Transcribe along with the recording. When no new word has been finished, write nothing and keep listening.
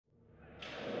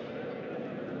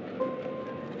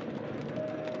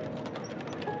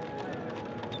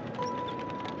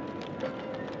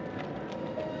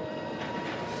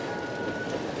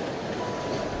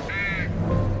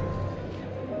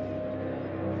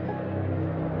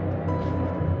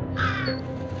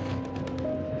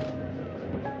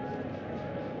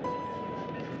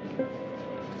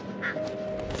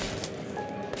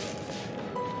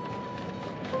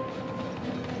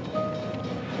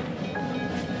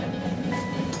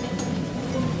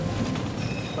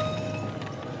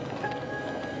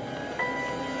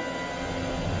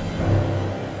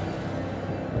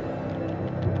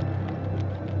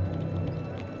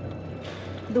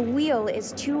The wheel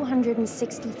is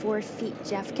 264 feet,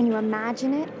 Jeff. Can you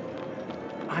imagine it?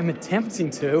 I'm attempting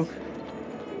to.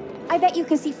 I bet you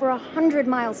can see for 100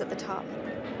 miles at the top.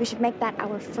 We should make that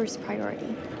our first priority.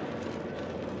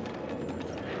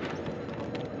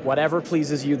 Whatever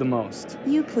pleases you the most.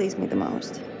 You please me the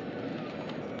most.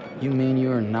 You mean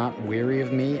you are not weary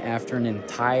of me after an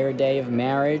entire day of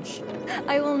marriage?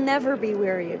 I will never be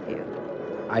weary of you.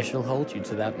 I shall hold you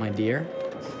to that, my dear.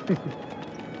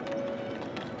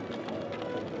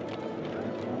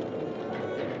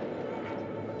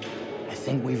 I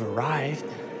think we've arrived.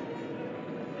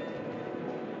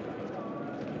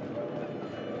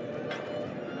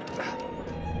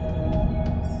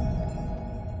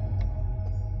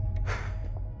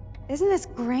 Isn't this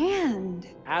grand?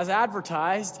 As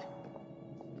advertised.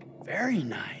 Very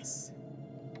nice.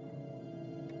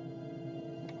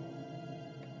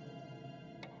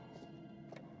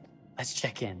 Let's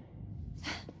check in.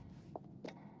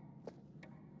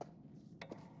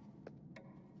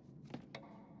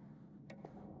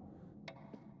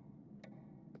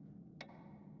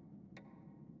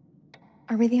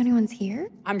 Are we the only ones here?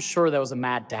 I'm sure that was a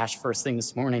mad dash first thing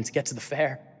this morning to get to the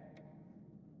fair.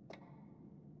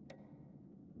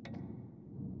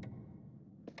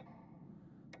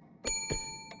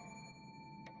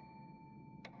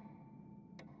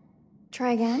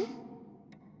 Try again?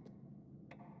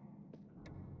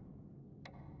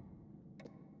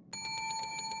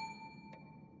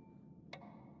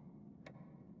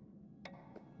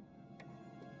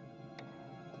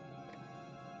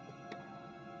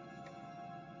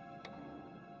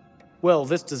 Well,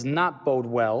 this does not bode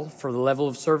well for the level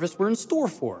of service we're in store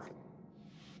for.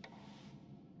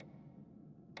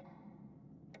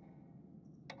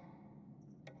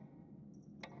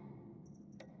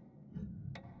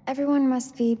 Everyone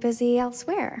must be busy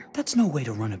elsewhere. That's no way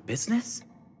to run a business.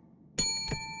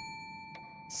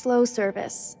 Slow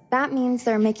service. That means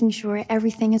they're making sure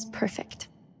everything is perfect.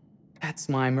 That's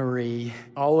my Marie,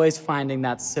 always finding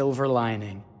that silver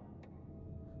lining.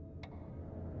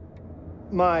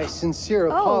 My sincere Oh.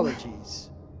 apologies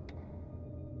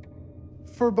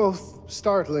for both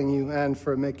startling you and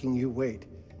for making you wait.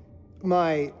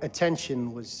 My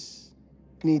attention was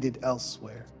needed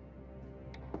elsewhere.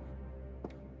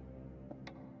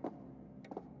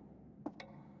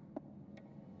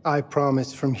 I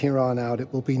promise from here on out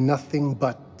it will be nothing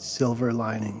but silver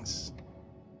linings.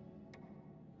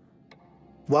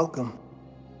 Welcome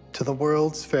to the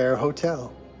World's Fair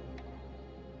Hotel.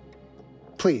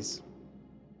 Please,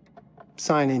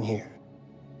 sign in here.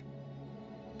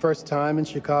 First time in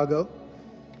Chicago?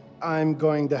 I'm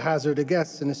going to hazard a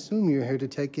guess and assume you're here to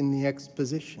take in the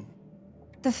exposition.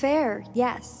 The fair,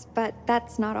 yes, but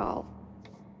that's not all.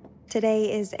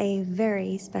 Today is a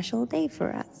very special day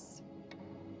for us.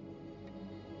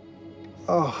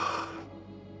 Oh,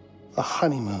 a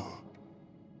honeymoon.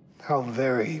 How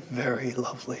very, very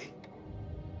lovely.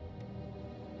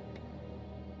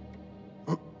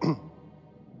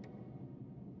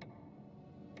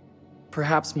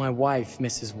 Perhaps my wife,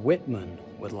 Mrs. Whitman,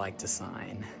 would like to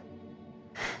sign.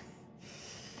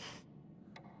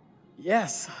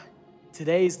 Yes,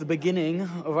 today's the beginning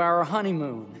of our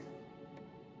honeymoon.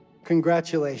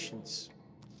 Congratulations.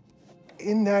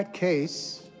 In that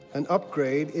case, an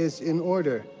upgrade is in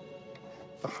order.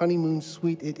 The honeymoon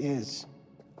suite it is.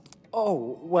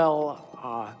 Oh, well,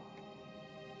 are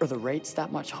the rates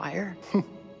that much higher? I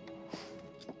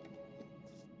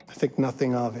think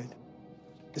nothing of it.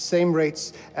 The same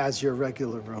rates as your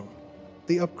regular room.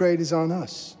 The upgrade is on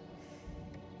us.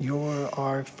 You're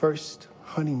our first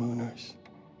honeymooners.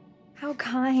 How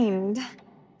kind.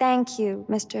 Thank you,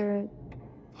 Mr.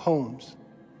 Holmes.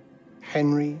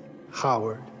 Henry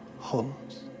Howard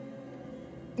Holmes.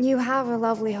 You have a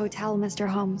lovely hotel, Mr.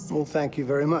 Holmes. Well, thank you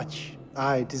very much.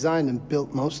 I designed and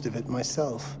built most of it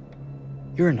myself.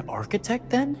 You're an architect,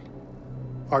 then?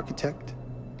 Architect,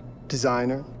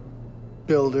 designer,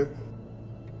 builder,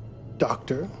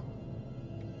 doctor,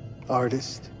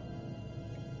 artist.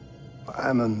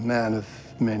 I'm a man of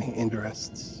many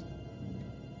interests.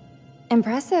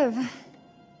 Impressive.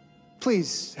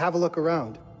 Please, have a look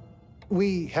around.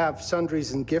 We have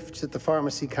sundries and gifts at the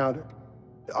pharmacy counter.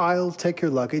 I'll take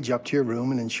your luggage up to your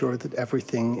room and ensure that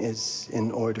everything is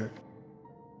in order.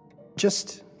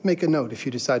 Just make a note if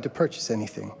you decide to purchase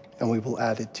anything, and we will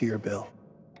add it to your bill.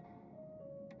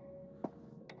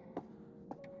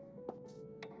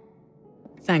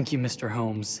 Thank you, Mr.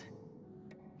 Holmes.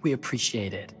 We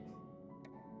appreciate it.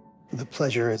 The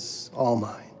pleasure is all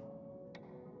mine.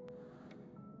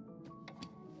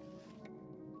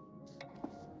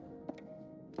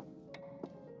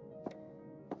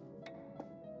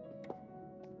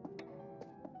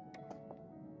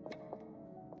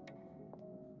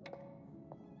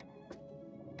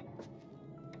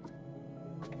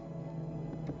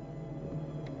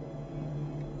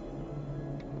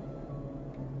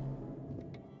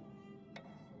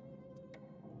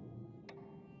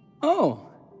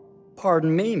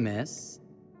 Pardon me, miss.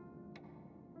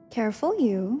 Careful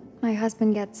you. My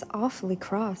husband gets awfully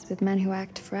cross with men who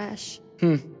act fresh.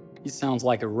 He sounds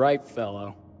like a ripe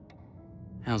fellow.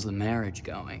 How's the marriage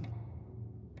going?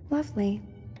 Lovely.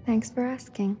 Thanks for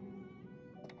asking.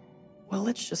 Well,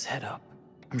 let's just head up.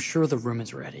 I'm sure the room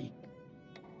is ready.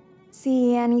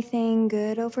 See anything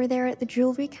good over there at the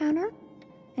jewelry counter?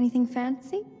 Anything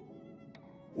fancy?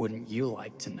 Wouldn't you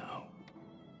like to know?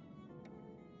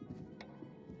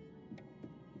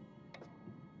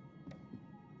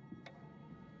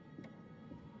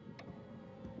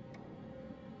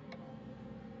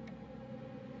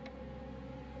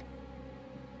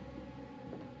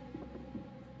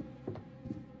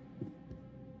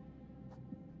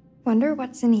 Wonder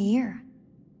what's in here.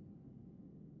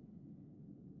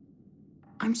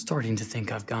 I'm starting to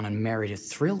think I've gone and married a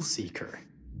thrill seeker.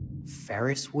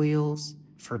 Ferris wheels,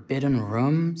 forbidden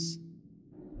rooms.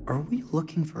 Are we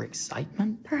looking for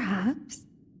excitement? Perhaps.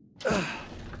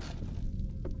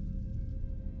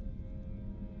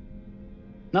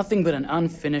 Nothing but an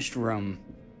unfinished room.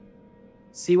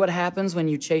 See what happens when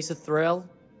you chase a thrill?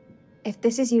 If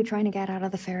this is you trying to get out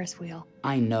of the Ferris wheel.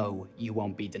 I know you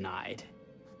won't be denied.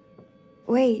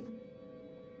 Wait,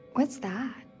 what's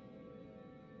that?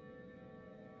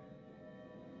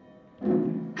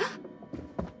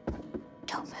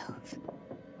 Don't move.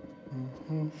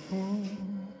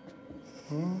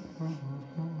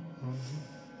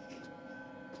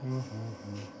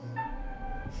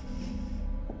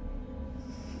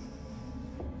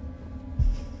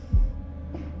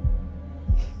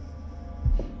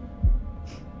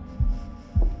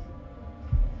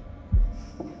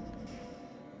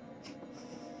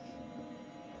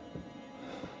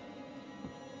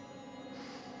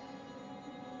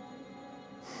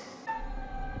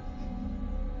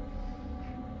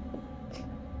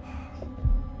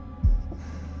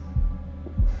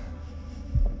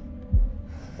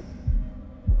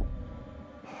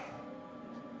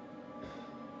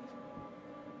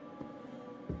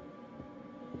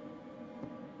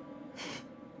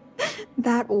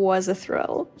 That was a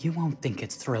thrill. You won't think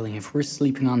it's thrilling if we're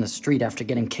sleeping on the street after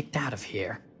getting kicked out of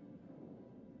here.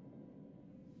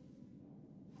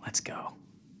 Let's go.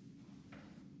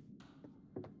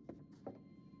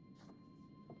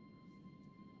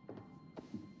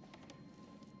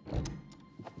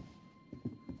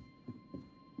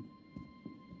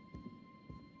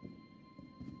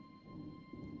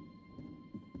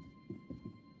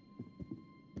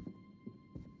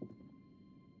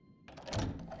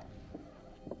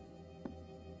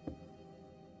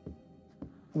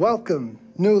 Welcome,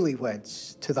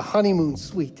 newlyweds, to the honeymoon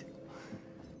suite.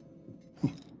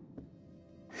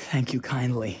 Thank you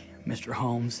kindly, Mr.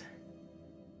 Holmes.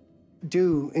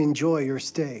 Do enjoy your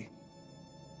stay.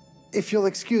 If you'll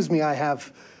excuse me, I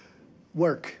have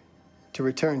work to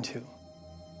return to.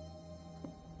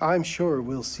 I'm sure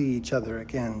we'll see each other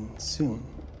again soon.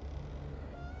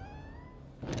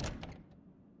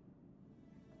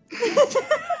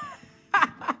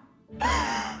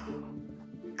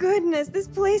 Goodness, this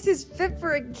place is fit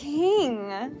for a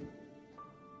king.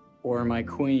 Or my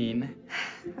queen.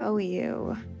 Oh,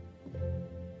 you.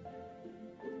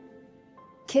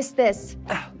 Kiss this.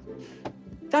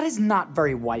 That is not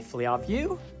very wifely of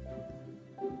you.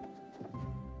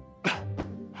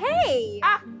 Hey!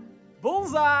 Ah!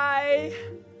 Bullseye!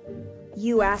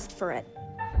 You asked for it.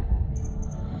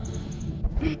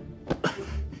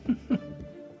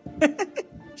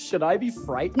 Should I be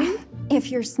frightened?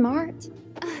 If you're smart.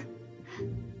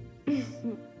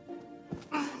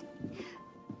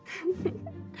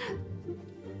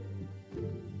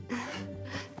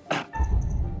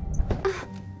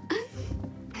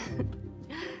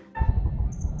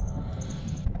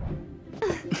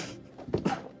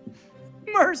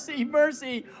 Mercy,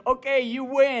 mercy! Okay, you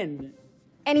win!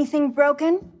 Anything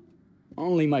broken?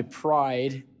 Only my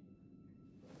pride.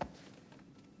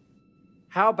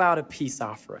 How about a peace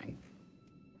offering?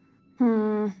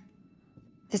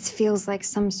 This feels like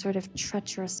some sort of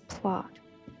treacherous plot.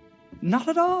 Not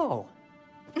at all.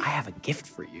 I have a gift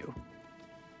for you.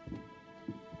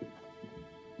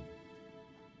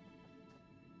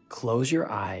 Close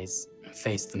your eyes and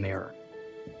face the mirror.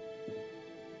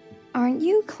 Aren't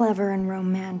you clever and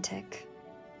romantic?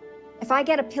 If I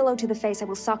get a pillow to the face, I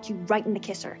will sock you right in the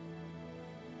kisser.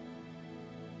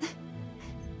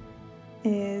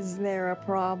 Is there a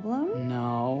problem?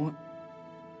 No.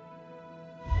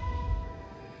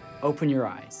 Open your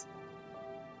eyes.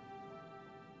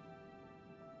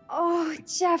 Oh,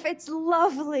 Jeff, it's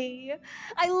lovely.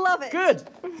 I love it. Good!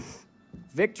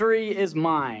 Victory is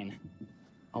mine.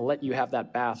 I'll let you have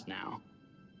that bath now.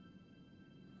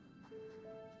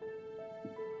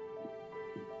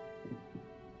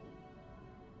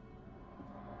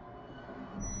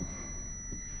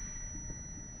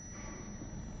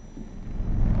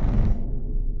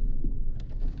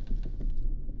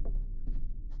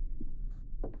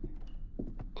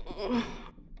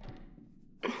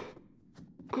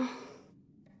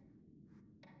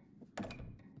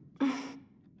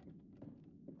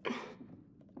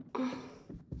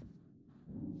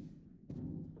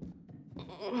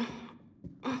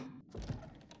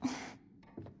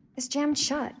 It's jammed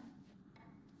shut.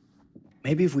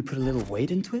 Maybe if we put a little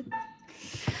weight into it?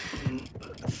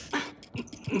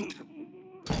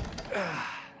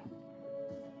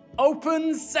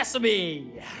 Open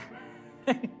sesame!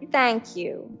 Thank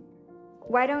you.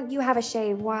 Why don't you have a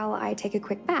shave while I take a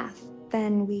quick bath?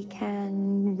 Then we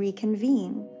can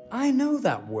reconvene. I know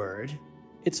that word.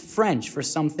 It's French for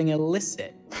something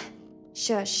illicit.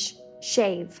 Shush.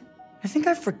 Shave. I think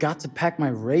I forgot to pack my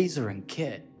razor and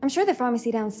kit. I'm sure the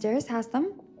pharmacy downstairs has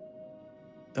them.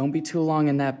 Don't be too long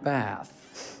in that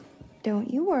bath.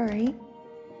 Don't you worry.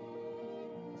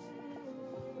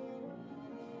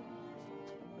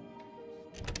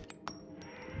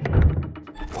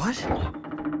 What?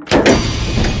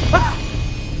 Ah!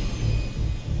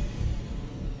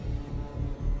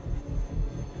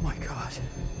 Oh my God.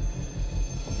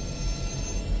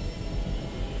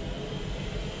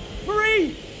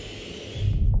 Marie!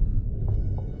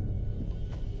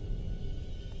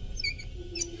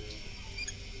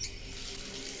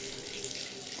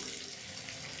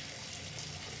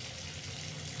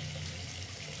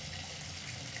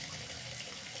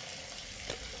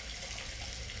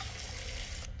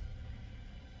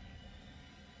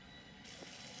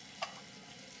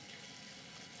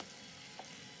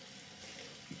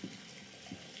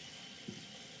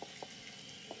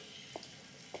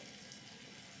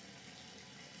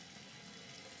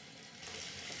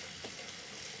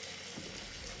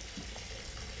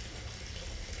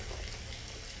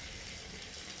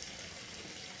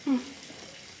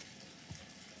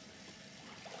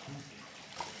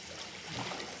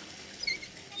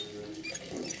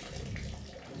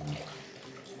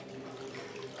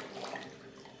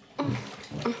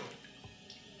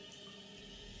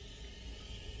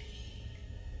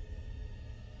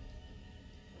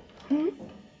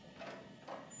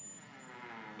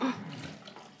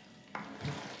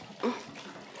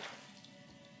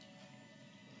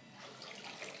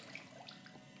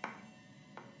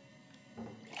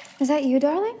 Is that you,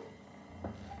 darling?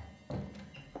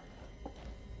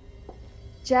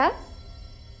 Jeff?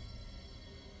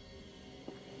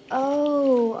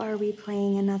 Oh, are we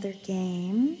playing another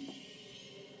game?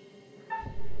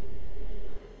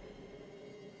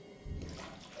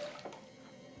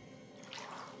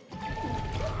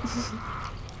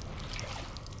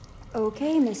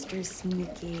 Okay, Mr.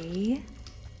 Sneaky.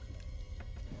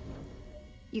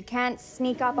 You can't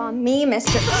sneak up on me,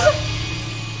 Mr.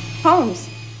 Holmes!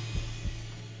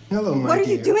 Hello, my What are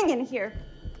dear. you doing in here?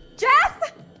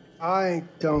 Jeff! I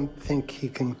don't think he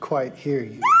can quite hear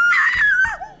you.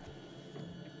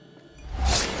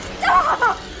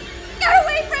 Stop! Get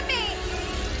away from me!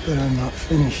 But I'm not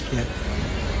finished yet.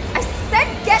 I said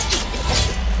get...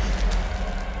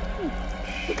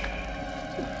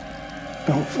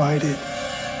 Don't fight it.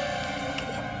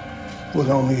 Will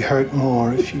only hurt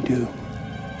more if you do.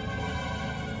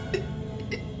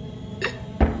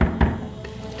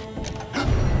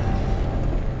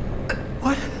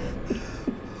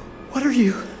 What are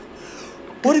you?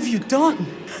 What have you done?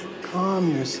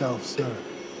 Calm yourself, sir.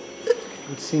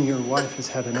 It seems your wife has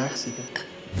had an accident.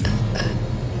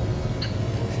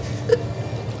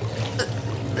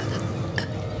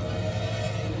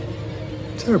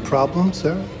 Is there a problem,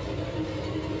 sir?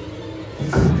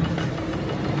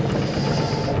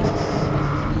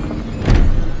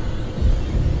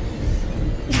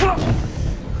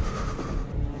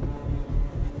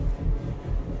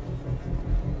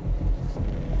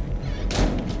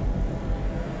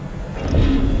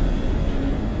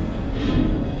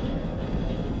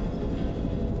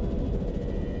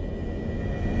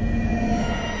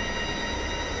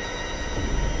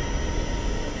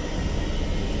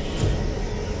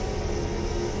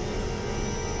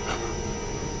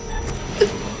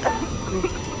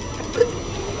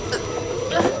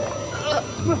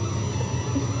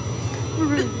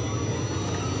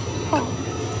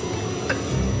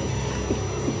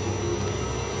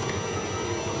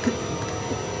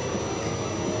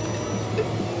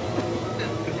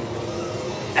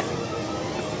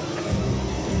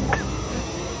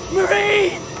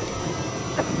 Marie!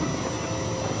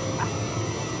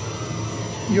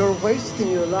 You're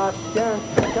wasting your last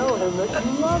chance to tell him that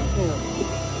you love him.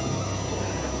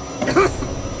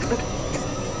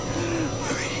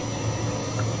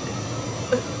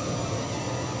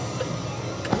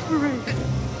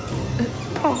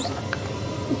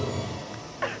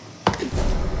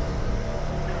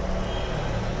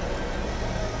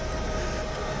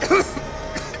 A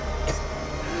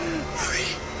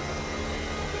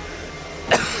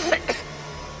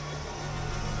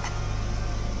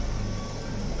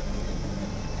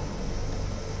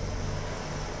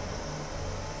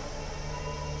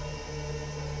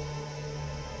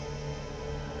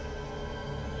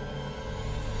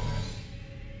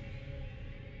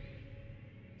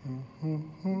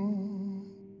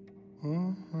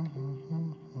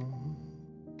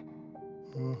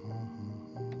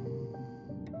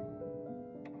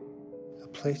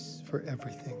place for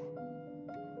everything.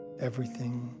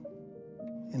 Everything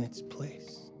in its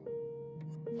place.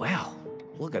 Well,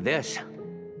 look at this.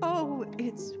 Oh,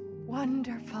 it's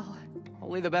wonderful.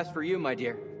 Only the best for you, my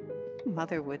dear.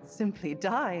 Mother would simply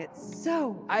die. It's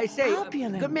so I say,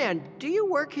 opulent. good man, do you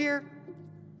work here?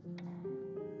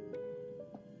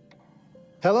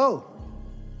 Hello.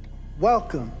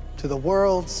 Welcome to the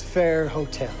World's Fair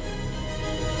Hotel.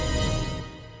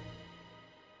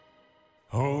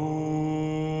 Oh,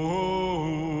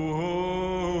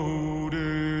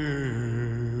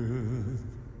 death.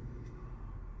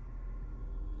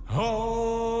 Oh,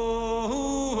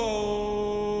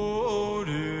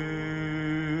 death.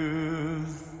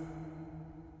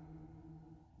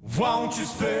 Won't you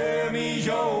spare me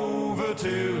over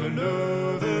till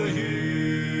another year?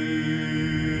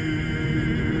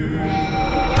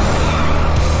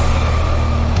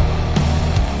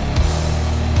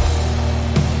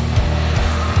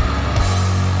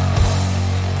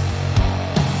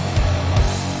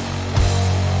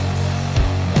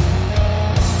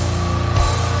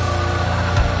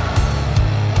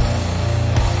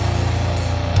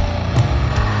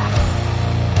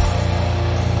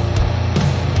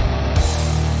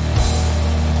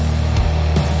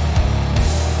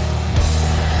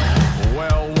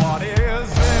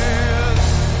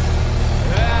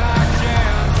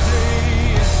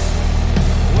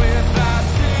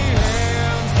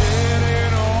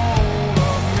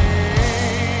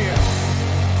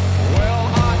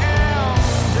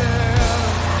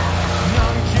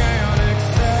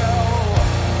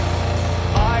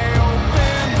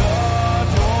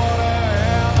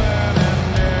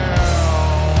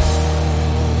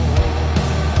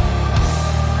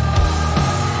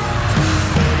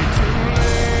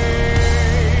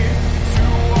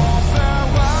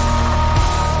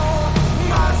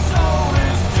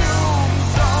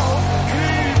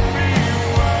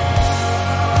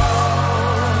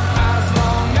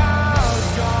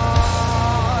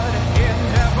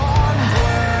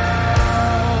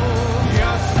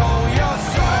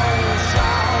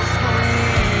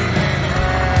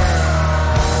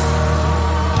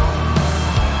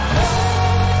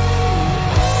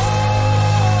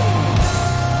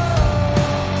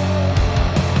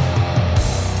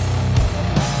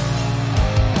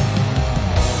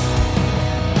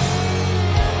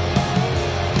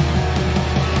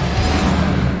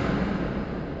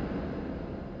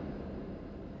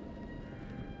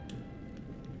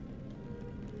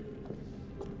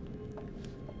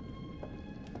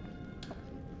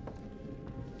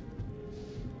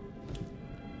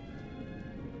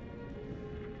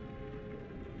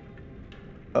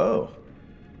 Oh,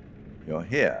 you're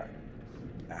here.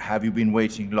 Have you been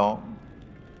waiting long?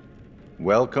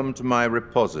 Welcome to my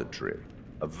repository,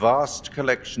 a vast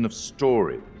collection of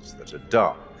stories that are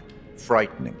dark,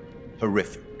 frightening,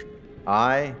 horrific.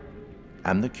 I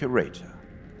am the curator.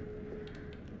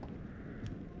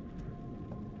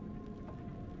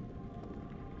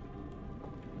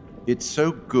 It's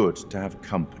so good to have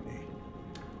company.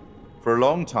 For a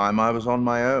long time, I was on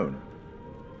my own.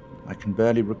 I can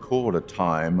barely recall a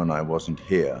time when I wasn't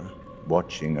here,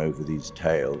 watching over these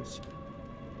tales.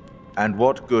 And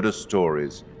what good are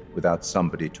stories without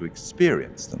somebody to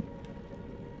experience them?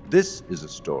 This is a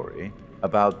story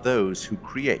about those who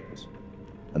create,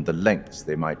 and the lengths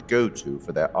they might go to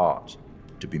for their art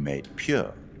to be made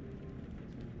pure.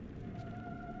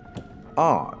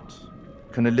 Art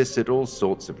can elicit all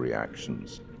sorts of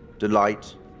reactions.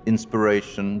 Delight,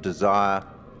 inspiration, desire,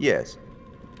 yes,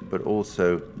 but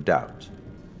also doubt,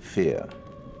 fear,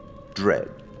 dread.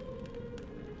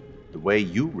 The way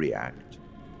you react,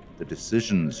 the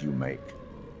decisions you make,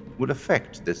 will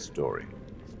affect this story.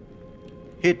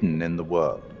 Hidden in the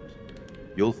world,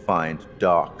 you'll find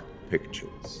dark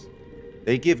pictures.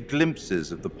 They give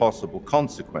glimpses of the possible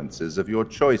consequences of your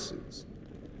choices.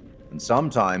 And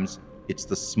sometimes it's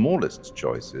the smallest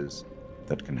choices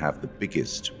that can have the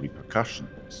biggest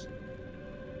repercussions.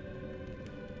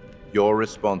 You're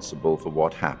responsible for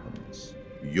what happens.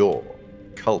 You're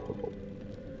culpable.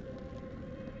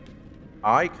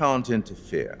 I can't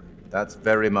interfere. That's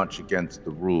very much against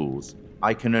the rules.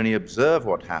 I can only observe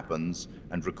what happens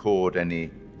and record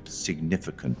any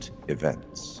significant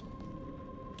events.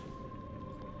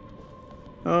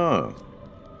 Oh.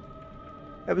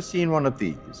 Ever seen one of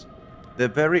these? They're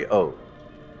very old.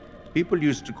 People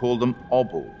used to call them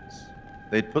obols.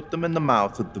 They'd put them in the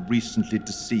mouth of the recently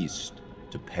deceased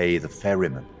to pay the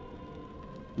ferryman.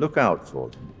 Look out for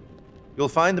them. You'll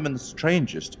find them in the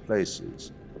strangest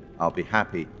places. I'll be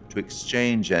happy to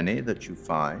exchange any that you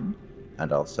find,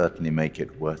 and I'll certainly make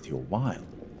it worth your while.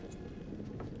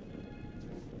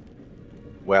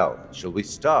 Well, shall we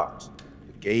start?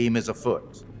 The game is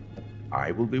afoot.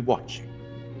 I will be watching.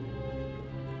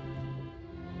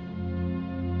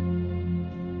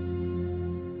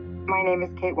 My name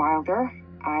is Kate Wilder.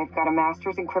 I've got a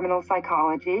master's in criminal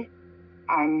psychology.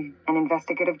 I'm an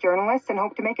investigative journalist and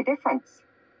hope to make a difference.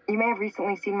 You may have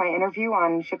recently seen my interview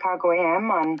on Chicago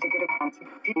AM on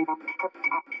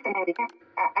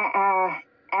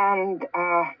and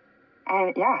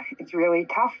yeah, it's really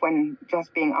tough when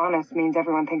just being honest means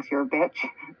everyone thinks you're a bitch.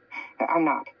 I'm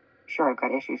not. Sure, I've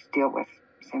got issues to deal with,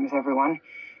 same as everyone.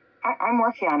 I'm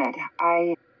working on it.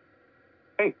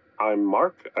 Hey, I'm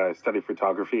Mark. I study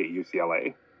photography at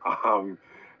UCLA.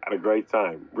 Had a great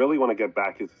time. Really want to get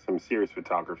back into some serious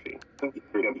photography. But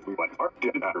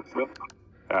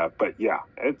yeah,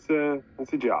 it's a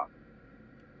job.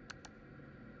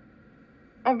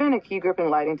 I've been a key grip and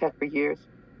lighting tech for years.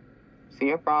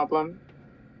 See a problem,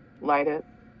 light it.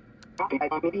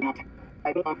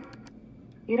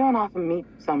 You don't often meet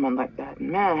someone like that.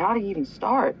 And man, how do you even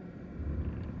start?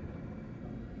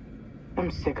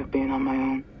 I'm sick of being on my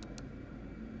own.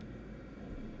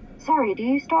 Sorry, do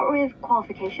you start with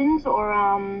qualifications or,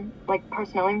 like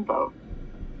personnel info?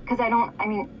 Because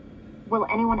will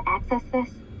anyone access this?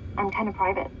 I'm kind of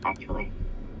private, actually.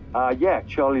 Yeah,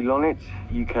 Charlie Lonitz,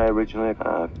 UK originally.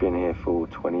 I've been here for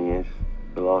 20 years.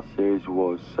 The last series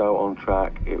was so on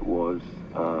track. It was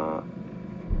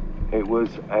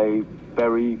a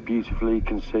very beautifully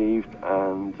conceived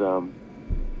and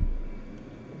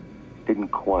didn't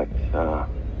quite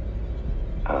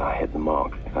hit the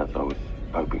mark as I was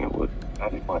hoping it would.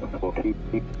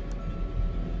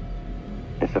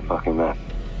 It's a fucking mess,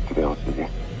 to be honest with you.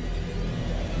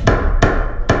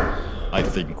 I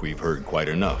think we've heard quite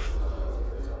enough.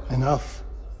 Enough?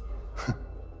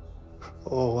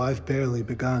 Oh, I've barely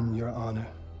begun, Your Honor.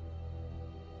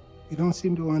 You don't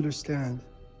seem to understand.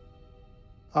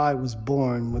 I was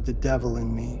born with the devil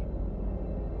in me.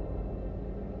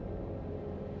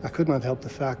 I could not help the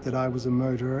fact that I was a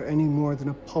murderer any more than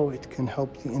a poet can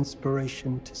help the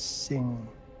inspiration to sing.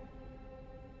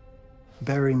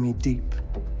 Bury me deep,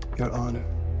 Your Honor.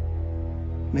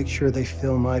 Make sure they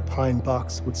fill my pine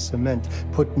box with cement.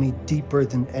 Put me deeper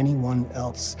than anyone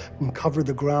else. And cover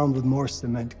the ground with more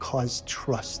cement, 'cause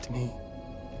trust me,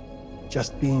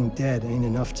 just being dead ain't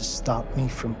enough to stop me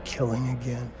from killing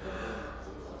again.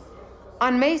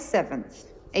 On May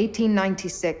 7th,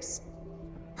 1896,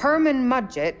 Herman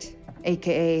Mudgett,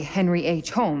 aka Henry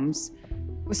H. Holmes,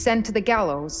 was sent to the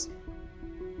gallows.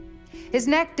 His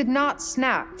neck did not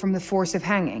snap from the force of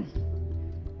hanging.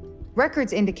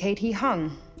 Records indicate he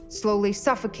hung, slowly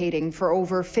suffocating for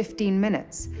over 15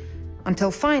 minutes, until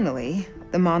finally,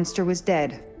 the monster was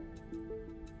dead.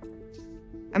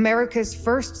 America's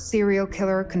first serial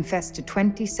killer confessed to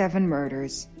 27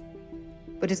 murders.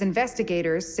 But as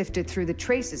investigators sifted through the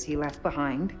traces he left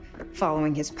behind,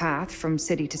 following his path from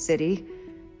city to city,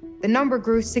 the number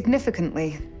grew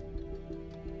significantly.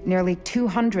 Nearly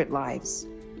 200 lives.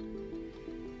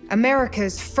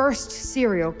 America's first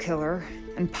serial killer,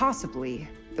 and possibly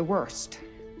the worst.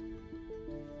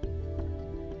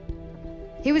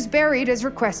 He was buried as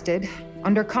requested,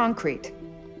 under concrete.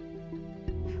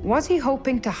 Was he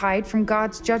hoping to hide from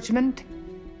God's judgment?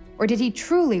 Or did he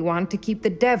truly want to keep the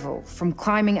devil from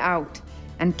climbing out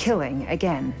and killing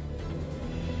again?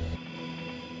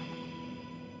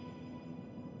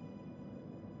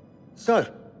 So,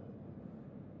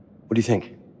 what do you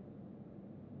think?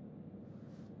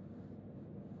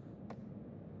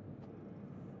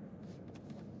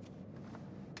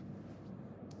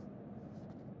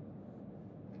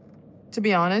 To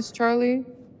be honest, Charlie,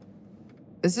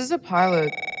 this is a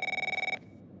pilot.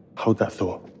 Hold that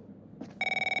thought.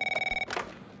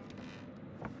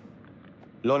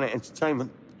 Lonnet Entertainment.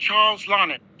 Charles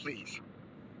Lonnet, please.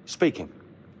 Speaking.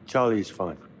 Charlie is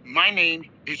fine. My name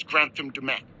is Grantham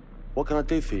Dumet. What can I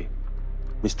do for you,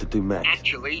 Mr. Dumet?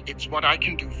 Actually, it's what I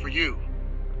can do for you.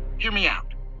 Hear me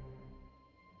out.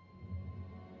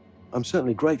 I'm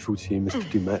certainly grateful to you, Mr.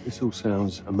 Dumet. This all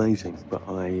sounds amazing, but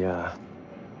I'm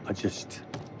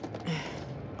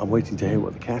waiting to hear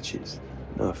what the catch is.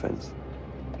 No offense.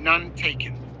 None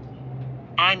taken.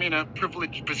 I'm in a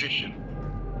privileged position.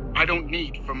 I don't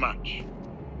need for much,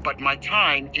 but my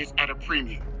time is at a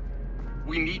premium.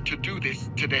 We need to do this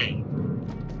today.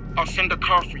 I'll send a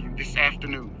car for you this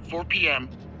afternoon, 4 p.m.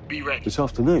 Be ready. This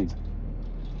afternoon?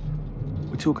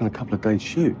 We're talking a couple of days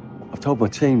shoot. I've told my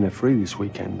team they're free this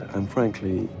weekend, and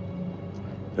frankly,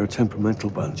 they're a temperamental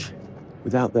bunch.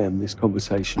 Without them, this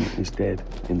conversation is dead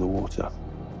in the water.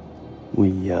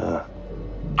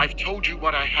 I've told you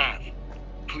what I have.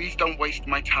 Please don't waste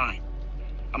my time.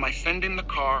 Am I sending the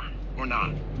car or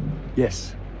not?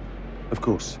 Yes, of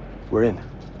course. We're in.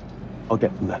 I'll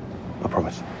get them there. I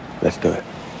promise. Let's do it.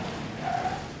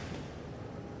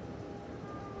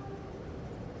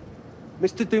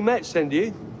 Mr. Dumet send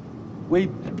you?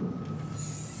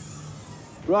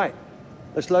 Right.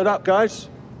 Let's load up, guys.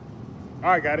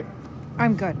 All right, got it.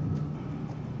 I'm good.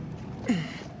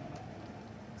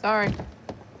 Sorry.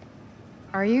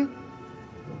 Are you?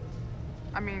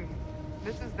 I mean,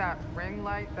 this is that ring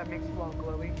light that makes you all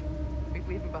glowy. We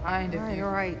leave it behind if you...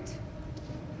 You're right.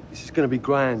 This is gonna be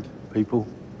grand, people.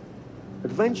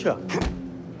 Adventure.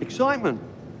 Excitement.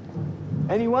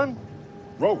 Anyone?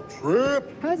 Road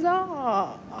trip.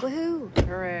 Huzzah! Woohoo!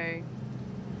 Hooray.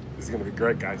 This is gonna be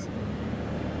great, guys.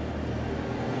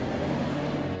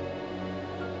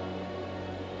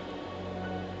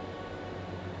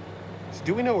 So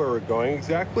do we know where we're going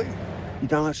exactly? You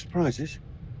don't like surprises?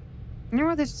 You know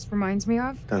what this reminds me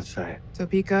of? Don't say it.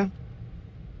 Topeka?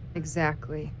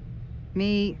 Exactly.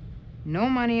 Me, no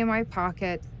money in my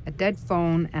pocket, a dead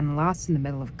phone, and lost in the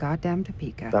middle of goddamn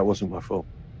Topeka. That wasn't my fault.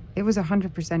 It was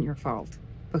 100% your fault.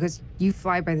 Because you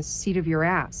fly by the seat of your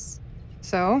ass.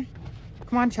 So,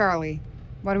 come on, Charlie.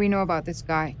 What do we know about this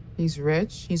guy? He's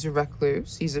rich, he's a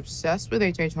recluse, he's obsessed with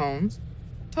H.H. Holmes.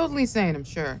 Totally sane, I'm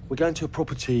sure. We're going to a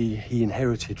property he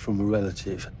inherited from a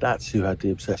relative. That's who had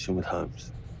the obsession with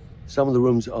Holmes. Some of the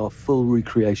rooms are full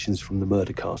recreations from the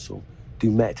murder castle.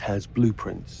 Dumet has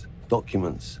blueprints,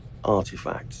 documents,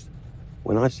 artifacts.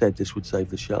 When I said this would save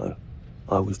the show,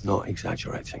 I was not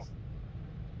exaggerating.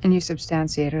 And you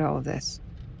substantiated all of this?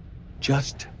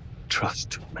 Just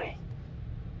trust me.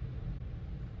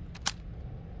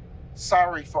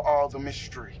 Sorry for all the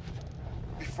mystery.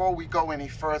 Before we go any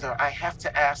further, I have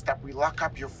to ask that we lock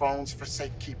up your phones for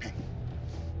safekeeping.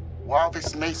 While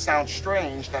this may sound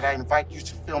strange that I invite you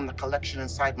to film the collection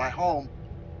inside my home,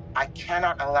 I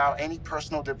cannot allow any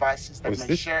personal devices that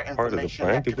may share information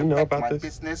that could affect my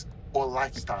business or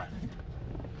lifestyle.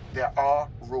 There are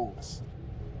rules.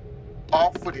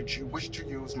 All footage you wish to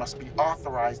use must be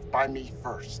authorized by me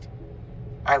first.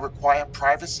 I require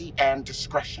privacy and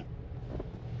discretion.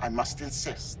 I must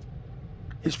insist.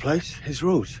 His place, his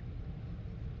rules.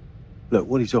 Look,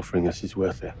 what he's offering us is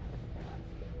worth it.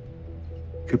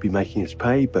 Could be making us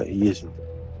pay, but he isn't.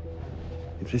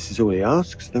 If this is all he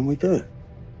asks, then we do it.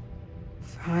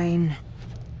 Fine.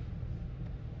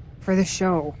 For the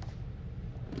show.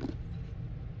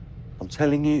 I'm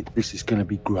telling you, this is gonna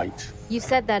be great. You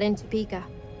said that in Topeka.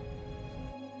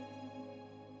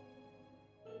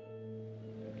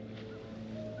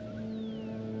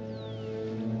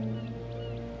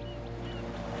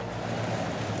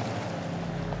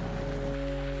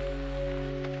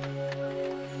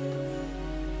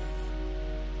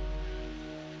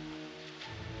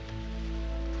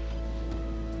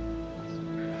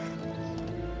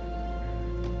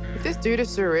 If this dude is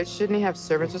so rich, shouldn't he have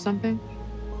servants or something?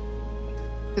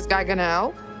 This guy gonna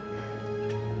help?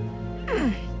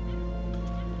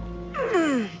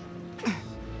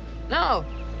 No,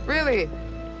 really.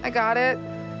 I got it.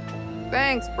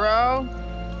 Thanks, bro.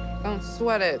 Don't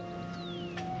sweat it,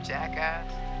 jackass.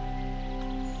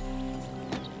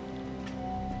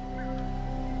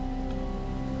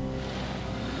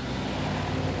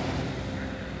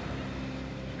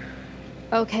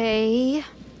 Okay.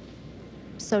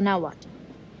 So now what?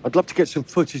 I'd love to get some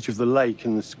footage of the lake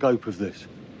and the scope of this.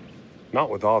 Not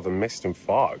with all the mist and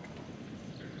fog.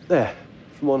 There,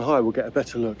 from on high, we'll get a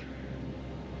better look.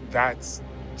 That's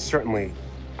certainly,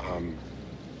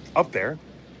 up there.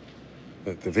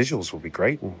 The visuals will be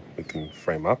great, and we can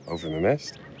frame up over the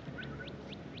mist.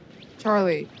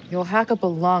 Charlie, you'll hack up a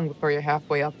lung before you're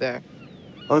halfway up there.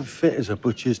 I'm fit as a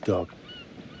butcher's dog.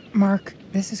 Mark,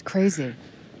 this is crazy.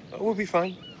 We'll be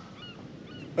fine.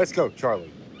 Let's go,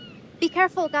 Charlie. Be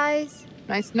careful, guys.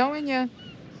 Nice knowing you.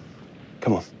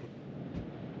 Come on.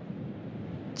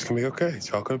 It's gonna be okay.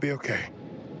 It's all gonna be okay.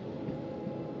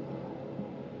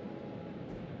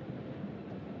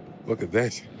 Look at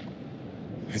this.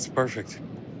 It's perfect.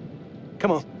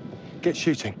 Come on, get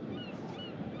shooting.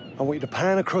 I want you to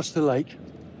pan across the lake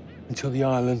until the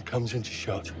island comes into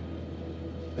shot.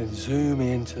 Then zoom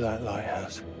into that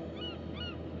lighthouse.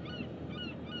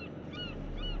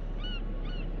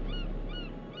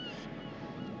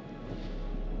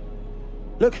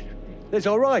 Look, it's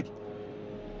all right.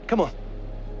 Come on,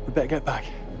 we better get back.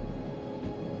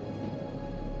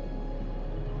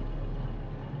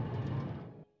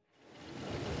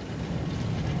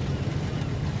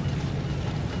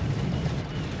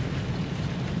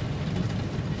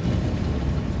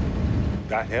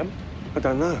 That him? I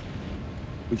don't know.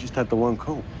 We just had the one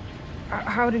call.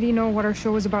 How did he know what our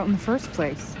show was about in the first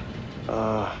place?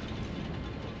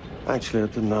 Actually, I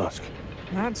didn't ask.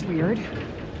 That's weird.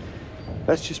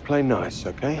 Let's just play nice,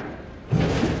 okay?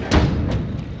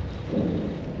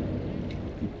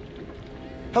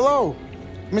 Hello,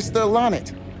 Mr.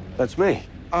 Lonnet. That's me.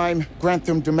 I'm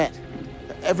Grantham Dumet.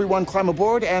 Everyone climb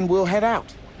aboard and we'll head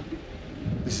out.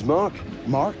 This is Mark.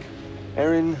 Mark?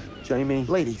 Erin, Jamie.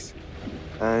 Ladies.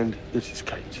 And this is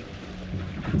Kate.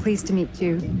 Pleased to meet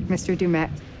you, Mr. Dumet.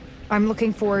 I'm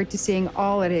looking forward to seeing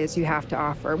all it is you have to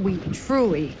offer. We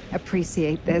truly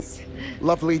appreciate this.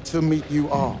 Lovely to meet you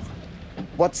all.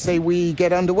 What say we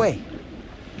get underway?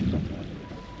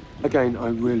 Again, I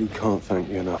really can't thank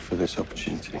you enough for this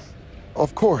opportunity.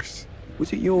 Of course.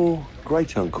 Was it your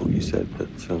great-uncle you said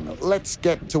that, Let's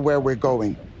get to where we're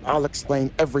going. I'll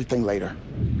explain everything later.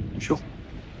 Sure.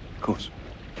 Of course.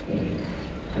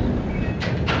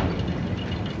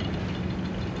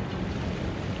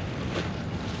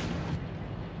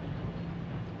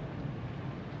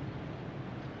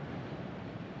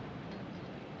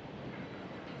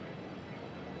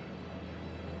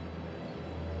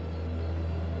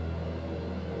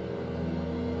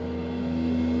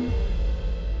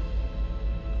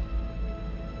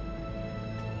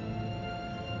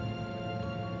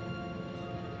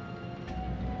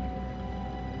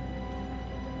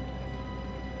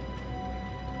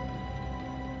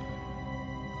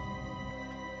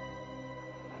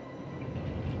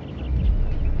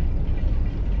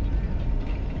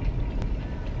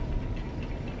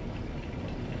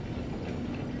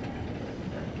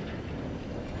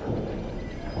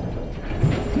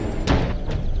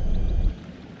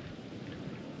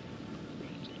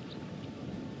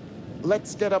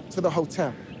 Let's get up to the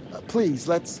hotel. Please,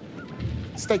 let's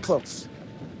stay close.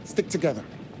 Stick together.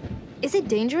 Is it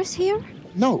dangerous here?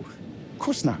 No, of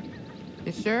course not.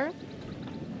 You sure?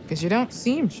 Because you don't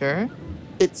seem sure.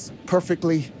 It's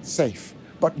perfectly safe,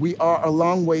 but we are a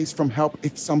long ways from help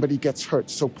if somebody gets hurt,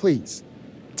 so please,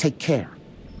 take care.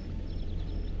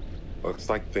 Looks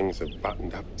like things are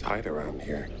buttoned up tight around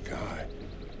here. God.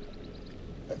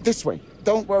 This way.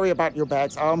 Don't worry about your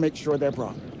bags. I'll make sure they're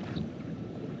brought.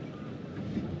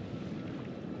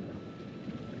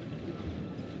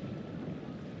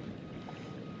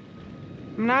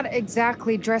 I'm not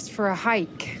exactly dressed for a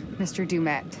hike, Mr.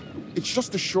 Dumet. It's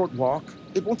just a short walk.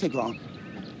 It won't take long.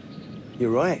 You're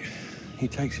right. He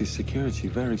takes his security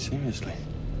very seriously.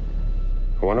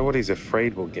 I wonder what he's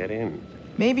afraid will get in.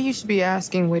 Maybe you should be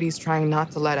asking what he's trying not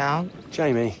to let out.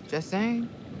 Jamie. Just saying.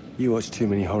 You watch too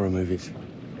many horror movies.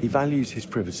 He values his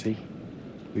privacy.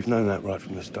 We've known that right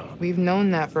from the start. We've known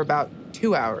that for about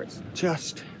 2 hours.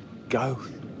 Just go.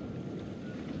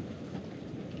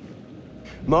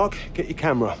 Mark, get your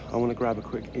camera. I want to grab a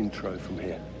quick intro from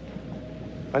here.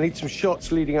 I need some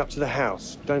shots leading up to the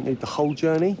house. Don't need the whole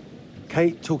journey.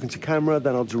 Kate, talking to camera,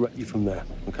 then I'll direct you from there,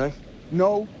 okay?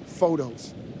 No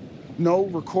photos. No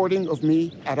recording of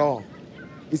me at all.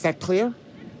 Is that clear?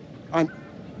 I'm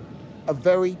a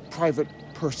very private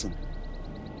person.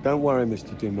 Don't worry,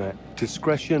 Mr. Dumet.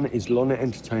 Discretion is Lonnet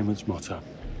Entertainment's motto.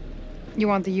 You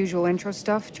want the usual intro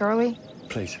stuff, Charlie?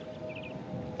 Please.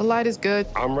 The light is good.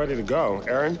 I'm ready to go.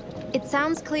 Erin? It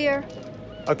sounds clear.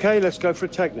 Okay, let's go for a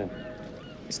take then.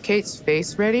 Is Kate's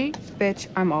face ready? Bitch,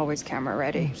 I'm always camera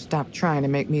ready. Stop trying to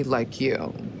make me like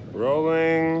you.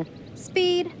 Rolling.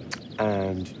 Speed.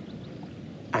 And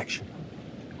action.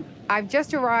 I've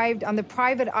just arrived on the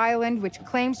private island which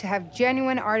claims to have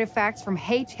genuine artifacts from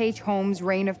H.H. Holmes'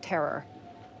 Reign of Terror.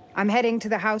 I'm heading to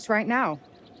the house right now.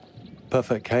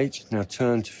 Perfect, Kate. Now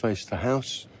turn to face the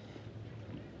house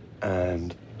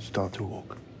and start to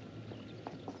walk.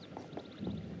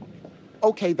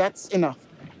 Okay, that's enough.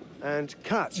 And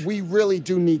cut. We really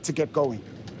do need to get going.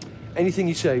 Anything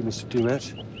you say, Mr.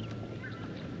 Dumet.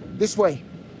 This way.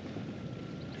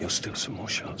 You'll steal some more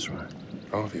shots, right?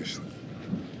 Obviously.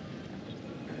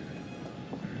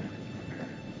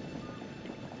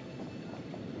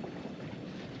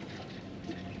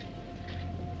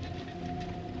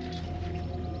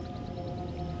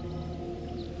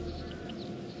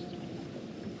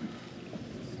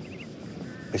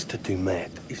 Mr.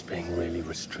 Dumet is being really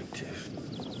restrictive.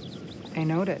 I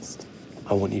noticed.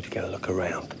 I want you to get a look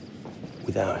around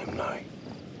without him knowing.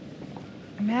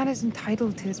 A man is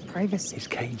entitled to his privacy. He's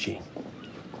cagey.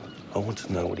 I want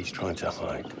to know what he's trying to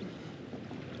hide.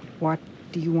 What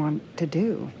do you want to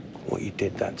do? What you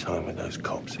did that time with those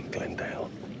cops in Glendale.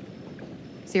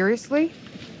 Seriously?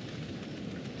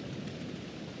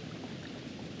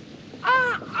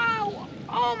 Ow!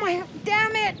 Oh my,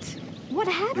 damn it! What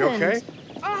happened? You okay?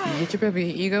 You get your baby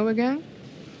ego again?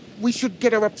 We should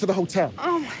get her up to the hotel.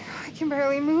 Oh my God, I can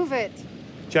barely move it.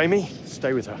 Jamie,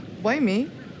 stay with her. Why me?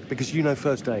 Because you know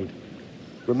first aid.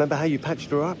 Remember how you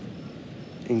patched her up?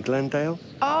 In Glendale?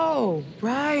 Oh,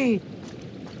 right.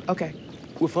 Okay.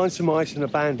 We'll find some ice and a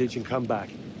bandage and come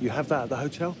back. You have that at the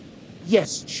hotel?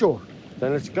 Yes, sure.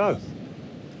 Then let's go.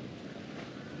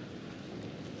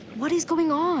 What is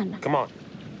going on? Come on.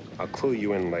 I'll clue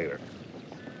you in later.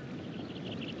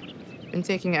 Been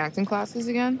taking acting classes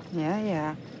again?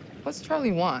 Yeah. What's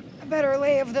Charlie want? A better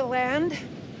lay of the land.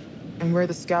 And we're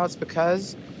the scouts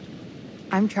because?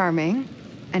 I'm charming,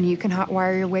 and you can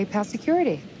hotwire your way past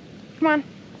security. Come on.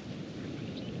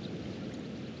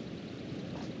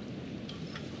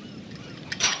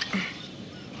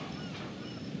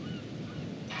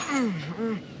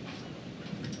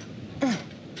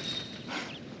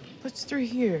 What's through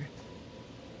here?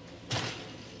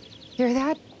 Hear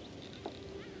that?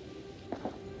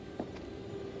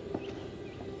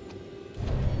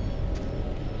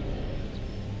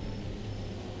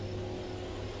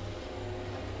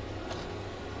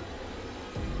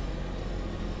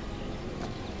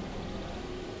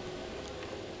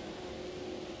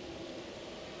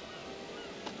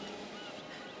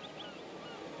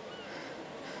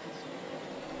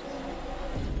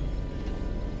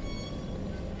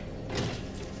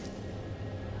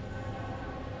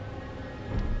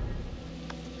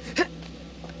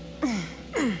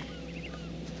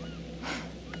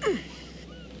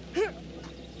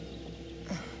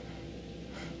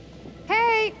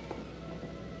 Hey!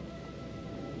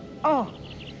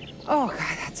 Oh God,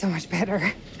 that's so much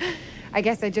better. I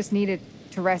guess I just needed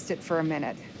to rest it for a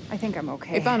minute. I think I'm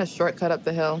okay. They found a shortcut up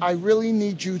the hill. I really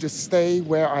need you to stay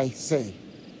where I say.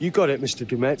 You got it, Mr.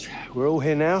 Dumet. We're all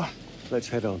here now. Let's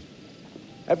head on.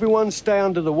 Everyone stay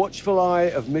under the watchful eye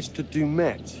of Mr.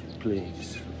 Dumet,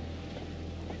 please.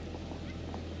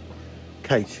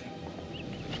 Kate.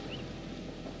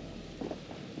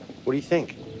 What do you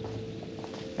think?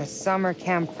 A summer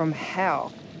camp from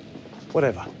hell.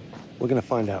 Whatever. We're gonna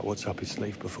find out what's up his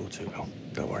sleeve before too long.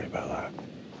 Don't worry about that.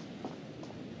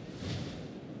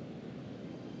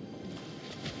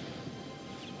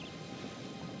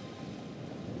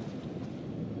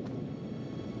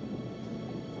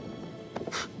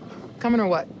 Coming or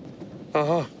what?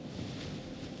 Uh-huh.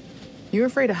 You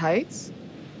afraid of heights?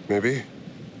 Maybe.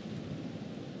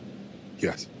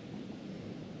 Yes.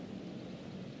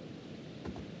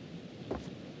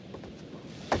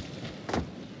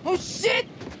 Oh shit!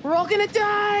 We're all gonna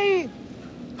die!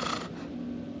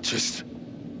 Just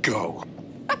go.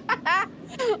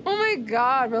 Oh my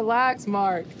God, relax,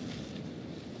 Mark.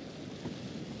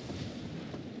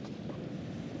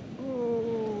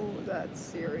 Ooh, that's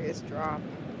serious drop.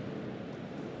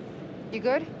 You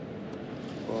good?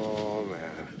 Oh,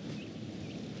 man.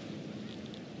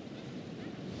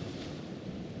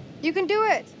 You can do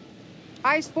it.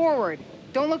 Eyes forward.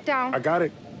 Don't look down. I got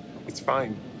it. It's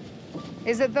fine.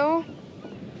 Is it though?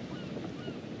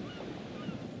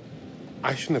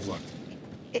 I shouldn't have looked.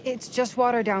 It's just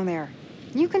water down there.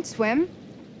 You can swim.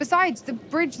 Besides, the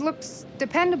bridge looks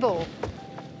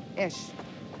dependable-ish.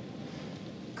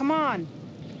 Come on.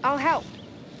 I'll help.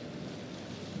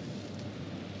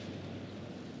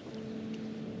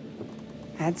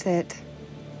 That's it.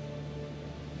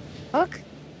 Look,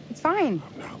 it's fine.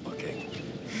 I'm not looking.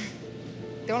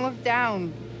 Don't look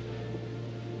down.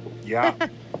 Yeah.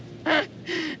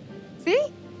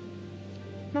 See?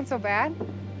 Not so bad.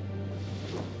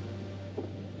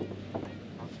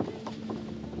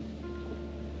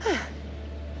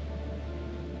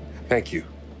 Thank you.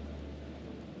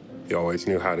 You always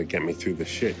knew how to get me through the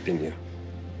shit, didn't you?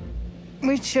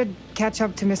 We should catch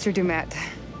up to Mr. Dumet.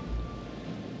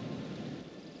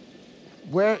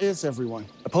 Where is everyone?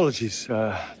 Apologies,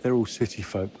 they're all city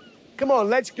folk. Come on,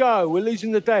 let's go. We're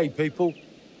losing the day, people.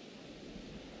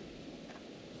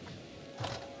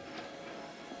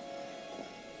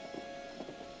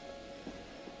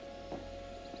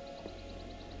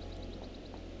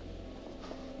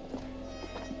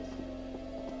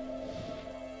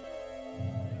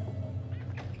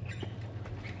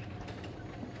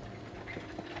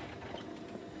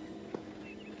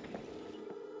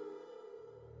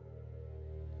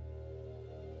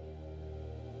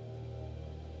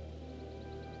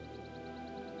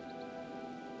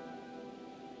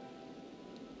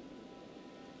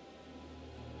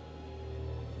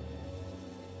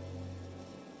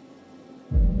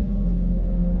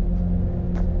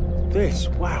 This,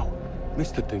 wow.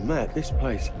 Mr. Dumet, this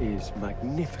place is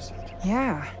magnificent.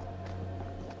 Yeah.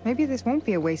 Maybe this won't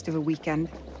be a waste of a weekend.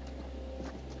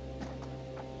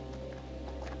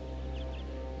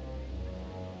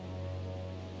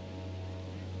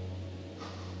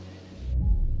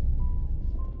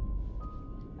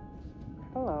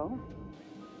 Hello.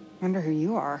 Wonder who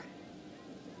you are.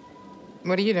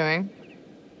 What are you doing?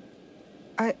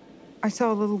 I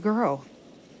saw a little girl.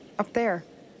 Up there.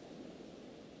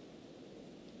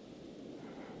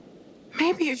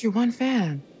 Maybe it's your one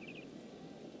fan.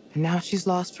 And now she's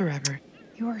lost forever.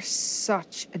 You are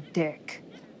such a dick.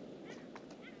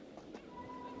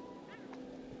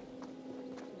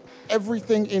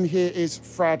 Everything in here is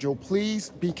fragile. Please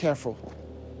be careful.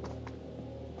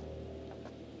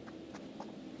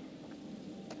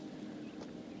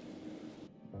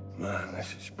 Man,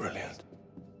 this is brilliant.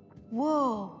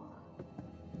 Whoa.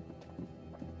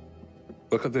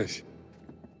 Look at this.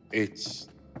 It's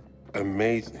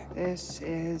amazing. This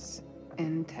is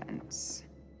intense.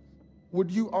 Would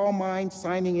you all mind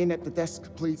signing in at the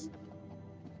desk, please?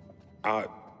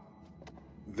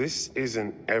 This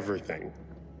isn't everything.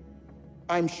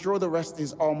 I'm sure the rest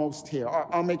is almost here.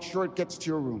 I'll make sure it gets to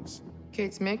your rooms.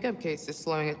 Kate's makeup case is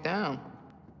slowing it down.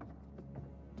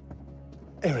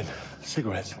 Erin,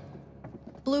 cigarettes.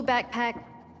 Blue backpack.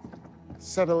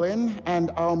 Settle in,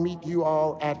 and I'll meet you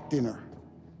all at dinner.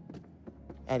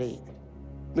 At 8.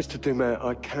 Mr. Dumet,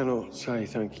 I cannot say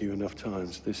thank you enough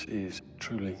times. This is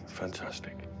truly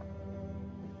fantastic.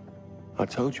 I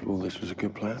told you all this was a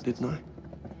good plan, didn't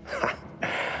I?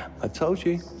 I told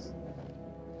you.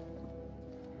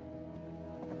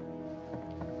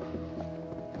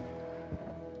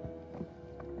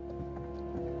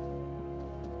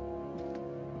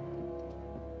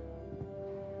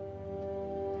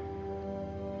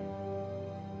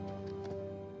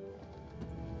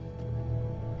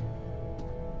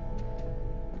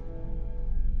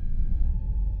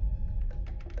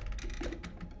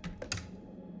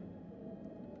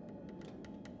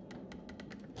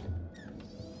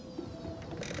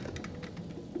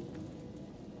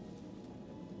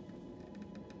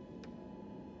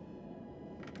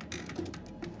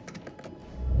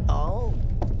 Oh,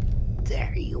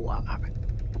 there you are.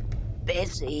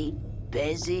 Busy,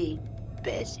 busy,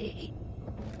 busy.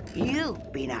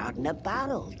 You've been out and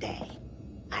about all day,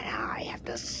 and I have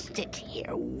to sit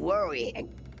here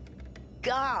worrying.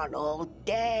 Gone all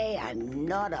day and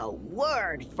not a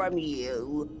word from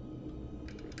you.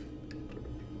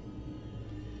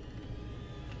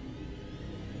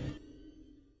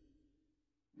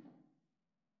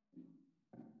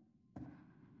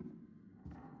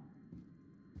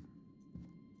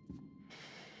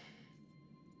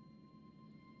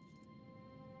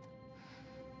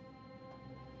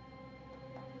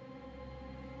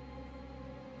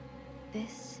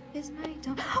 This is my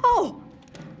dome. Oh!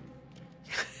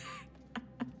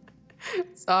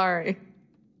 Sorry.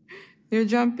 You're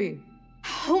jumpy.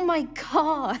 Oh my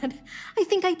god. I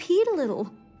think I peed a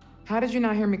little. How did you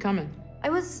not hear me coming? I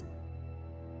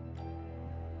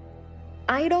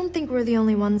don't think we're the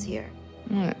only ones here.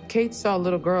 Kate saw a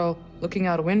little girl looking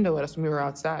out a window at us when we were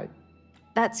outside.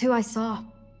 That's who I saw.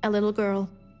 A little girl.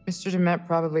 Mr. Demet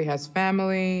probably has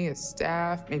family, a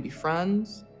staff, maybe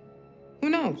friends. Who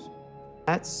knows?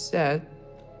 That said,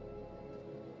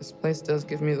 this place does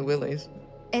give me the willies.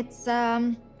 It's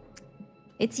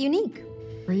unique.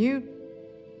 Were you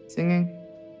singing?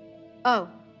 Oh,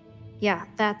 yeah,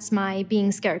 that's my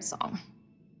being scared song.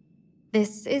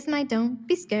 This is my don't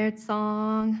be scared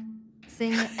song.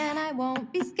 Sing it and I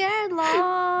won't be scared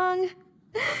long.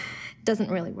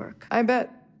 Doesn't really work. I bet.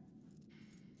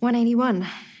 181.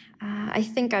 I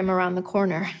think I'm around the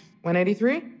corner.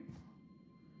 183?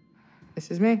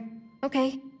 This is me.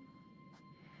 Okay.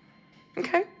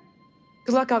 Okay.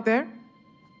 Good luck out there.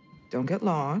 Don't get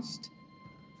lost.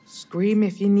 Scream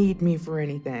if you need me for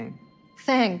anything.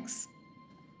 Thanks.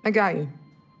 I got you.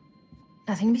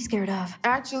 Nothing to be scared of.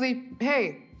 Actually,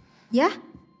 hey. Yeah?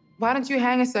 Why don't you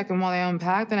hang a second while I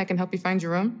unpack, then I can help you find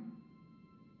your room?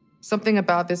 Something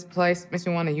about this place makes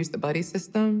me want to use the buddy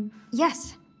system.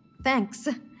 Yes. Thanks.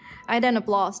 I'd end up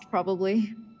lost,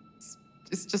 probably.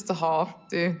 It's just a hall,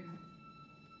 dude.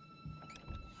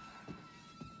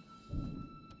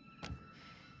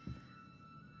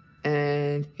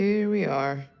 And here we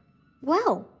are.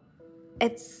 Well,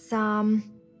 it's,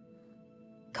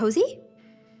 cozy?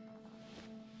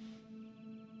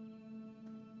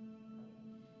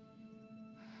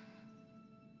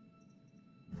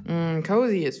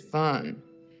 Cozy is fun.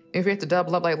 If we have to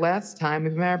double up like last time,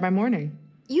 we'd be married by morning.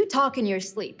 You talk in your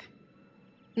sleep.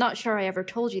 Not sure I ever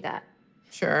told you that.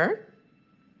 Sure.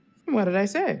 What did I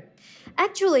say?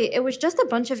 Actually, it was just a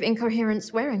bunch of incoherent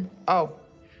swearing. Oh,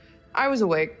 I was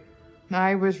awake.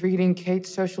 I was reading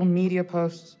Kate's social media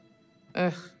posts.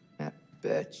 Ugh, that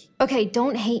bitch. Okay,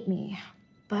 don't hate me,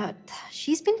 but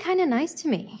she's been kind of nice to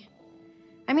me.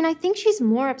 I mean, I think she's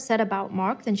more upset about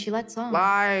Mark than she lets on.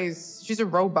 Lies. She's a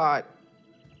robot.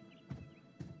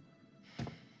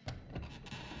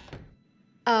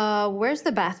 Where's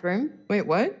the bathroom? Wait,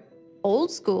 what?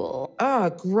 Old school.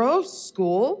 Gross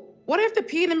school? What if I have to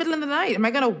pee in the middle of the night? Am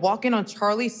I gonna walk in on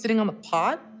Charlie sitting on the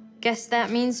pot? Guess that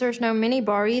means there's no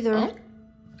minibar either. Oh.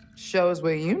 Shows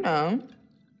what you know.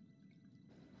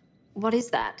 What is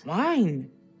that?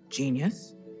 Wine.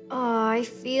 Genius. I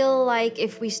feel like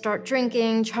if we start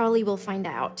drinking, Charlie will find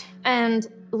out. And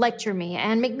lecture me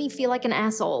and make me feel like an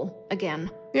asshole again.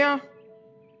 Yeah,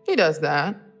 he does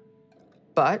that.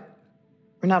 But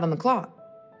we're not on the clock.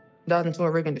 Not until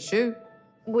we're rigging to shoot.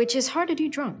 Which is hard to do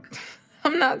drunk.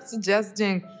 I'm not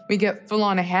suggesting we get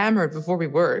full-on hammered before we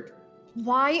work.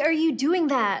 Why are you doing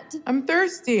that? I'm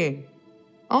thirsty.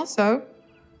 Also,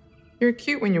 you're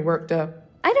cute when you're worked up.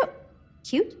 I don't...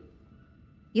 Cute?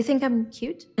 You think I'm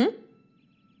cute?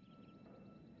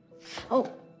 Oh.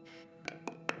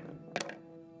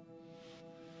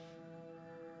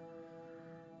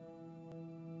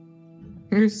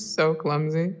 You're so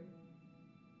clumsy.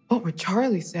 What would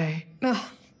Charlie say? Ugh,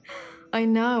 I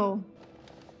know.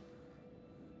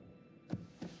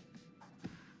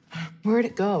 Where'd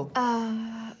it go?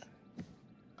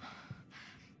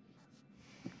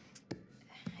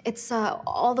 It's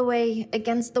all the way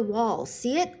against the wall.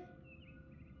 See it?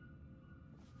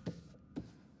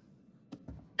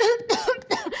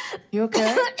 You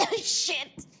okay?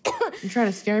 Shit. You trying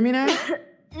to scare me now?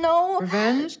 No.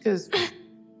 Revenge? Because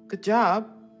good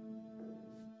job.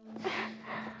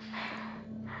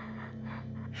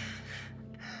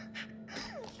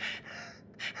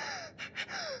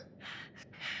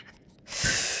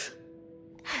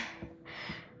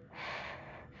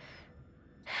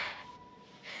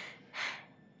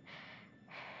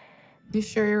 You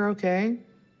sure you're okay?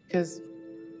 Because,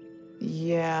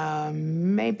 yeah,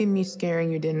 maybe me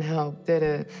scaring you didn't help, did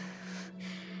it?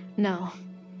 No.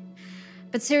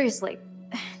 But seriously,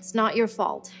 it's not your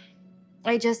fault.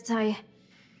 I try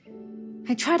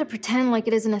to pretend like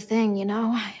it isn't a thing, you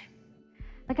know?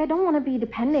 Like, I don't want to be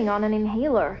depending on an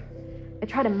inhaler. I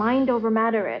try to mind over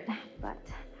matter it, but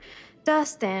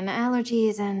dust and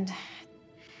allergies and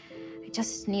I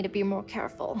just need to be more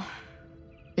careful.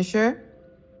 You sure?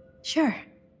 Sure.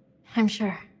 I'm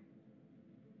sure.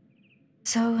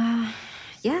 So,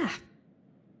 yeah.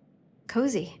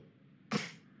 Cozy.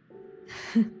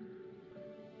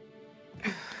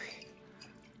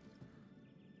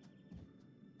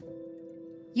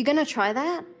 You gonna try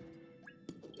that?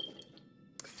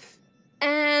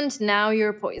 And now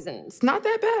you're poisoned. It's not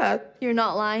that bad. You're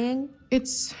not lying?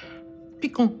 It's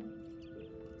piquant.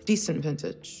 Decent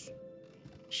vintage.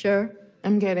 Sure.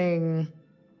 I'm getting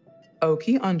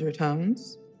oaky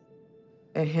undertones,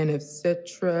 a hint of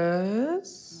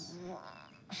citrus.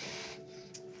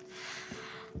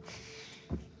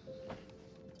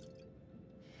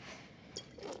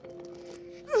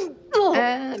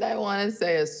 And I want to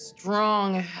say a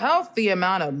strong, healthy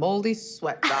amount of moldy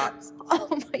sweat dots.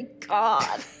 Oh my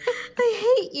God.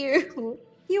 I hate you.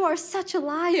 You are such a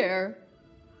liar.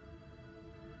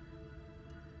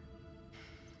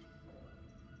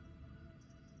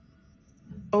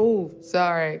 Oh,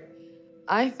 sorry.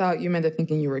 I thought you meant the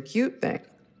thinking you were cute thing.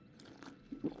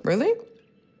 Really?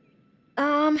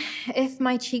 If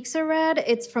my cheeks are red,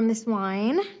 it's from this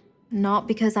wine. Not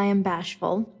because I am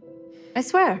bashful. I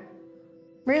swear.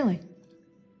 Really.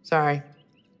 Sorry.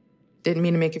 Didn't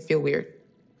mean to make you feel weird.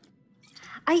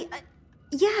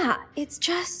 Yeah, it's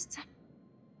just...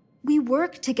 We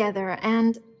work together,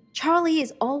 and Charlie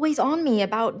is always on me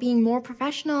about being more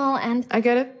professional, and... I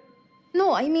get it.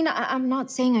 No, I mean, I'm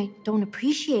not saying I don't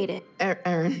appreciate it.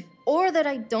 Erin. Or that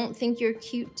I don't think you're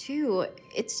cute, too.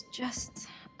 It's just,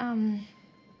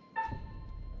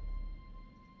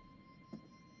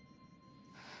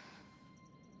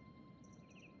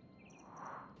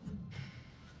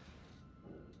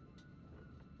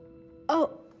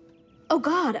 Oh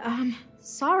God,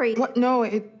 sorry. What? No,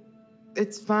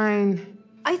 it's fine.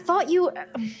 I thought you...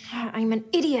 I'm an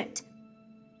idiot.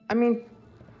 I mean,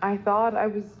 I thought I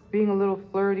was being a little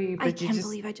flirty, but I can't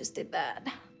believe I just did that.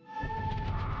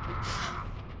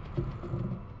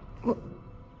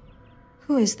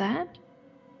 Who is that?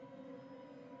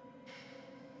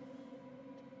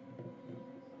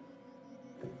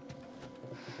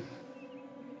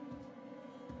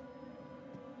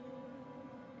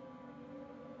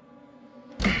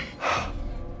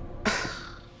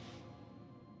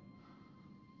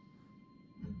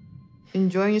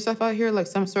 Enjoying yourself out here like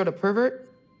some sort of pervert?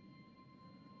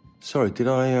 Sorry, did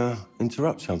I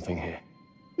interrupt something here?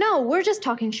 No, we're just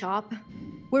talking shop.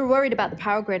 We're worried about the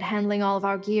power grid handling all of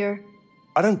our gear.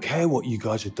 I don't care what you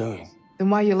guys are doing. Then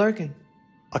why are you lurking?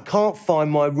 I can't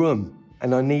find my room,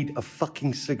 and I need a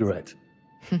fucking cigarette.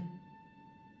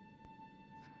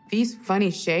 These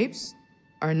funny shapes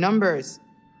are numbers.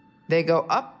 They go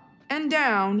up and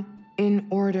down in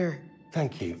order.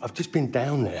 Thank you. I've just been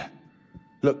down there.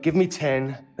 Look, give me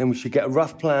 10, then we should get a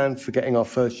rough plan for getting our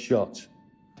first shot.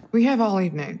 We have all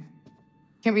evening.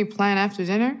 Can't we plan after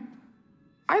dinner?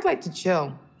 I'd like to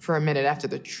chill for a minute after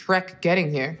the trek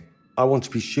getting here. I want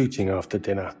to be shooting after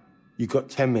dinner. You've got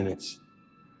 10 minutes.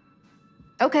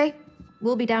 Okay,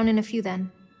 we'll be down in a few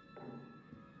then.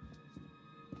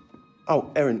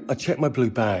 Oh, Erin, I checked my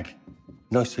blue bag.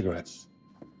 No cigarettes.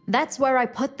 That's where I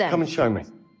put them. Come and show me.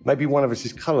 Maybe one of us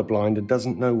is colorblind and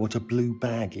doesn't know what a blue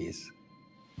bag is.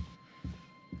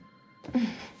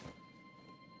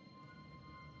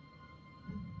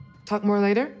 Talk more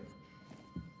later?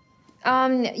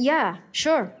 Yeah,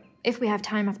 sure. If we have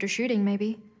time after shooting,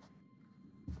 maybe.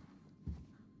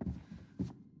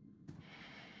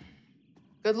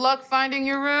 Good luck finding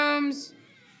your rooms.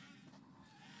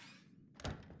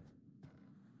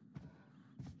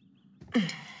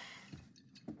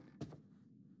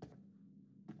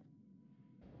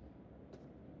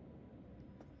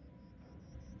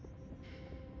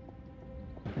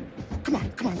 Come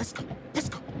on, let's go. Let's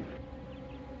go.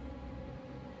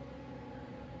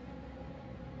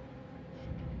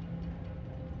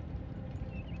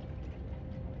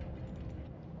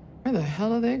 Where the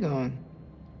hell are they going?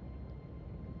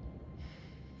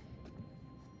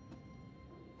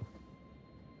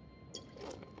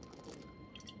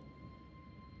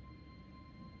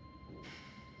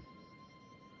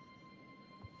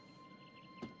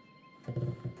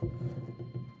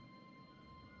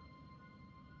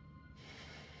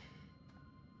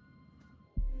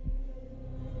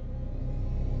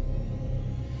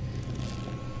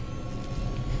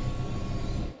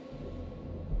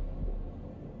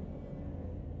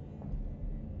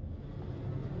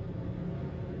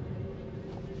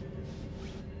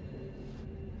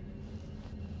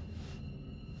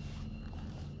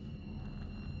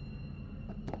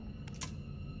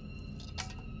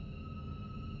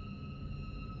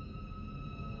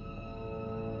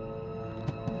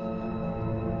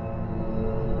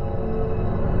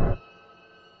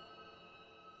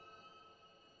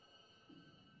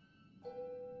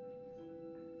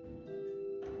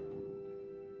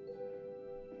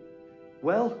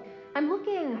 Well? I'm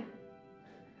looking.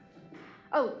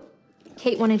 Oh,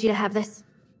 Kate wanted you to have this.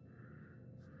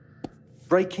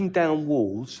 Breaking down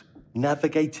walls,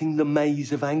 navigating the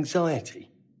maze of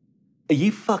anxiety. Are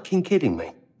you fucking kidding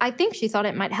me? I think she thought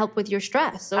it might help with your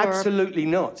stress, or... Absolutely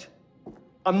not.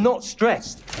 I'm not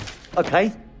stressed,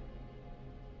 okay?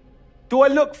 Do I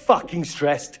look fucking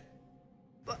stressed?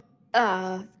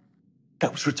 That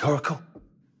was rhetorical.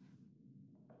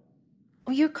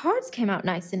 Well, your cards came out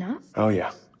nice enough. Oh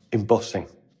yeah, embossing.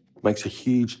 Makes a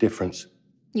huge difference.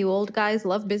 You old guys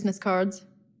love business cards.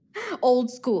 Old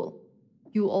school.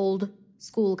 You old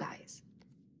school guys.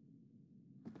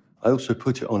 I also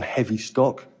put it on heavy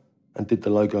stock and did the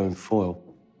logo in foil.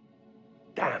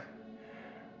 Damn.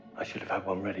 I should have had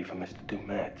one ready for Mr.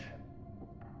 Dumet.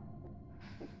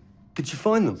 Did you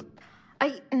find them?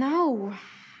 No.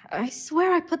 I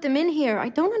swear I put them in here. I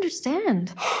don't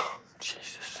understand.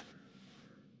 Jesus.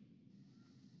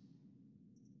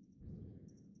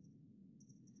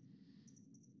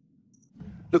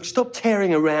 Look, stop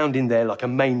tearing around in there like a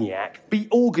maniac. Be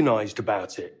organized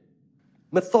about it.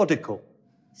 Methodical.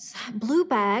 Blue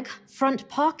bag, front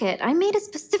pocket. I made a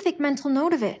specific mental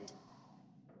note of it.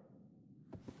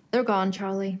 They're gone,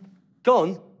 Charlie.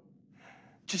 Gone?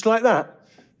 Just like that?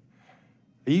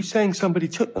 Are you saying somebody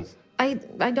took them? I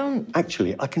don't...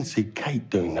 Actually, I can see Kate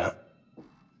doing that.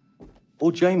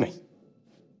 Or Jamie.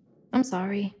 I'm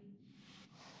sorry.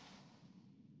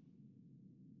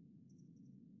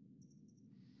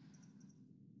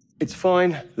 It's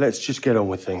fine. Let's just get on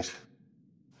with things.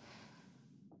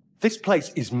 This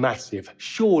place is massive.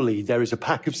 Surely there is a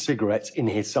pack of cigarettes in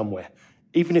here somewhere,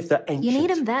 even if they're ancient. You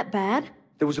need them that bad?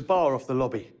 There was a bar off the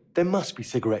lobby. There must be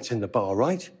cigarettes in the bar,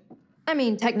 right? I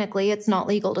mean, technically, it's not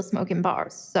legal to smoke in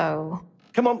bars, so...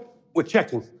 Come on, we're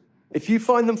checking. If you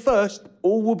find them first,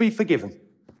 all will be forgiven.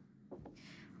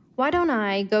 Why don't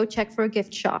I go check for a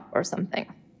gift shop or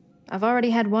something? I've already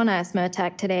had one asthma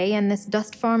attack today, and this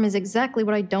dust farm is exactly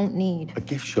what I don't need. A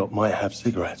gift shop might have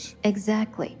cigarettes.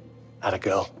 Exactly. Atta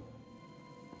girl.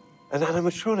 An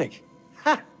animatronic.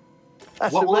 Ha!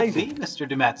 That's what amazing. will it be, Mr.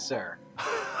 Dumet, sir?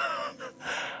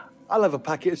 I'll have a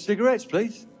packet of cigarettes,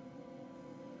 please.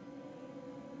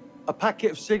 A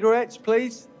packet of cigarettes,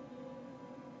 please.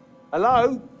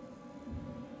 Hello?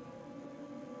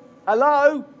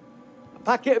 Hello? A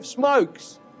packet of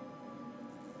smokes.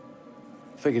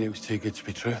 Figured it was too good to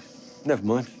be true. Never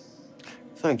mind.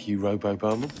 Thank you, Robo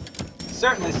Barman.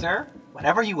 Certainly, sir.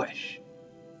 Whenever you wish.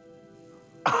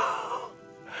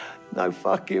 No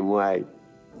fucking way.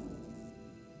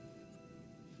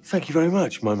 Thank you very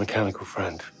much, my mechanical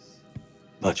friend.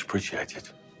 Much appreciated.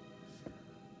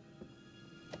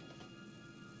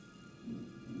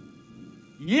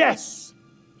 Yes!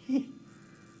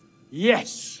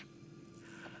 Yes!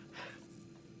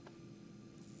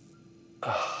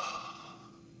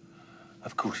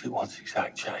 Of course it wants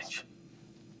exact change.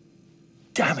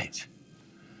 Damn it!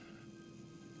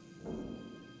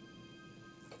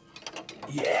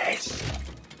 Yes!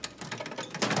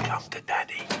 Come to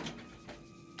Daddy.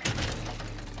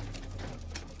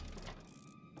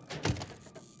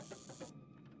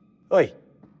 Oi!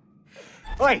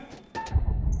 Oi!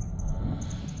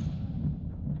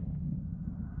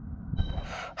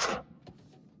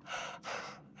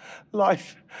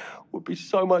 Life would be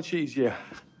so much easier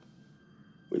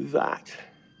with that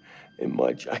in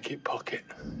my jacket pocket.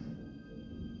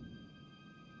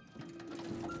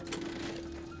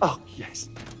 Oh, yes.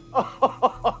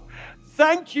 Oh,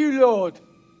 thank you, Lord.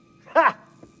 Ha!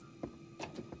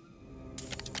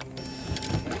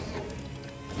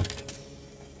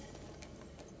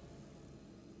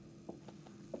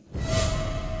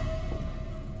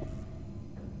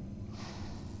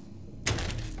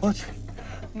 What?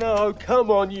 No, come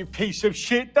on, you piece of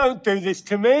shit. Don't do this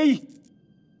to me.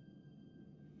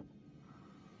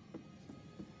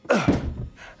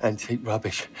 Antique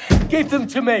rubbish. Give them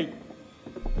to me.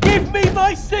 Give me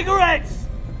my cigarettes!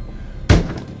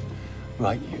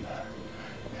 Right, you.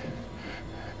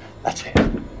 That's it.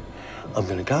 I'm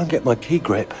gonna go and get my key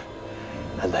grip,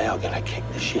 and they are gonna kick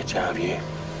the shit out of you.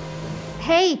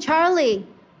 Hey, Charlie.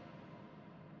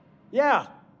 Yeah,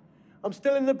 I'm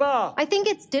still in the bar. I think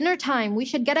it's dinner time. We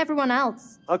should get everyone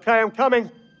else. Okay, I'm coming.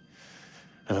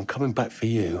 And I'm coming back for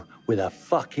you with a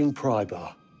fucking pry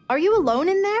bar. Are you alone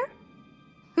in there?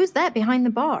 Who's that behind the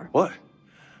bar? What?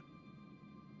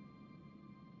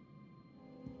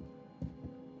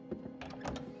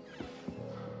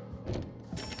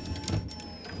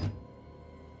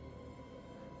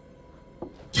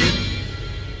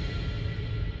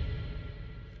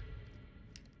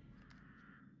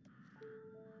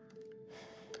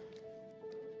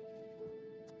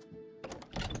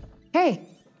 Hey,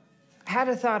 had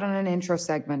a thought on an intro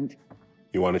segment.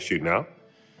 You want to shoot now?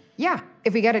 Yeah,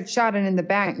 if we get it shot and in the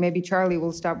bank, maybe Charlie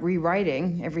will stop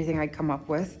rewriting everything I come up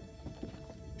with.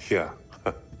 Yeah.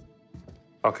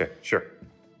 Okay, sure.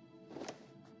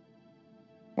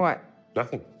 What?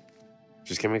 Nothing.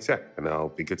 Just give me a sec, and I'll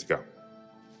be good to go.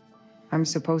 I'm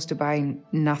supposed to buy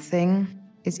nothing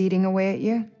is eating away at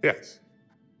you? Yes.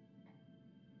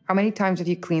 How many times have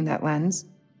you cleaned that lens?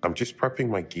 I'm just prepping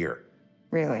my gear.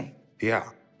 Really? Yeah.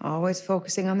 Always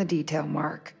focusing on the detail,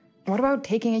 Mark. What about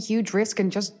taking a huge risk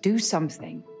and just do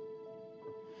something?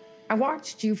 I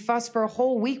watched you fuss for a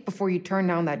whole week before you turned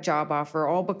down that job offer,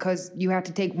 all because you had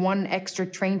to take one extra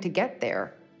train to get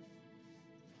there.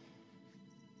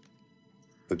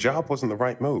 The job wasn't the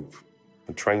right move.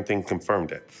 The train thing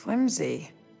confirmed it.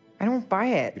 Flimsy. I don't buy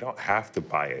it. You don't have to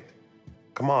buy it.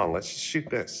 Come on, let's just shoot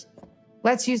this.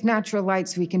 Let's use natural light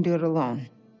so we can do it alone.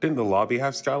 Didn't the lobby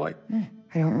have skylight?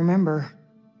 I don't remember.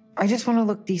 I just want to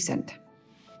look decent.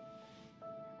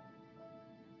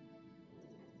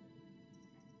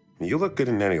 You look good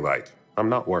in any light. I'm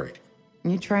not worried.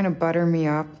 You trying to butter me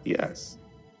up? Yes.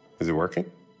 Is it working?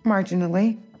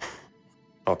 Marginally.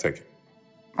 I'll take it.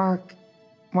 Mark,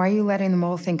 why are you letting them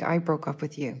all think I broke up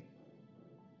with you?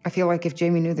 I feel like if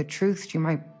Jamie knew the truth, she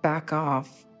might back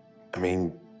off. I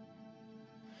mean,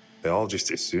 they all just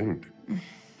assumed.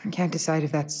 I can't decide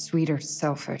if that's sweet or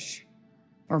selfish.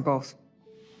 Or both.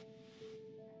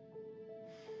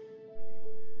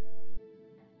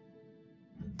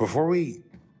 Before we...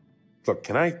 Look,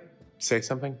 can I say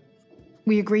something?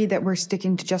 We agreed that we're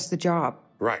sticking to just the job.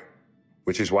 Right.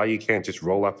 Which is why you can't just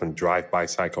roll up and drive-by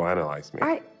psychoanalyze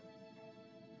me.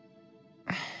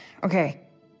 Okay,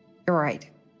 you're right.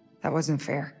 That wasn't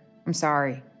fair. I'm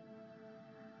sorry.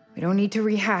 We don't need to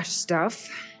rehash stuff.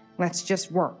 Let's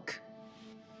just work.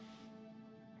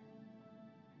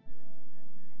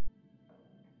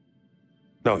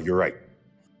 No, you're right.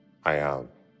 You're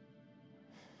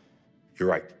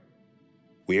right.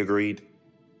 We agreed.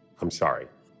 I'm sorry.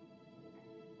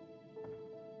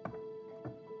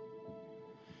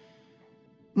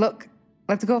 Look,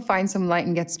 let's go find some light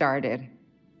and get started.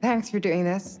 Thanks for doing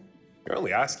this. You're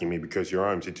only asking me because your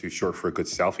arms are too short for a good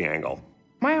selfie angle.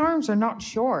 My arms are not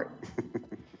short.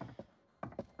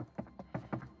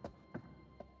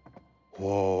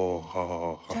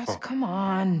 Whoa. Just come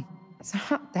on. It's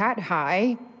not that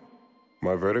high.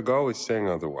 My vertigo is saying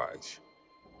otherwise.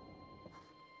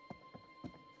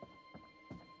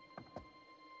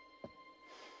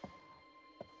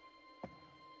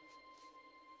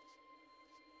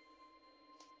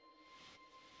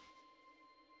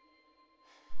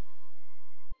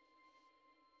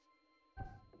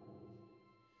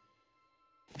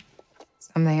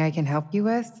 Something I can help you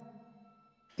with?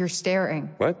 You're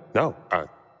staring. What? No.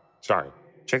 Sorry.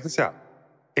 Check this out.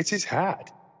 It's his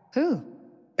hat. Who?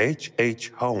 H.H.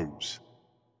 Holmes.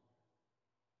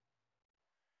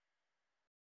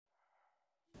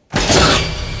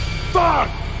 Fuck!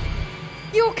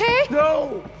 You okay?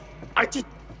 No!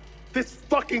 This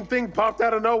fucking thing popped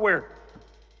out of nowhere.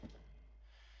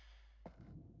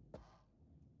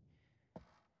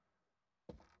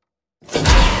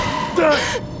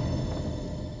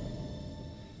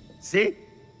 See?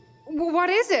 What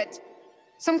is it?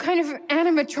 Some kind of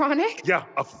animatronic? Yeah,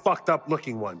 a fucked up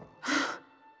looking one.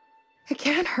 It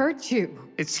can't hurt you.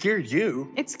 It scared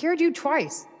you. It scared you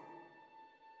twice.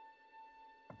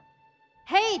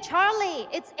 Hey, Charlie,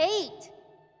 it's 8.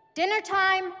 Dinner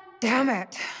time. Damn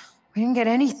it. We didn't get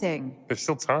anything. There's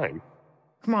still time.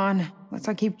 Come on, let's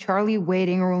not keep Charlie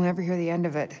waiting or we'll never hear the end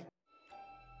of it.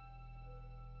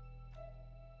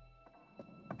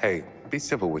 Hey, be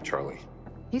civil with Charlie.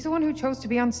 He's the one who chose to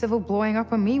be uncivil blowing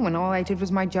up on me when all I did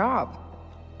was my job.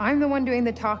 I'm the one doing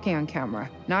the talking on camera,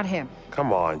 not him.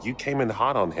 Come on, you came in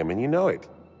hot on him and you know it.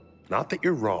 Not that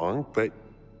you're wrong, but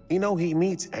you know he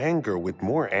meets anger with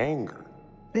more anger.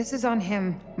 This is on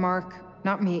him, Mark,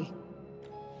 not me.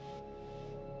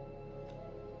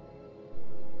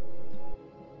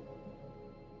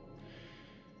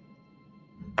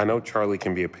 I know Charlie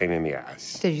can be a pain in the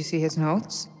ass. Did you see his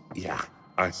notes? Yeah,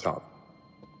 I saw them.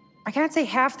 I can't say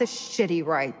half the shit he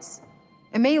writes.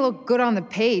 It may look good on the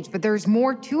page, but there's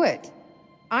more to it.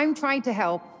 I'm trying to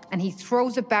help, and he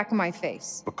throws it back in my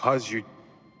face. Because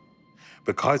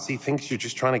he thinks you're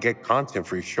just trying to get content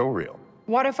for your showreel.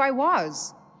 What if I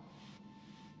was?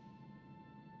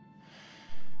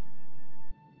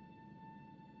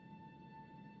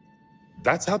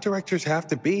 That's how directors have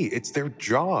to be. It's their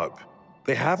job.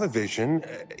 They have a vision.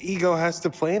 Ego has to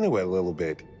play into it a little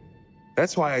bit.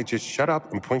 That's why I just shut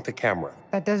up and point the camera.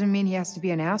 That doesn't mean he has to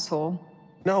be an asshole.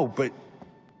 No, but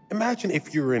imagine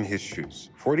if you were in his shoes,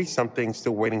 40-something,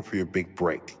 still waiting for your big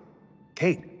break.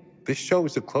 Kate, this show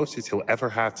is the closest he'll ever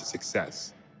have to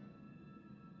success.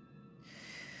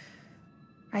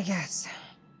 I guess.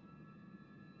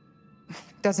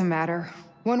 Doesn't matter.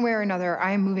 One way or another,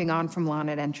 I am moving on from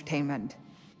Lonnet Entertainment.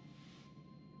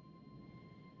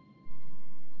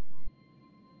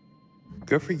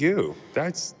 Good for you.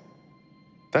 That's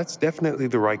definitely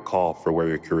the right call for where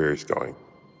your career is going.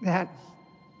 That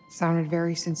sounded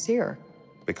very sincere.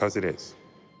 Because it is.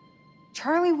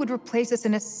 Charlie would replace us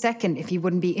in a second if he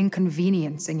wouldn't be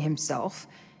inconveniencing himself.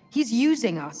 He's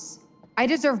using us. I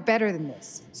deserve better than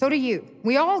this. So do you.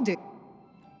 We all do.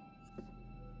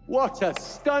 What a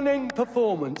stunning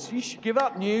performance. You should give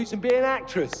up news and be an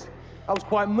actress. I was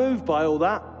quite moved by all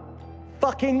that.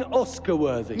 Fucking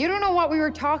Oscar-worthy. You don't know what we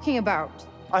were talking about.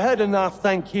 I heard enough,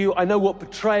 thank you. I know what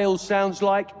betrayal sounds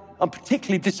like. I'm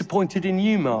particularly disappointed in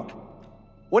you, Mark.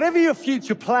 Whatever your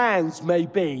future plans may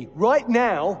be, right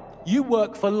now, you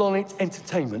work for Lonnet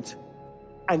Entertainment.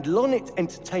 And Lonnet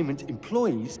Entertainment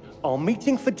employees are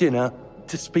meeting for dinner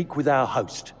to speak with our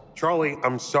host. Charlie,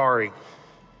 I'm sorry.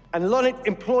 And Lonnet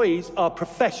employees are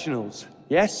professionals,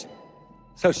 yes?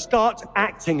 So start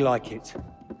acting like it.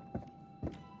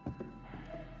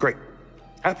 Great.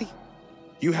 Happy?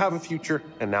 You have a future,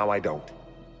 and now I don't.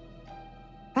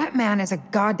 That man is a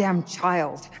goddamn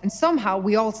child, and somehow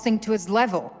we all sink to his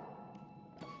level.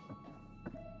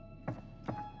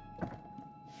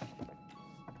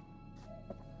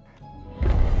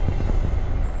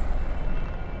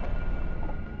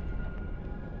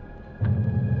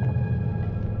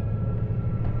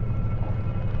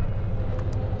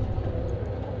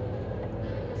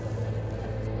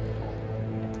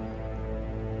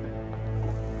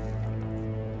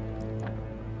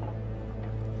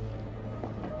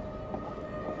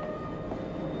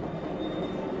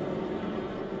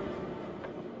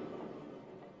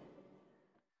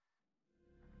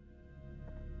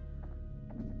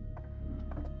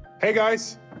 Hey,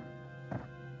 guys.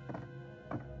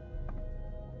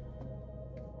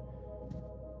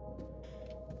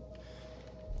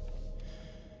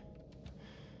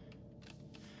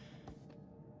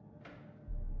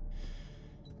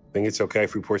 Think it's okay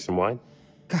if we pour some wine?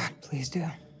 God, please do.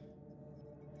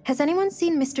 Has anyone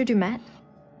seen Mr. Dumet?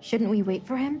 Shouldn't we wait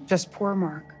for him? Just poor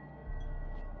Mark.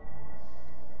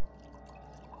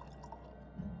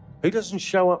 Who doesn't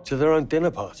show up to their own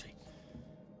dinner party?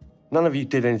 None of you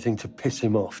did anything to piss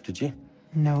him off, did you?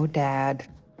 No, Dad.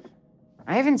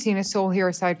 I haven't seen a soul here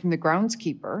aside from the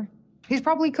groundskeeper. He's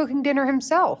probably cooking dinner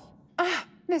himself. Ah,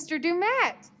 Mr.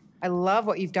 Dumet! I love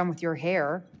what you've done with your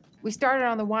hair. We started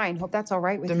on the wine. Hope that's all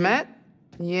right with Dumet?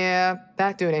 you. Yeah,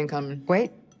 that dude ain't coming.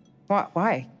 Wait, what?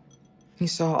 Why? He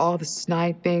saw all the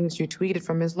snide things you tweeted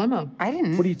from his limo. I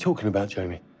didn't. What are you talking about,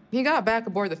 Jamie? He got back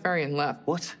aboard the ferry and left.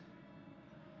 What?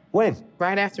 When?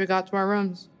 Right after we got to our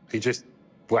rooms. He just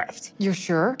left. You're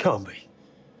sure? Can't be.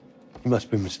 You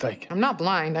must be mistaken. I'm not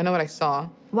blind. I know what I saw.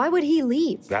 Why would he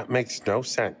leave? That makes no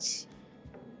sense.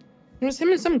 It was him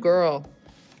and some girl.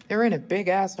 They were in a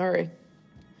big-ass hurry.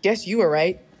 Guess you were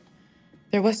right.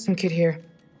 There was some kid here.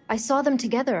 I saw them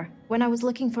together when I was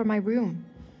looking for my room.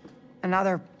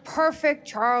 Another perfect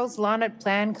Charles Lonnet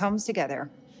plan comes together.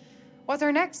 What's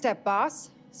our next step, boss?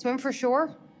 Swim for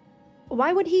shore?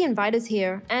 Why would he invite us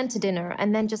here and to dinner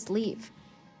and then just leave?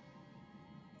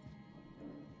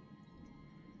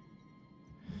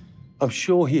 I'm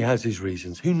sure he has his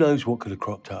reasons. Who knows what could have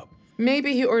cropped up?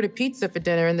 Maybe he ordered pizza for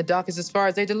dinner and the dock is as far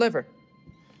as they deliver.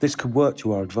 This could work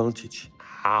to our advantage.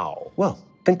 How? Well,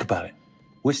 think about it.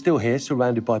 We're still here,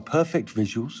 surrounded by perfect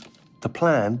visuals. The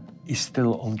plan is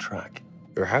still on track.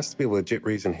 There has to be a legit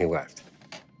reason he left.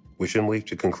 We shouldn't leap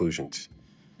to conclusions.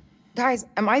 Guys,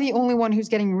 am I the only one who's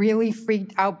getting really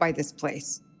freaked out by this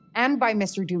place? And by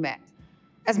Mr. Dumet?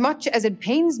 As much as it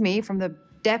pains me from the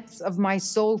depths of my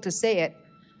soul to say it,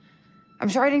 I'm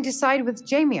starting to side with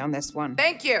Jamie on this one.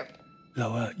 Thank you.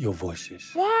 Lower your voices.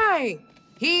 Why?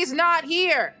 He's not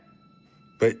here.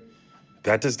 But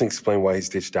that doesn't explain why he's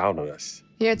ditched out on us.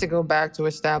 He had to go back to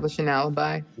establish an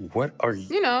alibi. What are you?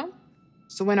 You know,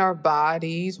 so when our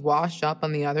bodies wash up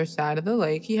on the other side of the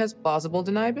lake, he has plausible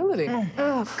deniability.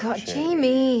 Oh, God,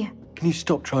 Jamie. Can you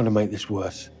stop trying to make this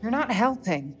worse? You're not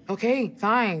helping. Okay,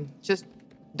 fine. Just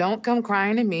don't come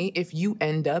crying to me if you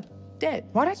end up dead.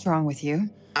 What is wrong with you?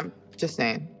 I'm just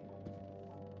saying.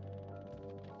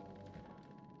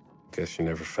 Guess you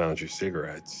never found your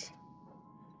cigarettes.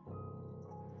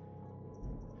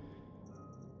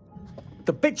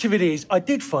 The bitch of it is, I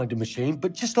did find a machine,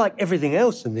 but just like everything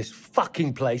else in this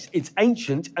fucking place, it's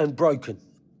ancient and broken.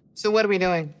 So what are we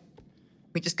doing?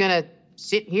 We just gonna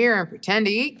sit here and pretend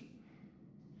to eat?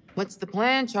 What's the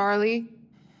plan, Charlie?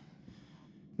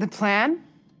 The plan?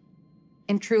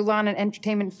 In true Lonnet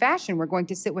Entertainment fashion, we're going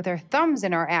to sit with our thumbs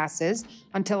in our asses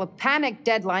until a panic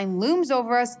deadline looms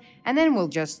over us, and then we'll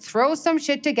just throw some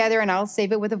shit together and I'll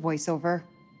save it with a voiceover.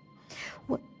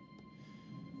 What?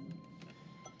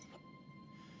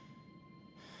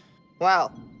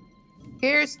 Well,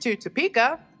 here's to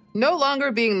Topeka no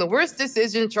longer being the worst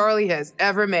decision Charlie has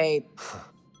ever made.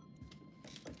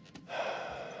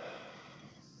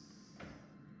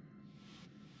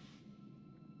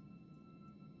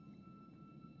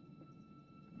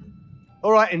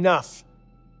 All right, enough.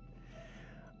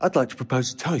 I'd like to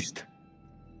propose a toast.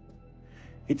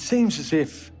 It seems as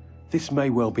if this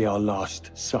may well be our last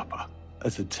supper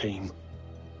as a team,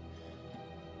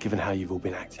 given how you've all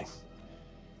been acting.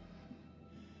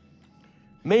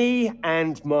 Me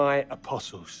and my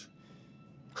apostles.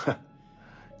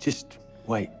 Just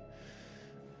wait.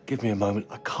 Give me a moment.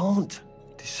 I can't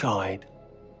decide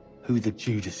who the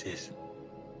Judas is.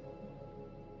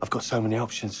 I've got so many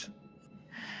options.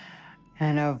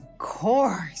 And of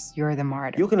course, you're the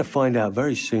martyr. You're going to find out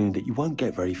very soon that you won't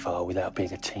get very far without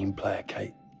being a team player,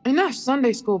 Kate. Enough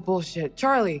Sunday school bullshit.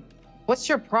 Charlie, what's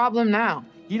your problem now?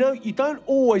 You know, you don't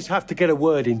always have to get a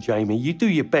word in, Jamie. You do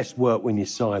your best work when you're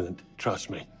silent.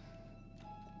 Trust me.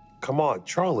 Come on,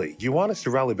 Charlie. You want us to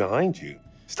rally behind you.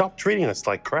 Stop treating us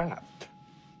like crap.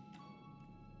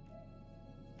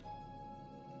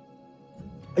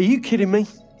 Are you kidding me?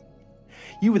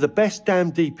 You were the best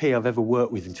damn DP I've ever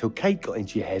worked with until Kate got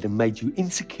into your head and made you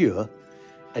insecure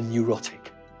and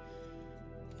neurotic.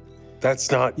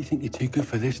 That's not... You think you're too good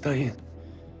for this, don't you?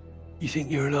 You think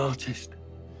you're an artist?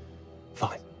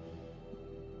 Fine.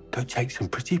 Go take some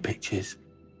pretty pictures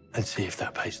and see if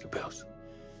that pays the bills.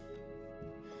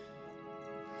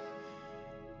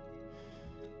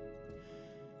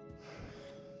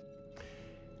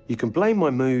 You can blame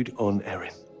my mood on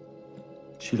Erin.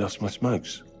 She lost my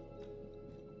smokes.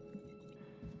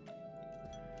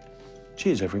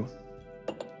 Cheers, everyone.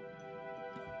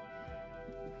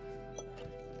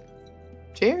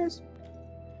 Cheers.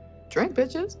 Drink,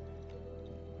 bitches.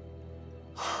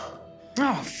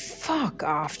 Oh, fuck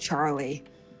off, Charlie.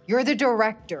 You're the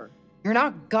director. You're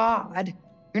not God.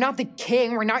 You're not the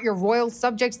king. We're not your royal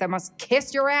subjects that must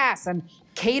kiss your ass and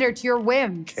cater to your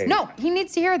whims. Kate. No, he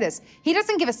needs to hear this. He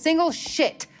doesn't give a single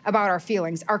shit about our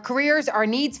feelings, our careers, our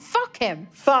needs. Fuck him.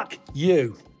 Fuck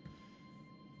you.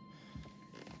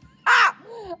 Ah!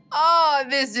 Oh,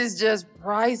 this is just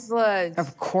priceless.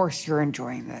 Of course you're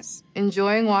enjoying this.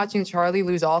 Enjoying watching Charlie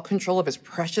lose all control of his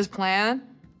precious plan?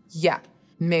 Yeah,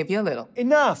 maybe a little.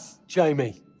 Enough,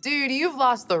 Jamie. Dude, you've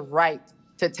lost the right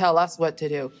to tell us what to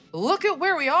do. Look at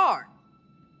where we are.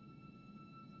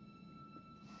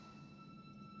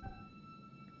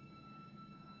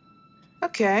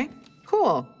 Okay,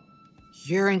 cool.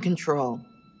 You're in control.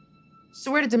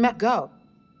 So where did Demet go?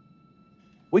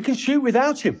 We can shoot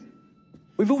without him.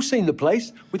 We've all seen the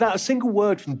place. Without a single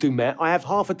word from Dumet, I have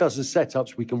half a dozen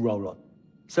setups we can roll on.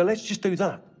 So let's just do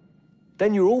that.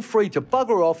 Then you're all free to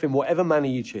bugger off in whatever manner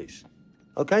you choose.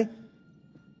 Okay?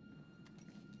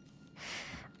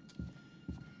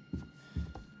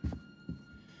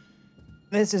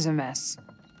 This is a mess.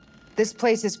 This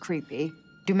place is creepy.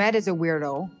 Dumet is a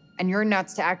weirdo. And you're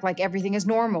nuts to act like everything is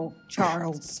normal,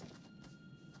 Charles.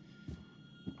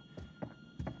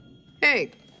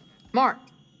 Hey, Mark.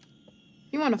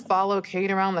 You want to follow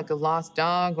Kate around like a lost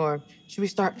dog, or should we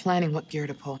start planning what gear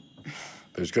to pull?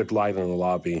 There's good light in the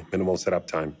lobby, minimal setup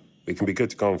time. We can be good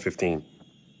to go in 15.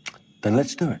 Then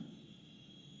let's do it.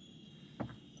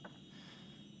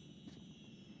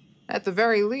 At the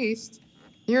very least,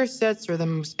 your sets are the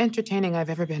most entertaining I've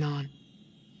ever been on.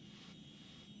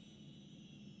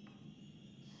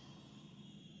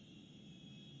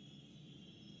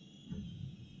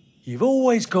 You've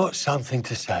always got something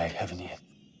to say, haven't you?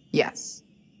 Yes.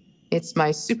 It's my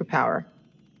superpower.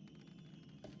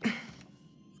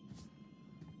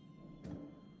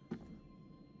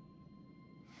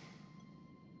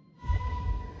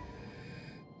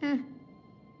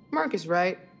 Mark is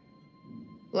right.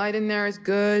 Light in there is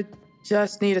good.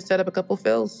 Just need to set up a couple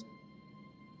fills.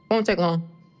 Won't take long.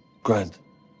 Grand.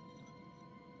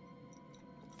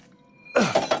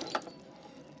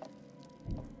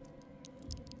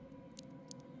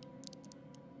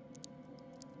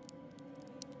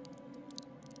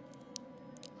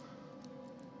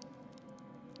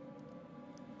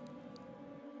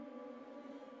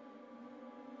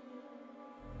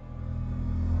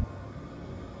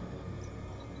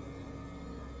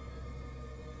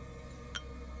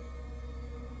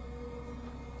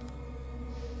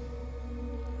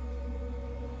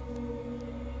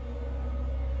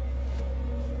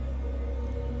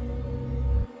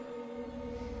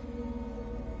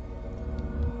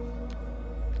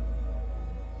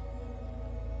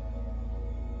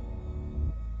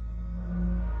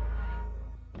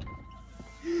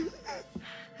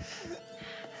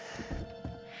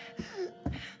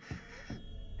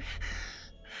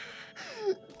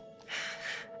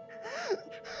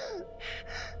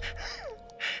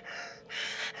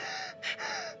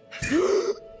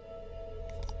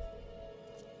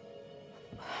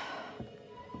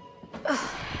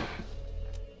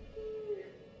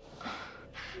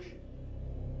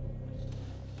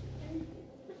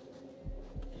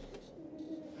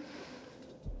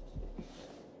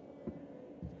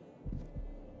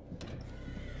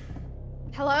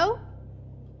 Hello?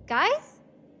 Guys?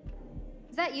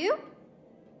 Is that you?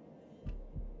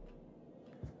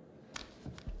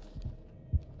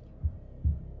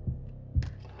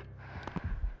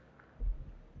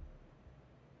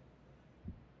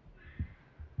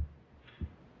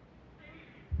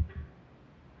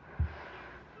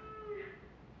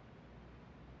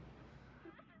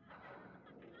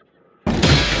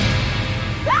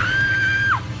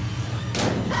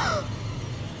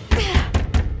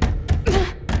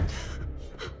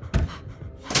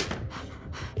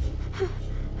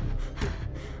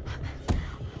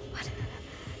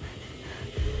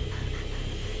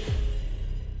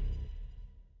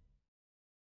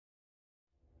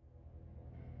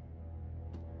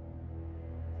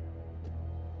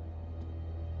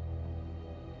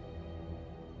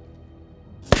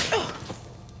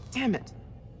 Damn it.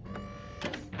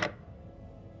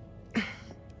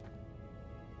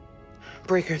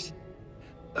 Breakers.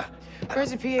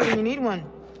 Where's a PA when you need one?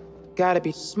 Gotta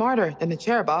be smarter than the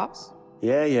chair box.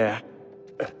 Yeah.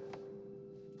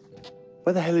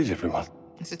 Where the hell is everyone?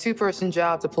 It's a two-person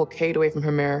job to pull Kate away from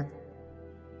her mirror.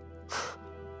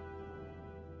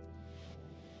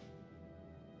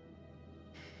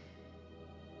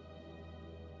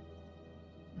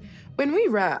 When we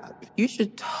wrap, you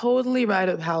should totally write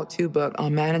a how-to book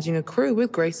on managing a crew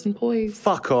with grace and poise.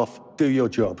 Fuck off. Do your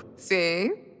job. See?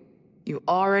 You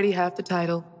already have the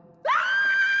title.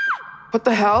 What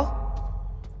the hell?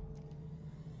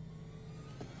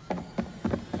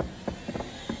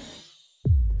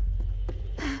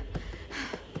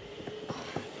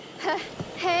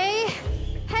 Hey!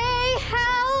 Hey,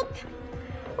 help!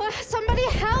 Somebody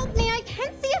help me! I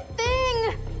can't see a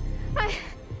thing!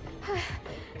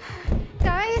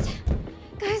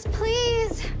 Guys,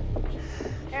 please!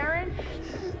 Aaron?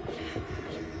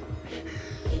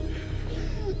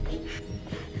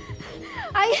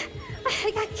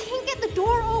 I can't get the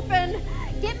door open!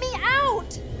 Get me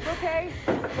out! Okay,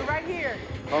 we're right here.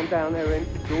 Calm down, Erin.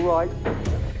 It's all right.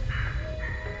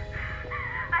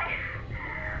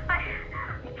 I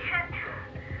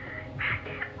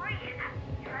can't breathe.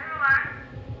 Try to relax.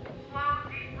 Slow,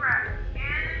 deep breath.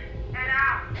 In and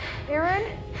out. Aaron?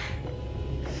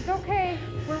 It's okay.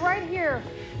 We're right here.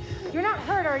 You're not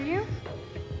hurt, are you?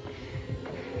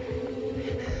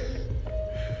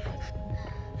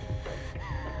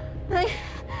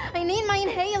 I need my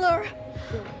inhaler.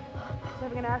 She's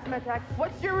having an asthma attack.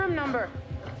 What's your room number?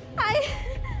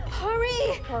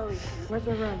 Hurry! Charlie, where's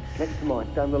her room? Next to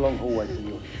mine, down the long hallway to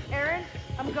yours. Aaron,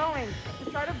 I'm going.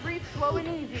 Just try to breathe slow and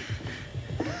easy.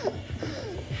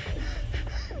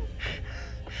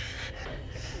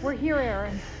 We're here,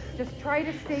 Aaron. Just try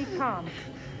to stay calm.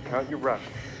 Count your breaths.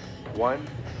 1,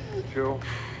 2,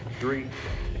 3,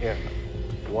 in.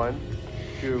 1,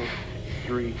 2,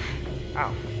 3,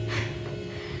 out.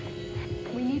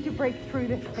 We need to break through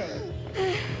this thing.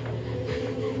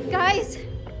 Guys,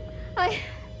 I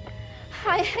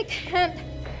can't.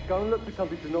 Go and look for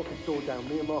something to knock this door down.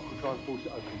 Me and Mark will try and force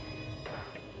it open.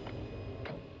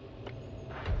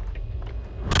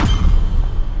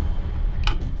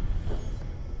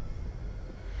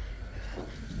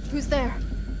 Who's there?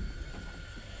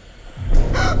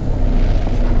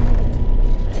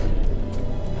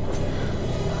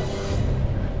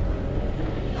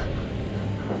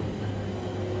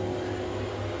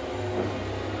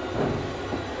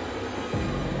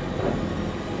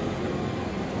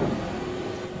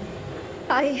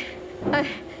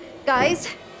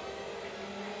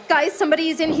 Guys,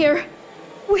 somebody's in here.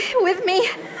 With me.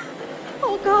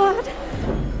 Oh, God.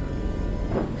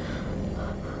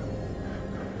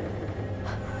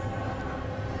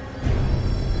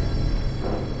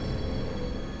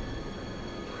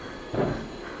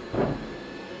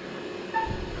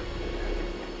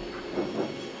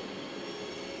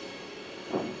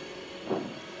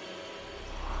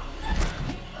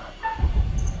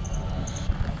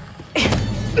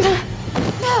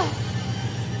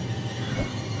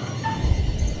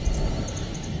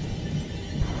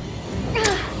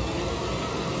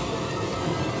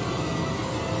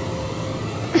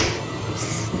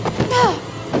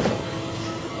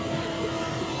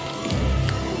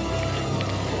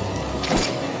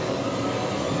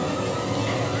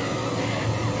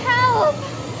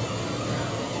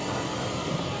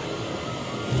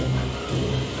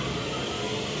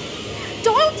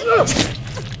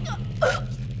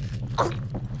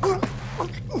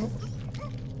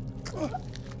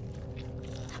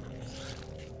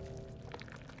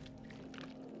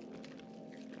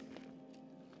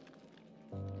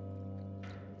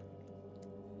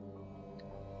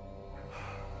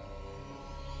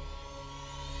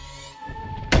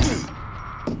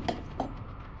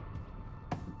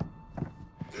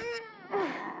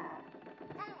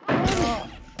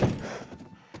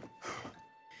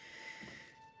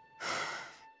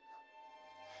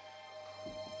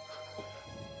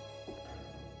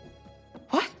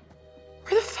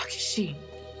 She?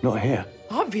 Not here.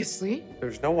 Obviously.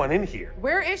 There's no one in here.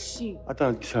 Where is she? I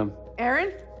don't,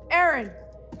 Aaron? Aaron!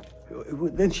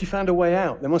 Then she found a way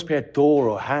out. There must be a door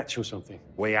or a hatch or something.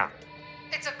 Way out.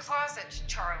 It's a closet,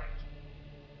 Charlie.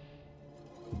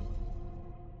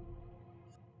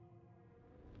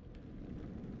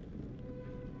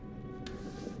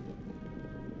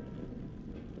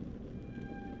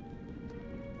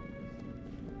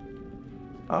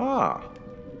 Ah.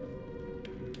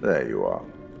 There you are.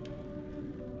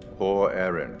 Poor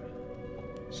Erin.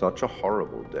 Such a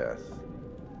horrible death.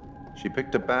 She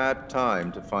picked a bad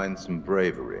time to find some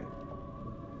bravery.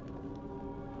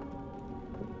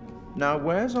 Now,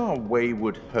 where's our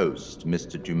wayward host,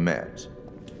 Mr. Dumet?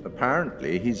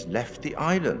 Apparently, he's left the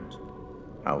island.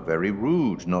 How very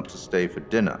rude not to stay for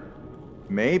dinner.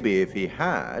 Maybe if he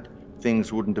had,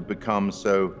 things wouldn't have become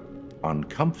so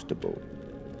uncomfortable.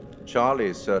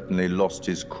 Charlie's certainly lost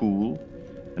his cool,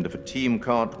 and if a team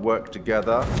can't work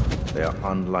together, they are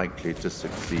unlikely to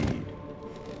succeed.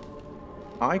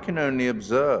 I can only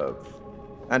observe,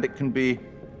 and it can be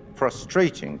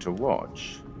frustrating to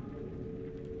watch.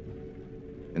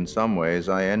 In some ways,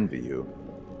 I envy you.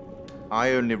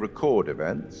 I only record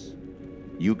events.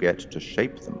 You get to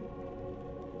shape them.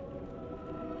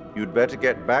 You'd better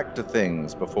get back to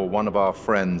things before one of our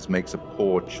friends makes a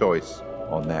poor choice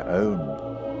on their own.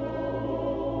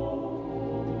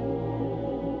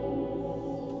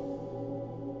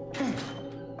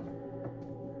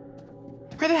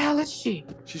 is she?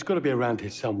 She's got to be around here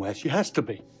somewhere. She has to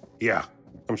be. Yeah,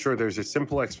 I'm sure there's a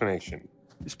simple explanation.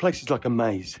 This place is like a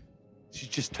maze. She's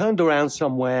just turned around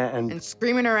somewhere And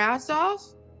screaming her ass off?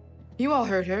 You all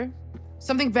heard her.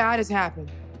 Something bad has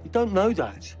happened. You don't know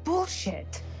that.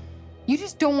 Bullshit. You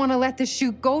just don't want to let the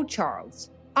shoot go, Charles.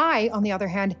 I, on the other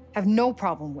hand, have no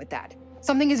problem with that.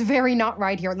 Something is very not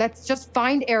right here. Let's just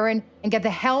find Aaron and get the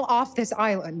hell off this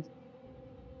island.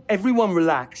 Everyone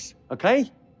relax,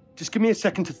 okay? Just give me a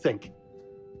second to think.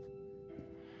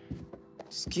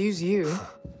 Excuse you.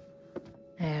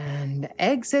 And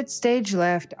exit stage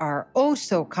left, our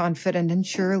oh-so-confident and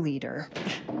sure leader.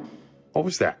 What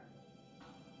was that?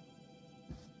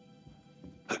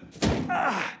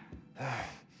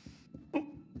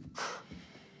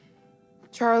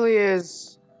 Charlie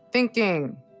is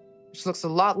thinking, which looks a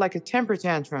lot like a temper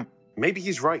tantrum. Maybe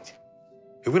he's right.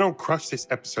 If we don't crush this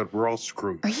episode, we're all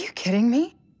screwed. Are you kidding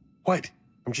me? What?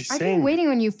 I'm just I've saying. been waiting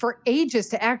on you for ages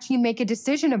to actually make a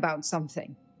decision about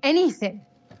something. Anything.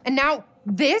 And now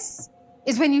this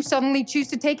is when you suddenly choose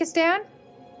to take a stand?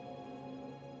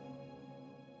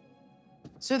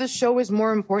 So the show is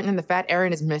more important than the fact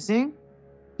Aaron is missing?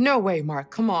 No way,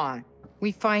 Mark, come on.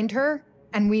 We find her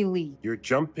and we leave. You're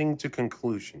jumping to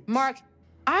conclusions. Mark,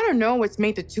 I don't know what's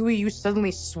made the two of you suddenly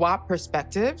swap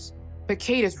perspectives, but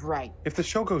Kate is right. If the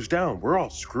show goes down, we're all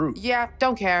screwed. Yeah,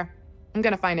 don't care. I'm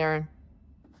gonna find Aaron.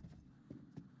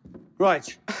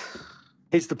 Right.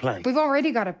 Here's the plan. We've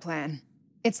already got a plan.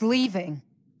 It's leaving.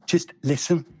 Just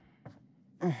listen.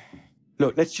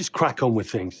 Look, let's just crack on with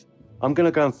things. I'm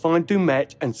gonna go and find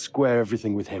Dumet and square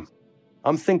everything with him.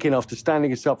 I'm thinking after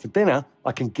standing us up for dinner,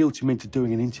 I can guilt him into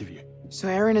doing an interview. So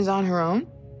Erin is on her own?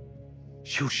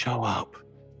 She'll show up.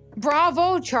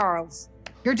 Bravo, Charles.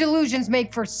 Your delusions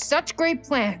make for such great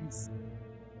plans.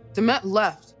 Demet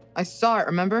left. I saw it,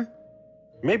 remember?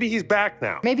 Maybe he's back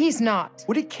now. Maybe he's not.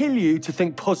 Would it kill you to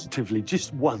think positively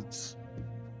just once?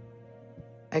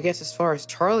 I guess as far as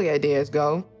Charlie ideas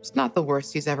go, it's not the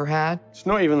worst he's ever had. It's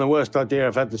not even the worst idea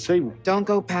I've had this evening. Don't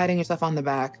go patting yourself on the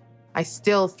back. I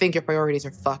still think your priorities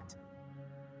are fucked.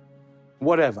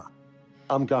 Whatever.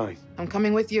 I'm going. I'm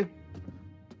coming with you.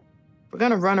 We're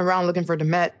gonna run around looking for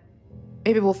Demet.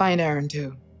 Maybe we'll find Aaron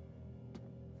too.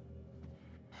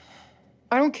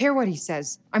 I don't care what he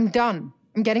says. I'm done.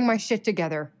 I'm getting my shit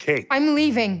together. Kate. I'm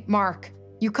leaving, Mark.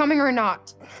 You coming or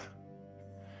not?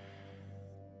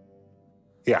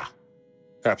 Yeah,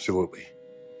 absolutely.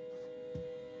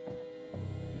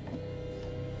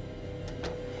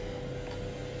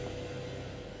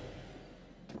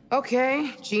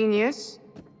 Okay, genius.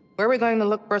 Where are we going to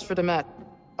look first for Demet?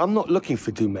 I'm not looking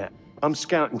for Dumet. I'm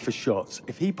scouting for shots.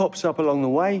 If he pops up along the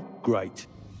way, great.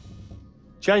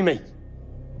 Jamie,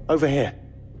 over here.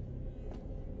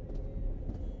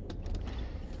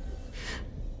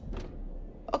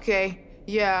 Okay,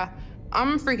 yeah,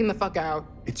 I'm freaking the fuck out.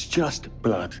 It's just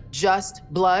blood. Just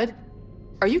blood?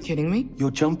 Are you kidding me?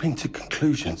 You're jumping to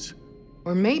conclusions.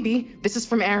 Or maybe this is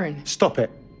from Aaron. Stop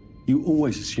it. You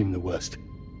always assume the worst.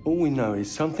 All we know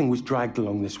is something was dragged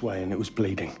along this way and it was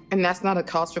bleeding. And that's not a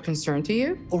cause for concern to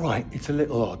you? All right, it's a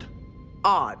little odd.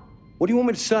 Odd? What do you want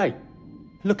me to say?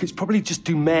 Look, it's probably just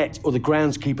Dumet or the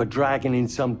groundskeeper dragging in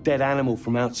some dead animal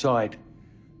from outside.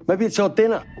 Maybe it's our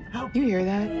dinner. You hear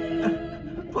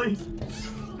that? Please.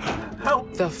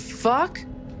 Help. The fuck?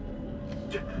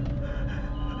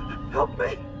 Help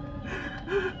me.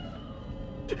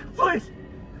 Please.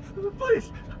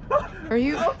 Please. Are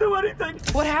you? I'll do anything.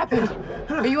 What happened?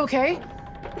 Are you okay?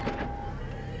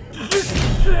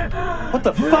 What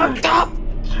the fuck? Stop!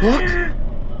 Look.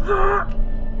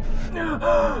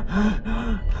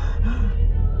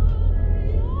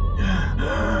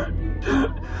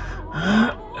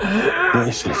 What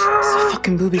is this? It's a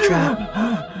fucking booby trap.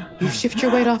 You shift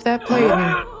your weight off that plate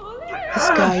and this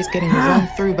guy is getting run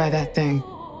through by that thing.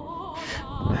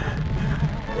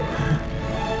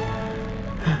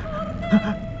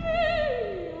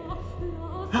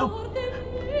 Help.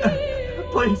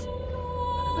 Please.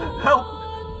 Help.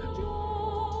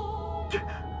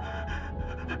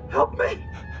 Help me.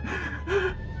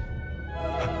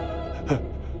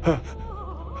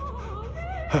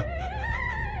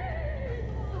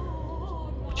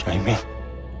 Jamie.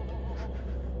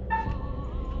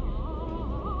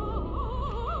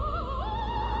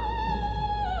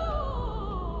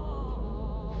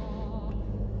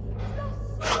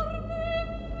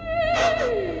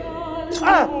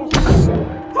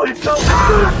 Please help.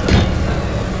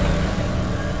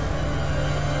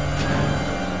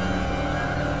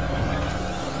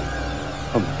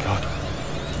 Oh my God.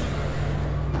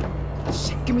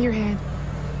 Shit, give me your hand.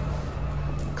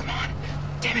 Come on.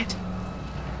 Damn it.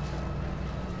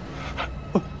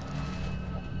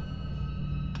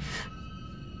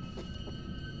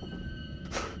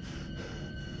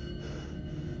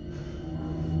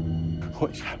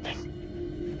 What is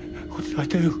happening? What did I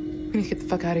do? We need to get the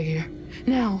fuck out of here.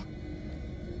 Now.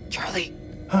 Charlie.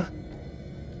 Huh?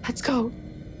 Let's go.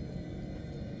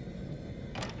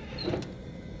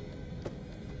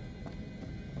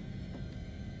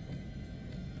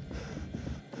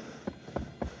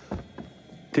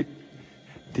 Did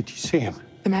you see him?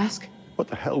 The mask? What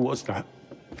the hell was that?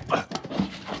 Are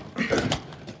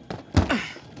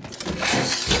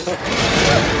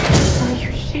you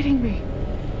shitting me?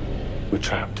 We're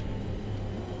trapped.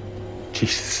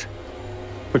 Jesus.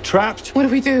 We're trapped. What do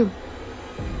we do?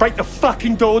 Break the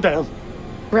fucking door down.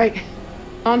 Right.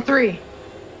 On 3.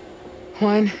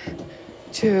 1,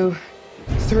 2,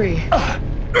 3.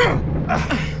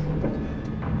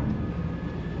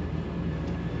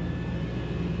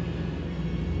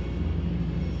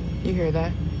 You hear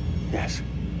that? Yes.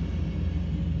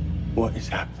 What is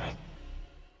happening?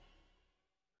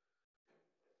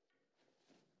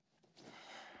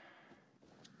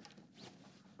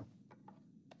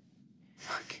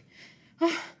 Fuck.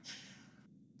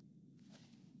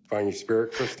 Find your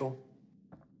spirit crystal?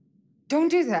 Don't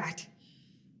do that.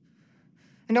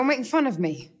 And don't make fun of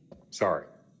me. Sorry.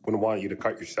 Wouldn't want you to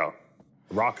cut yourself.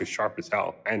 The rock is sharp as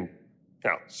hell and,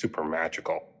 super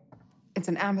magical. It's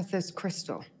an amethyst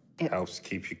crystal. It helps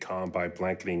keep you calm by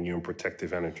blanketing you in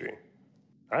protective energy.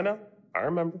 I know. I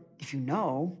remember. If you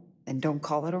know, then don't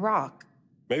call it a rock.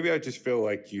 Maybe I just feel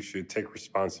like you should take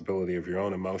responsibility of your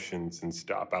own emotions and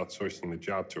stop outsourcing the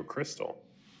job to a crystal.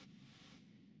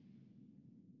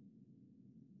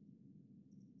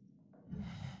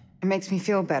 It makes me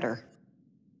feel better.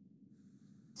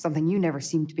 Something you never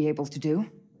seem to be able to do.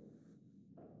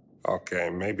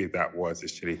 Okay, maybe that was a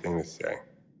shitty thing to say.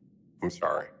 I'm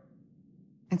sorry.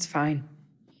 It's fine.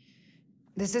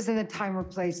 This isn't the time or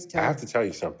place to... I have to tell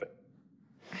you something.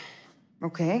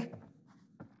 Okay.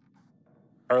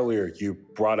 Earlier, you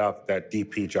brought up that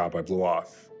DP job I blew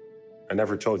off. I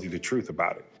never told you the truth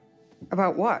about it.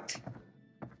 About what?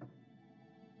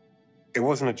 It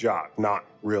wasn't a job, not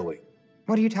really.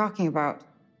 What are you talking about?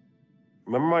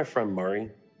 Remember my friend Murray?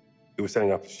 He was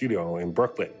setting up a studio in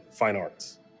Brooklyn, fine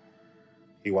arts.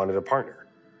 He wanted a partner.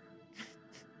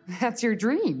 That's your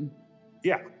dream.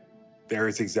 Yeah. There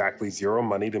is exactly zero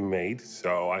money to be made,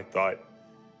 so I thought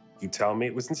you'd tell me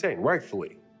it was insane,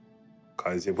 rightfully.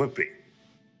 Because it would be.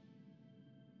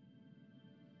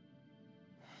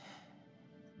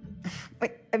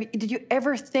 Wait, I mean, did you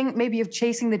ever think maybe of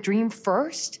chasing the dream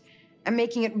first and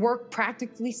making it work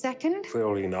practically second?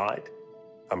 Clearly not.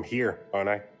 I'm here, aren't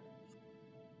I?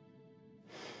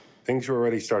 Things are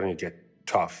already starting to get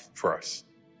tough for us.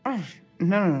 Oh,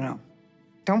 no.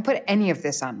 Don't put any of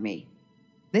this on me.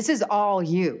 This is all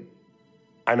you.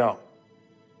 I know.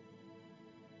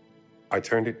 I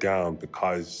turned it down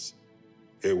because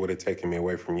it would have taken me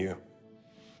away from you.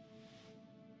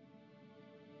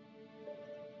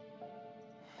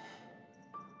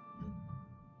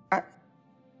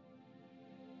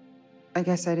 I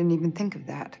guess I didn't even think of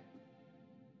that.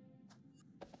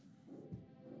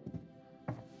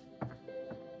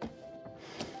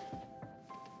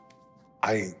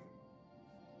 I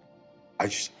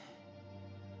just...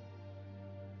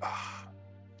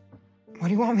 What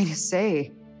do you want me to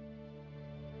say?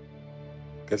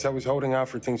 Guess I was holding out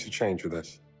for things to change with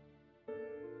us.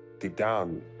 Deep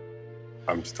down,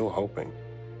 I'm still hoping.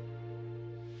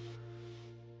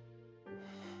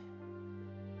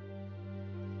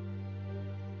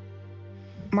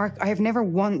 Mark, I have never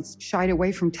once shied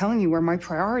away from telling you where my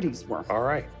priorities were. All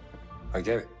right. I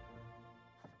get it.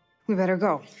 We better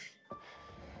go.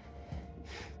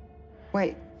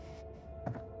 Wait.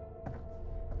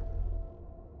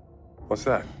 What's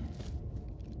that?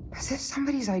 Is this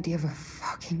somebody's idea of a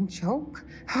fucking joke?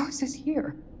 How is this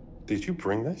here? Did you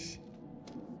bring this?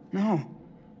 No.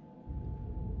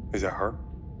 Is it her?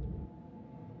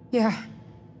 Yeah.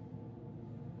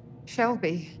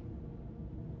 Shelby.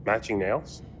 Matching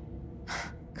nails?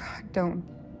 God, don't.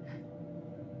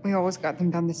 We always got them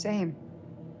done the same.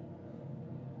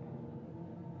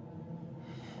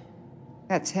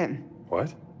 That's him.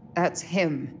 What? That's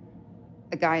him.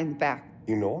 The guy in the back.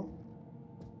 You know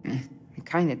him? I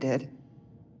kinda did.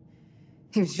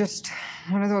 He was just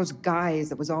one of those guys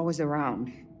that was always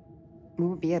around. We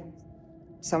would be at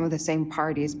some of the same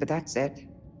parties, but that's it.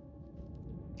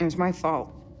 It was my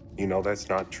fault. You know that's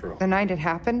not true. The night it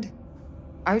happened,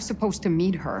 I was supposed to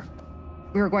meet her.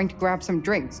 We were going to grab some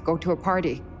drinks, go to a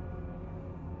party.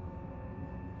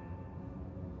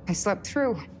 I slept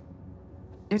through.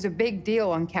 It was a big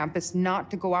deal on campus not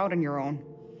to go out on your own.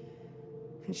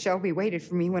 And Shelby waited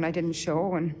for me when I didn't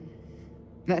show, and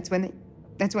that's when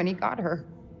he got her.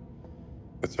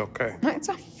 It's okay. It's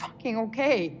not fucking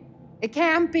okay. It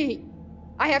can't be.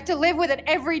 I have to live with it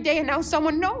every day, and now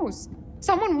someone knows.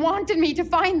 Someone wanted me to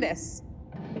find this.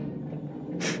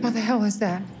 What the hell is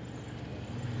that?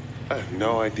 I have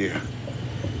no idea.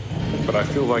 But I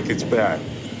feel like it's bad.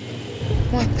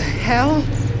 What the hell?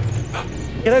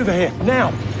 Get over here,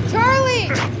 now! Charlie!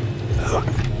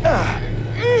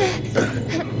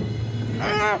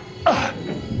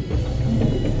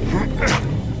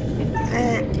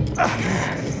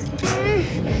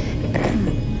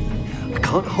 I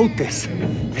can't hold this.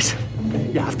 Listen,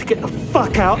 you have to get the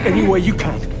fuck out any way you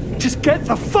can. Just get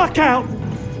the fuck out!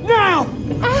 Now!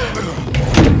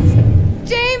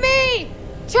 Jamie!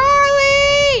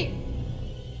 Charlie!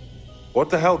 What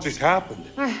the hell just happened?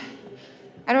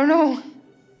 I don't know,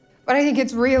 but I think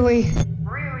it's really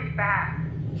bad.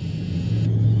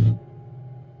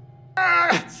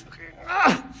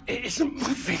 It isn't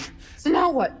moving. So now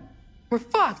what? We're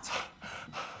fucked.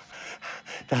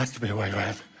 There has to be a way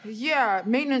around. Yeah,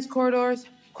 maintenance corridors,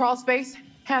 crawl space,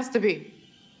 has to be.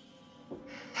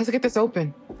 Let's get this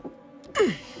open.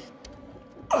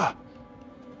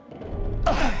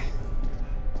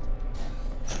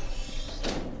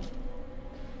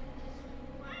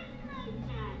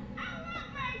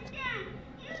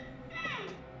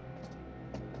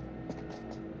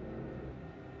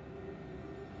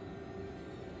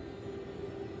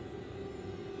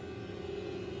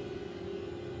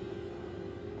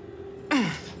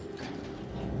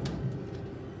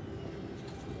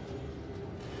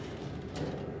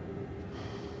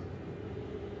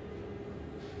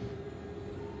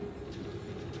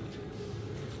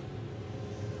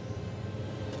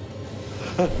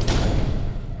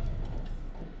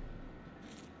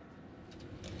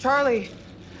 Charlie,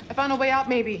 I found a way out,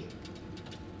 maybe.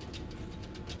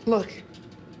 Look,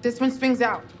 this one swings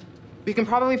out. We can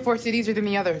probably force it easier than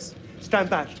the others. Stand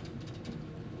back.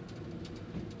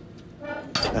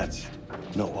 That's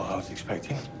not what I was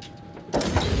expecting.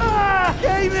 Ah!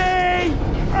 Amy!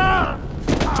 Ah!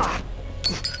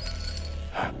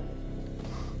 Ah!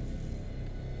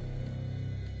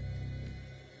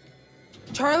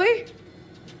 Charlie?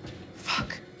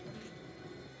 Fuck.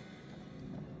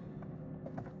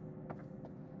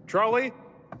 Charlie?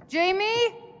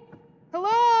 Jamie?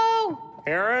 Hello?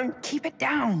 Aaron? Keep it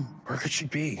down. Where could she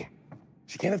be?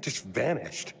 She can't have just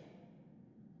vanished.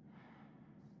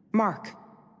 Mark,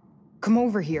 come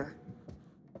over here.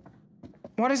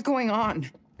 What is going on?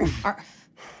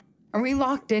 Are we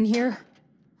locked in here?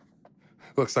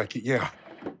 Looks like it, yeah.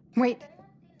 Wait.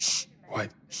 Shh. What?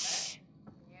 Shh.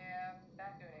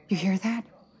 You hear that?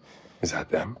 Is that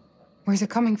them? Where's it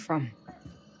coming from?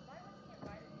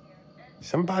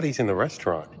 Somebody's in the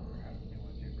restaurant.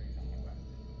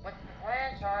 What's the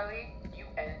plan, Charlie? You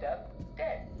end up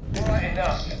dead. All right,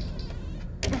 enough.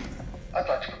 I'd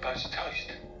like to propose a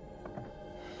toast.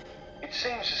 It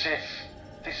seems as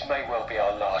if this may well be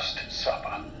our last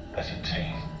supper as a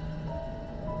team,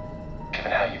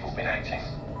 given how you've all been acting.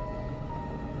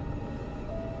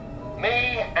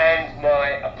 Me and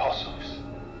my apostles.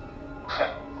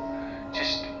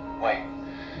 Just wait.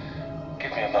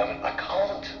 Give me a moment. I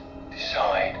can't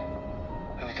decide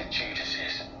who the Judas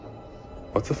is.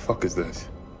 What the fuck is this?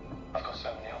 I've got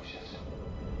so many options.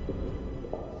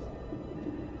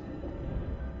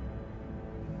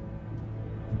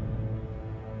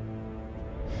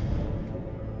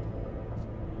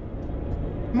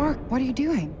 Mark, what are you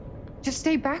doing? Just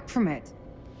stay back from it.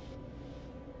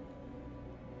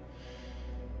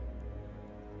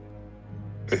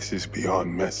 This is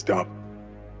beyond messed up.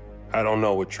 I don't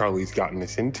know what Charlie's gotten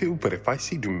us into, but if I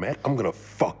see Dumet, I'm gonna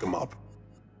fuck him up.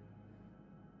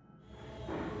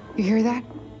 You hear that?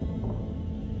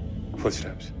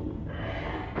 Footsteps.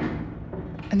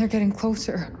 And they're getting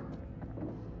closer.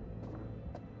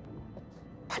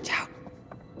 Watch out.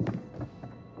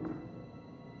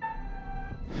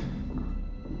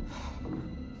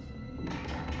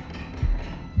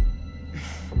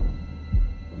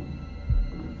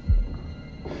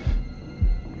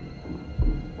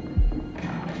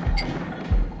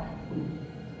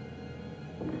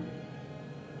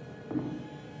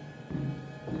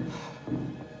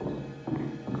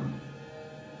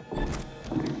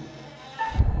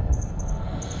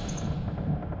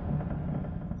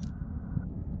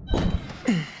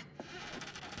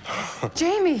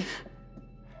 Jamie!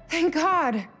 Thank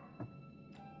God!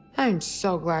 I'm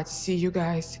so glad to see you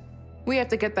guys. We have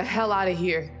to get the hell out of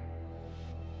here.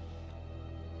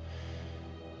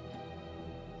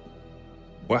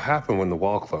 What happened when the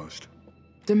wall closed?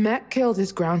 Demet killed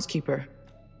his groundskeeper.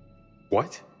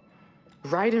 What?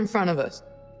 Right in front of us.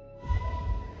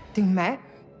 Demet?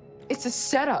 It's a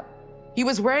setup. He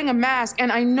was wearing a mask,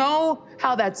 and I know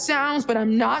how that sounds, but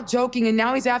I'm not joking, and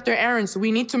now he's after Aaron, so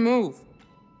we need to move.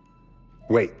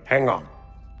 Wait, hang on.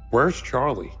 Where's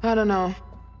Charlie? I don't know.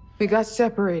 We got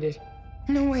separated.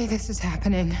 No way this is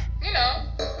happening. You know,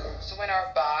 so when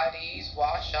our bodies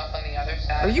wash up on the other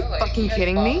side Are of you the lake, fucking there's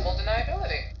kidding me? plausible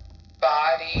deniability.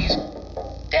 Bodies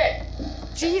dead.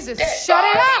 Jesus, Dead. shut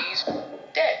it up! Bodies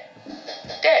dead.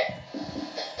 Dead.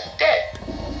 Dead.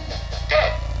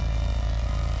 Dead.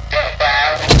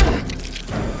 Dead.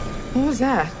 What was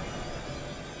that?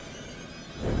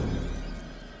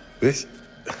 This...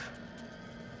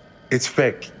 It's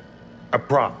fake. A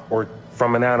prop, or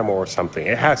from an animal or something.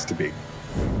 It has to be.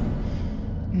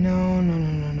 No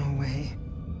way.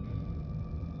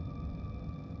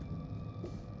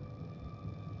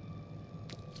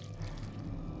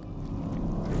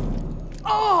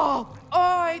 Oh,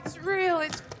 it's real.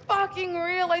 It's fucking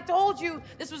real. I told you,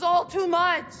 this was all too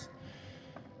much.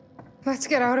 Let's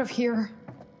get out of here.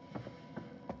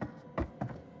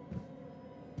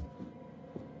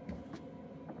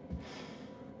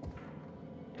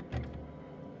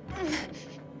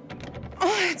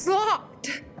 Oh, it's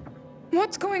locked.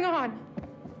 What's going on?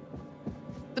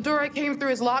 The door I came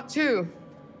through is locked too.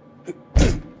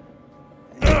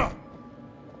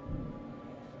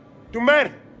 You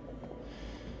man!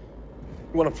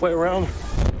 You wanna play around?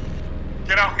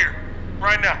 Get out here,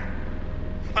 right now.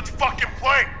 Let's fucking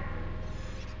play!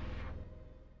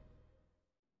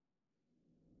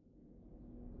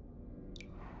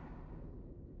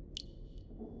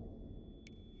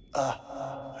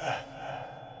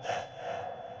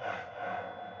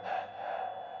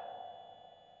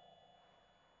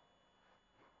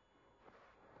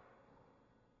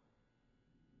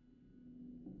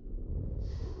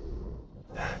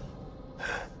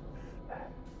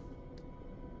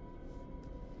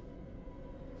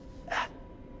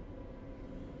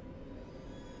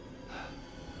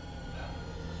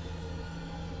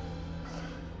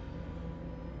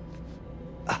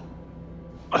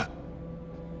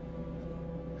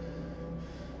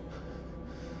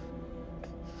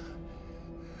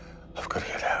 I've got to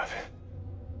get out.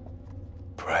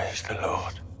 Praise the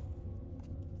Lord.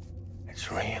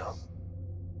 It's real.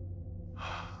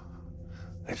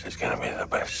 This is going to be the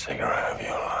best cigarette of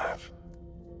your life.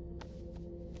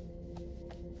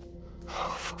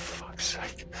 Oh, for fuck's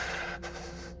sake.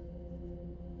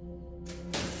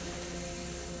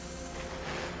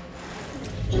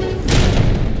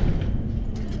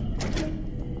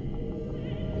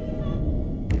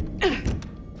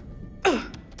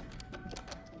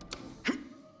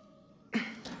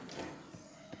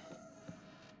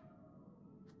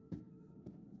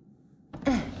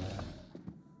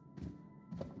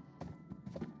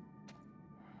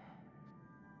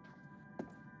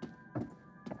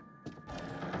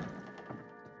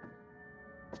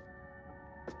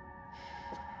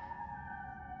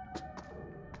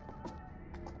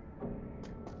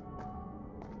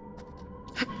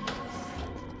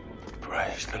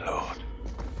 Praise the Lord.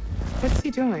 What's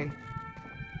he doing?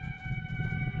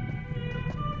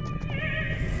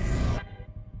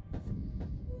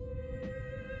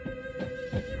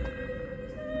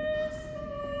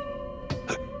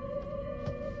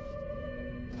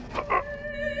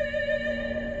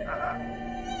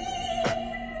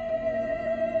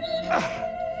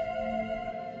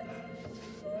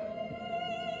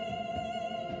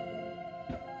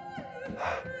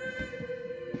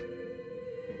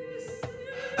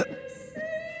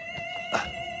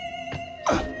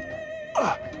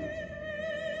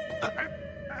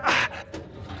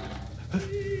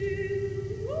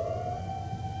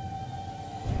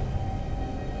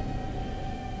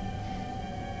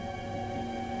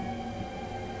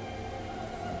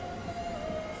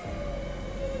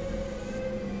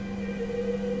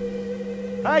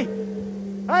 Hey!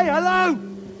 Hey, hello!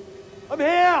 I'm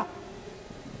here!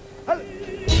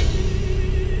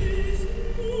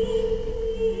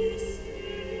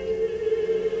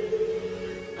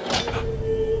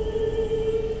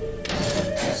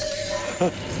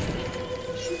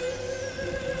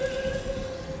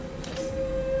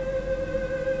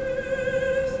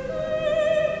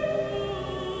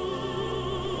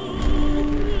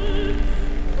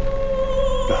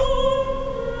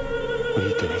 What are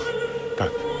you doing?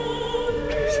 Don't.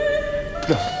 Please.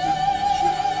 No.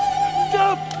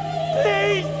 Stop!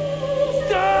 Please!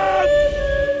 Stop!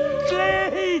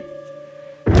 Please!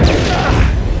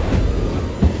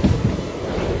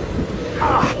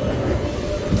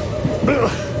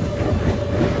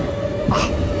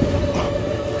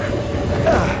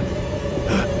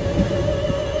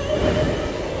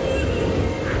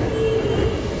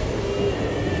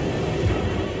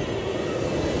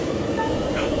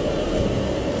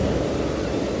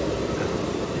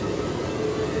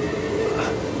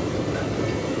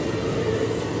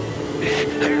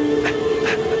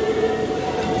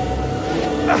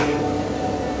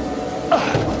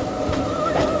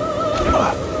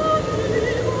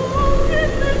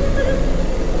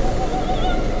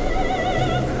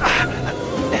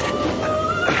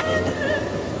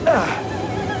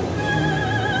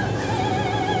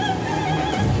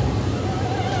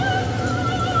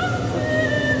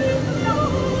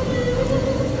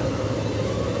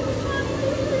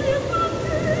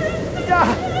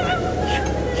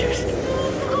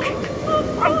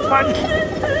 Open!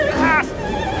 Ah!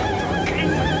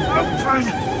 Fucking open!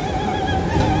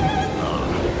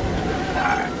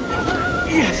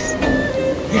 Yes!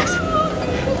 Yes!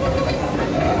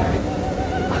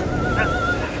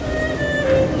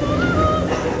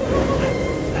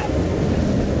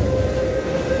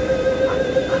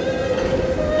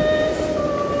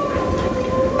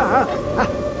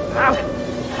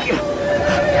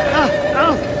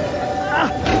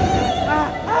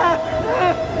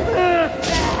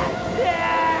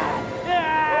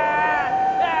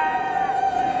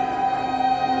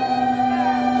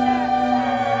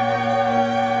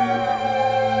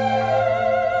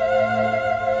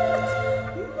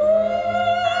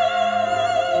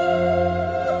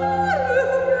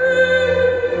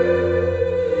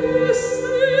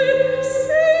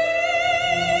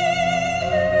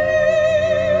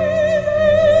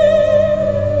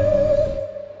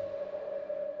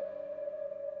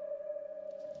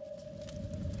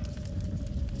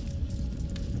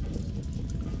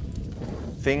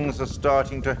 Things are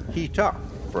starting to heat up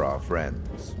for our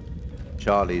friends.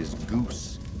 Charlie's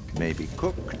goose may be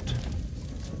cooked.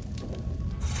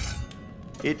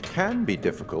 It can be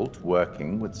difficult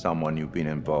working with someone you've been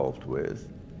involved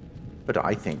with, but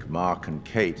I think Mark and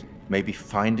Kate may be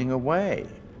finding a way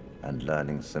and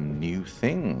learning some new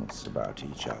things about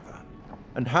each other.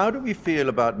 And how do we feel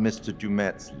about Mr.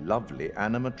 Dumet's lovely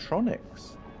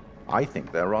animatronics? I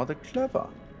think they're rather clever.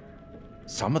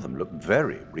 Some of them look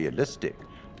very realistic.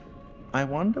 I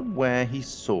wonder where he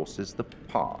sources the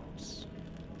parts.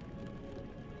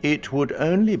 It would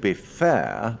only be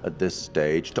fair at this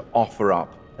stage to offer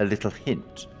up a little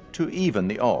hint to even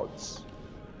the odds.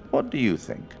 What do you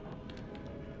think?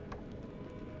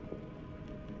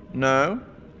 No?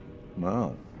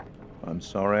 Well, I'm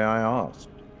sorry I asked.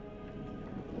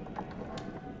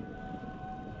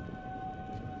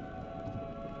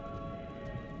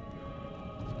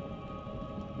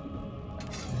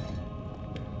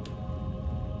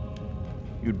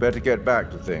 You'd better get back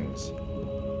to things.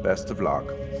 Best of luck.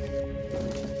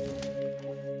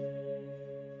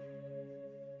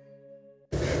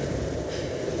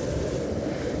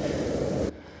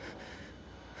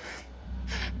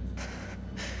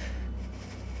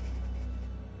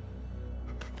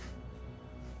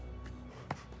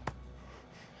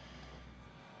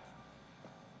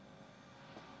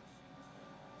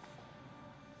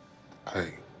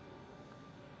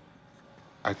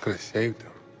 I could have saved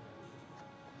him.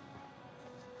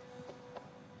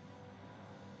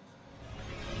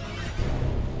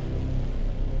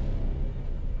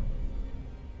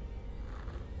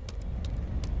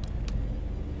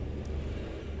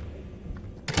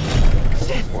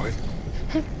 What?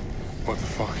 What the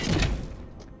fuck?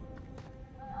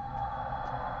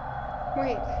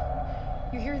 Wait,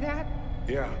 you hear that?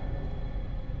 Yeah.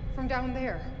 From down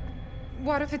there.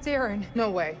 What if it's Aaron?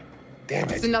 No way. Damn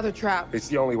it. It's another trap. It's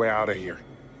the only way out of here.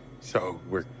 So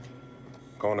we're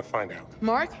going to find out.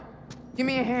 Mark, give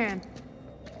me a hand.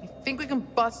 I think we can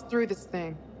bust through this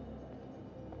thing.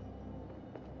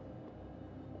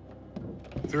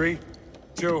 3,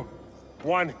 2,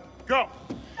 1, go!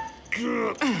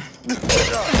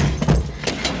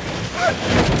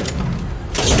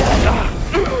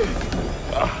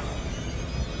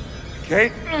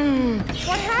 Kate?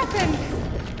 What happened?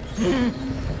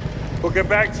 We'll get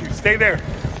back to you. Stay there.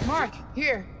 Mark,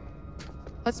 here.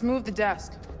 Let's move the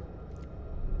desk.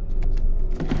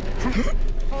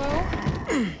 Hello?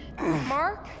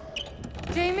 Mark?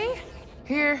 Jamie?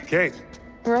 Here. Kate.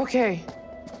 We're okay.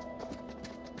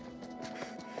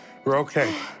 We're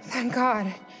okay. Thank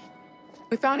God.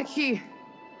 We found a key.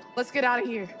 Let's get out of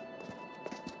here.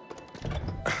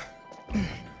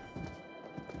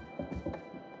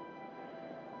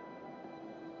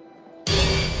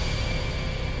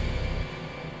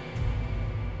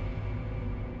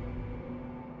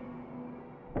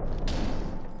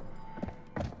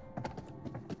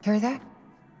 Hear that?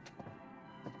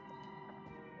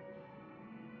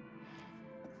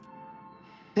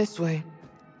 This way.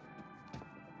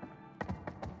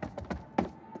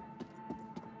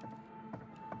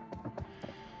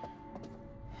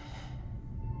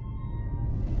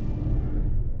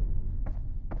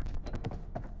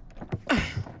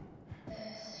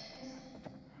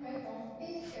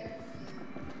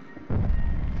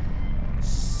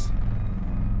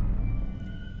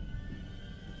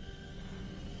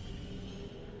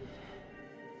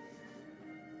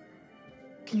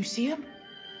 Can you see him?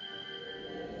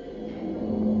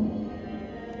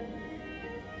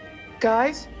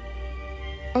 Guys?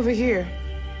 Over here.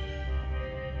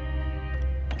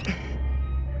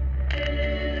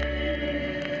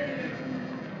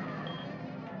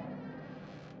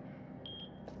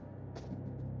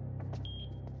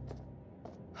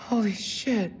 Holy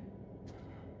shit.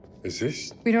 Is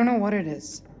this? We don't know what it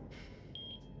is.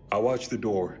 I'll watch the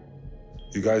door.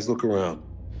 You guys look around.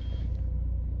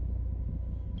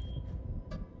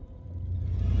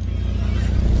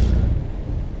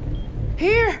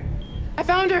 Here! I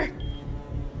found her!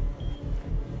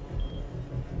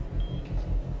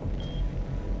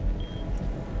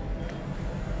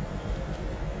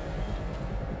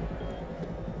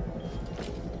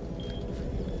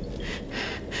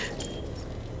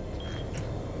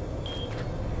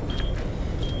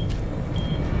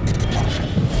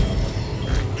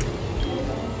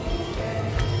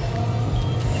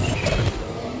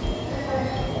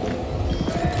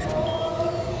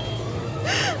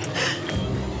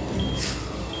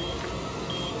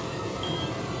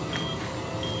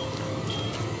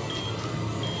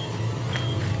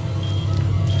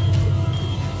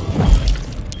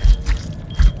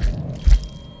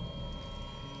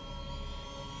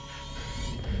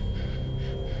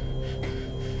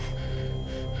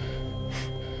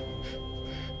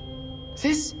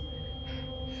 This?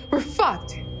 We're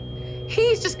fucked.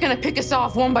 He's just gonna pick us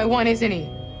off one by one, isn't he?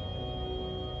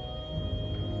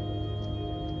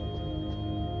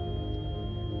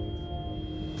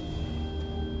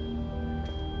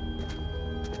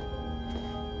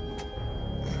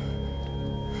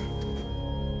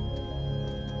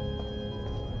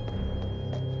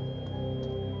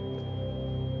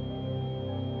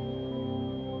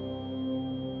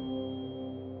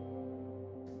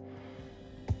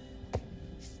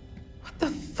 What the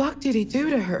fuck did he do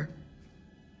to her?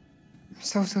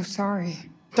 I'm so sorry.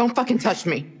 Don't fucking touch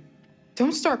me.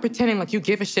 Don't start pretending like you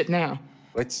give a shit now.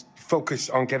 Let's focus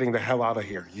on getting the hell out of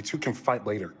here. You two can fight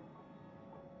later.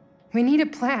 We need a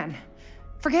plan.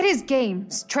 Forget his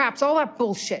games, traps, all that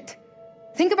bullshit.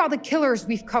 Think about the killers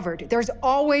we've covered. There's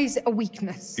always a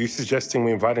weakness. You suggesting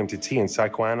we invite him to tea and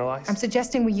psychoanalyze? I'm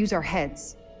suggesting we use our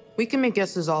heads. We can make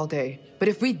guesses all day, but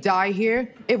if we die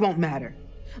here, it won't matter.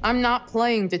 I'm not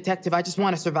playing detective, I just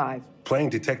want to survive. Playing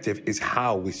detective is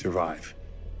how we survive.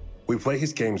 We play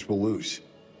his games, we'll lose.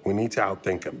 We need to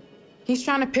outthink him. He's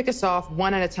trying to pick us off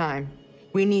one at a time.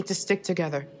 We need to stick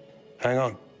together. Hang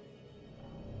on.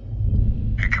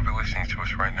 He could be listening to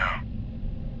us right now.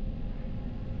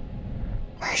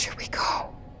 Where should we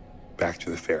go? Back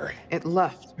to the ferry. It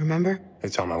left, remember?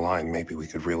 It's on a line. Maybe we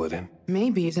could reel it in.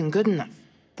 Maybe isn't good enough.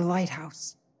 The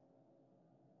lighthouse.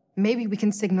 Maybe we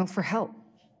can signal for help.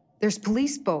 There's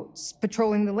police boats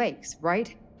patrolling the lakes,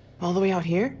 right? All the way out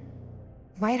here?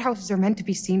 Lighthouses are meant to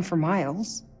be seen for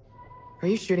miles. Are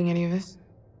you shooting any of this?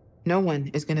 No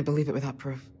one is gonna believe it without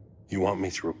proof. You want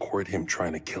me to record him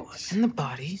trying to kill us? And the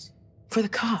bodies? For the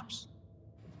cops.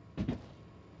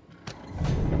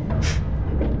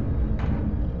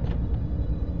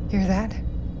 Hear that?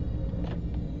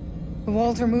 The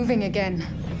walls are moving again.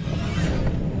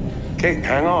 Kate,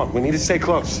 hang on. We need to stay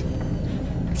close.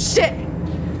 Shit!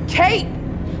 Kate!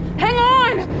 Hang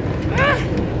on!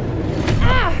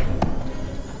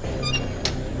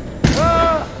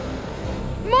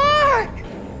 Mark!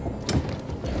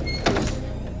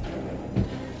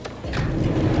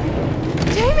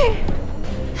 Jamie!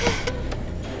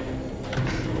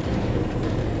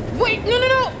 Wait,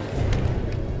 no!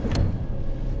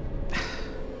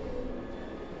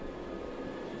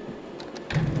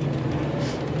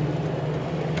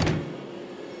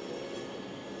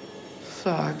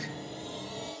 Fuck.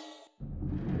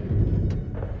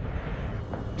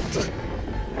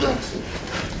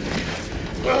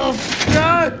 Oh,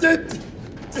 God!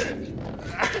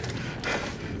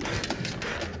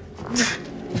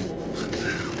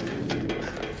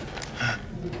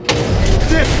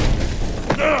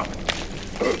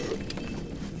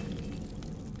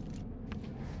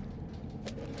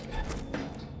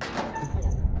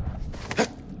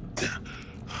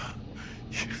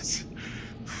 Yes.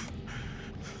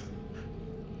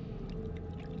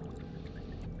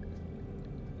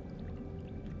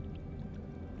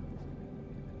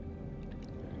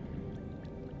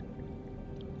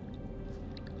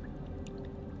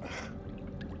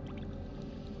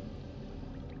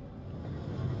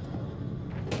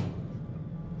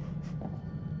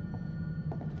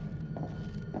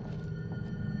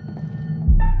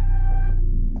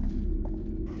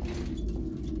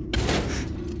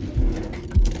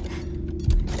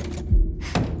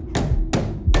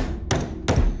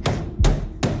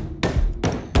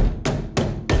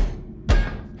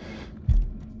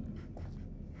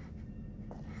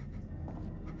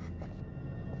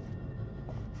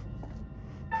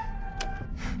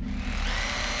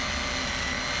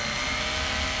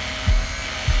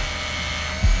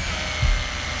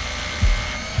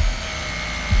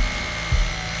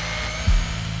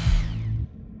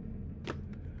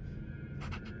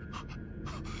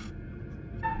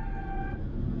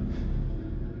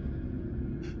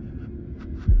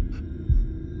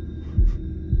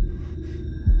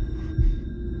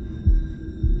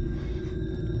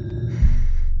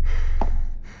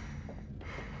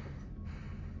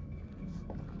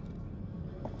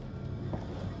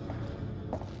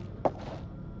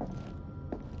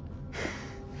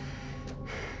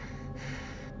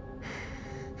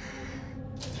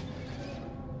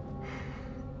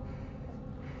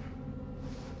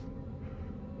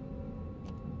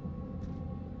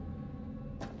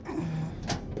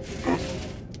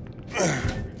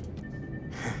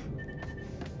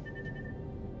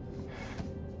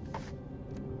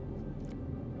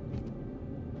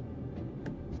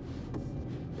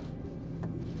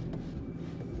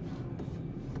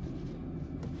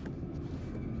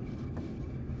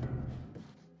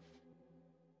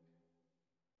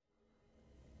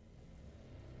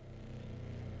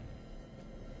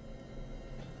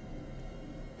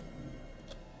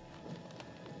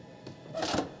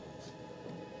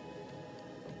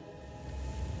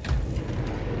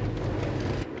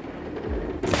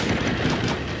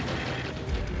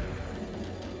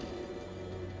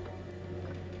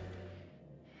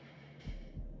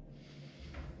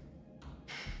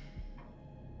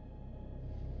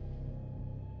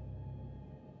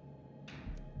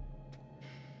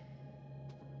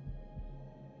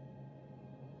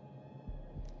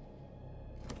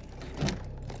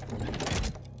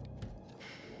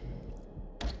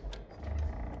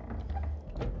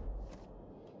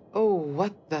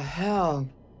 What the hell?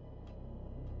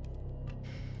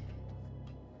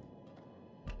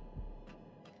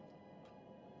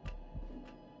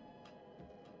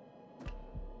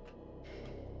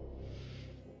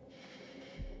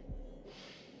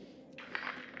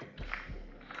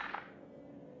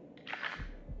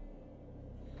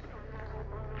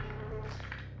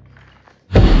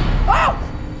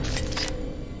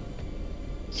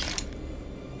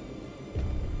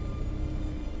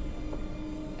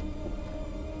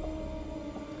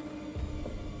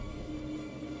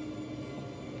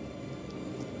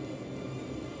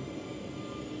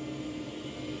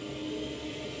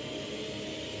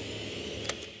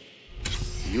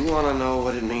 You want to know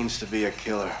what it means to be a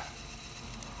killer?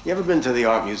 You ever been to the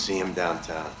art museum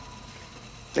downtown?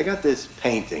 They got this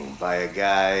painting by a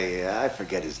guy, I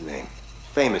forget his name.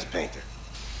 Famous painter.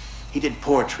 He did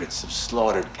portraits of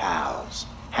slaughtered cows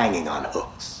hanging on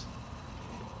hooks.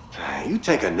 You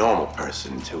take a normal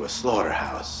person to a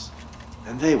slaughterhouse,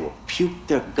 and they will puke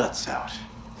their guts out.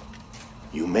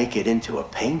 You make it into a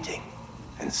painting,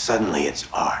 and suddenly it's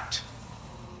art.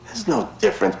 There's no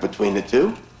difference between the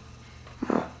two.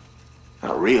 No,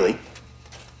 not really.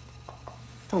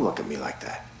 Don't look at me like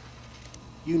that.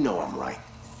 You know I'm right.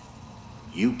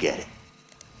 You get it.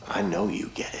 I know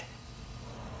you get it.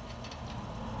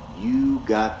 You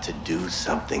got to do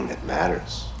something that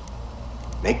matters.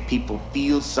 Make people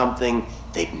feel something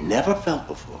they've never felt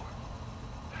before.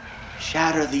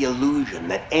 Shatter the illusion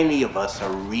that any of us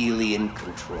are really in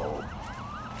control.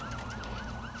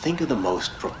 Think of the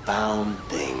most profound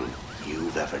thing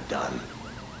you've ever done.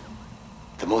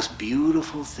 The most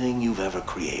beautiful thing you've ever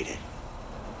created.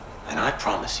 And I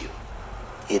promise you,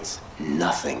 it's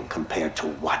nothing compared to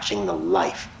watching the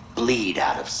life bleed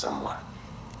out of someone.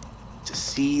 To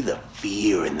see the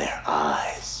fear in their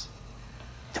eyes.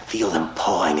 To feel them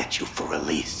pawing at you for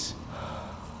release.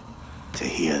 To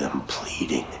hear them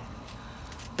pleading,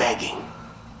 begging.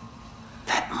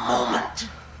 That moment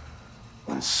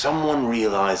when someone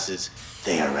realizes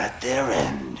they are at their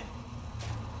end.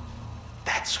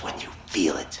 That's when you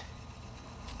feel it.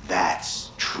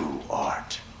 That's true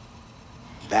art.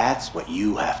 That's what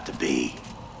you have to be.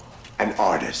 An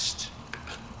artist.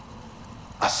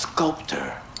 A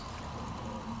sculptor.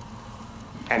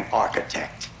 An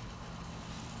architect.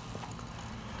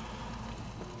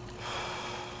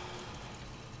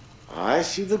 I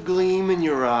see the gleam in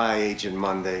your eye, Agent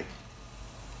Monday.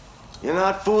 You're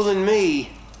not fooling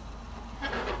me.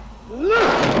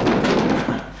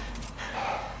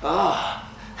 Ah,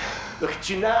 look at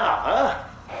you now, huh?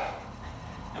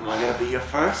 Am I gonna be your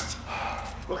first?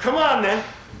 Well, come on then,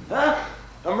 huh?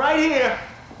 I'm right here.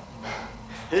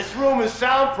 This room is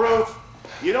soundproof.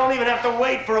 You don't even have to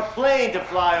wait for a plane to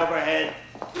fly overhead.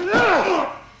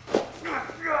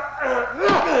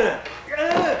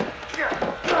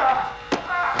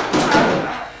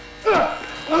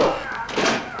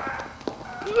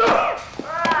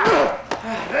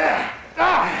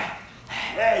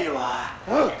 There you are.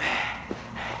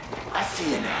 I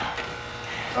see you now.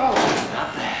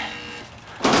 Not bad.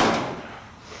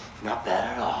 Not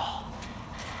bad at all.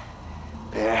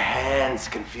 Bare hands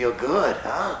can feel good,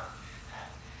 huh?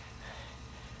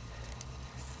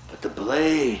 But the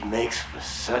blade makes for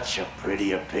such a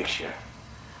prettier picture.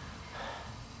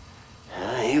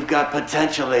 You've got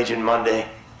potential, Agent Monday.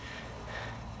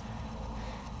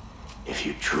 If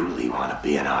you truly want to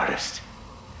be an artist.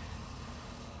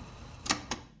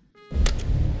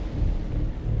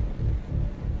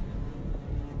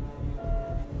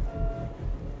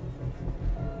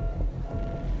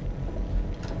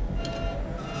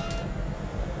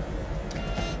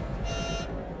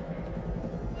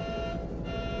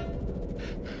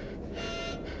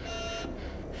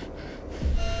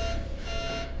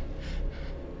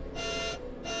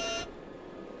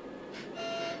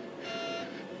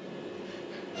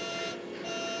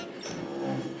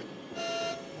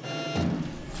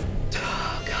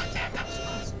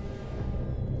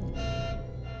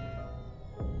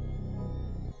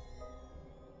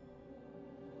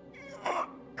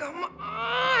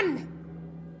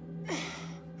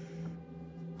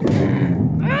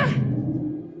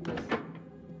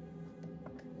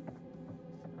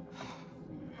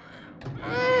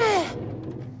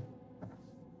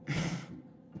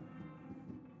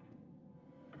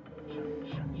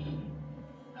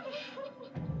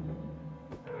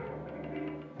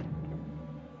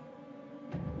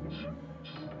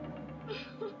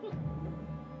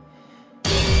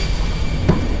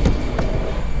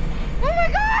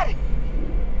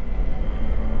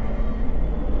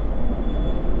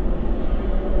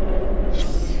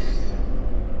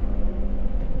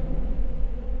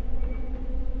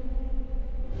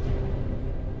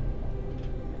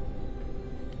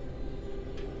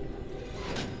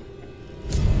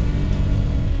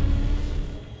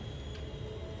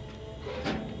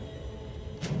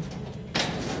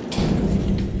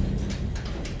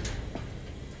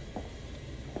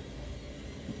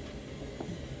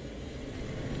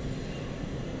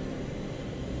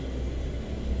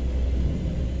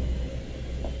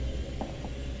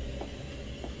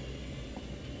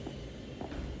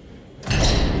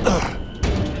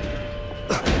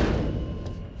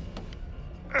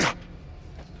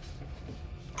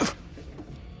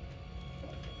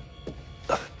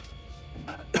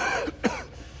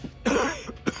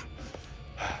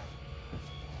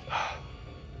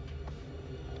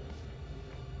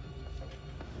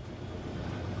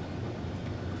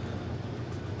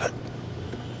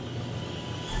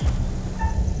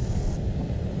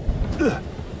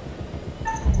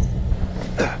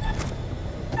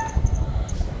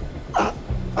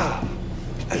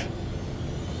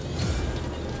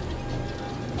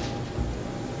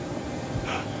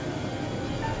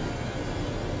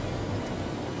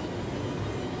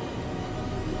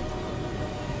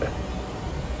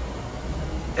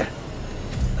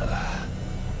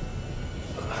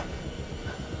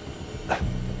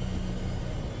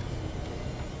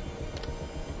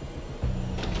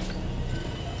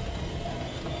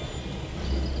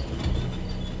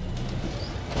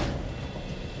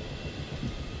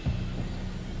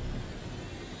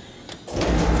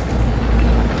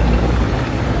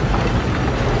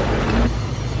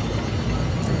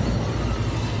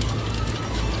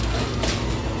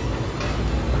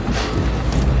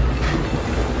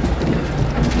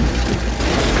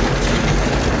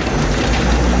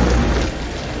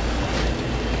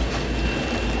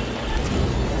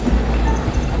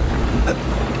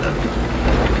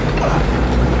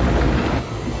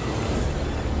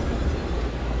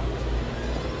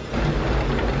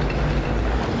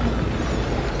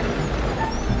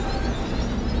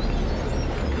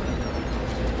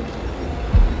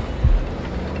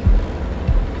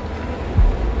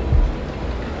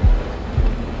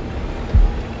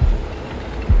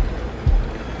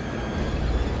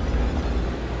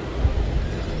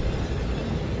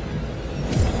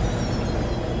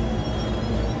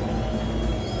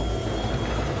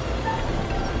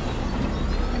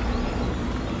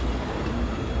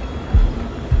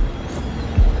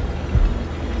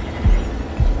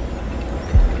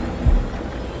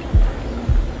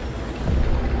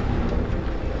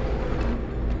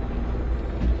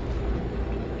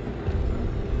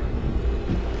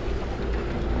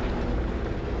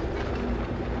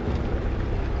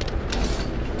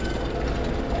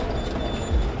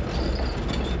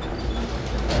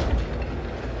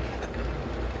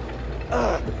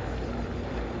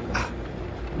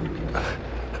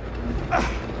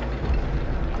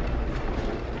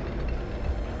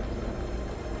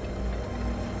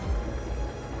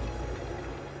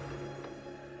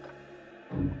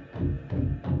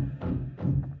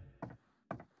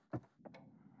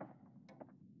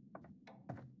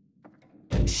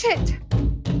 Shit!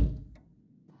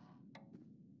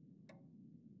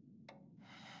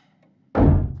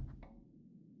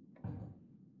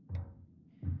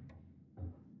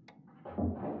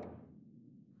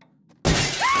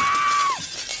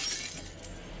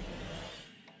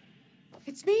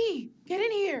 It's me! Get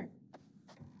in here!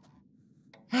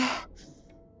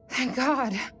 Thank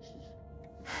God.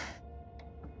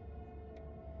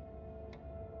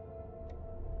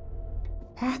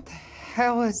 What the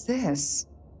hell is this?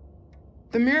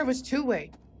 The mirror was two-way.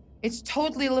 It's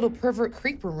totally a little pervert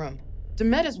creeper room.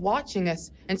 Demet is watching us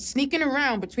and sneaking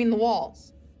around between the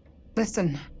walls.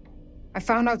 Listen, I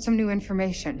found out some new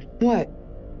information. What?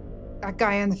 That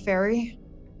guy on the ferry,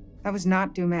 that was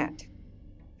not Dumet.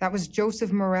 That was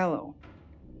Joseph Morello.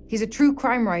 He's a true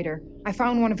crime writer. I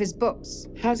found one of his books.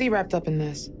 How's he wrapped up in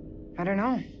this? I don't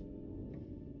know.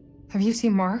 Have you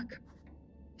seen Mark?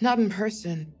 Not in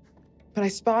person, but I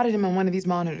spotted him on one of these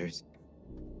monitors.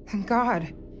 Thank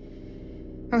God.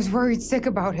 I was worried sick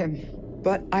about him.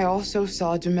 But I also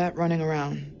saw Demet running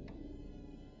around.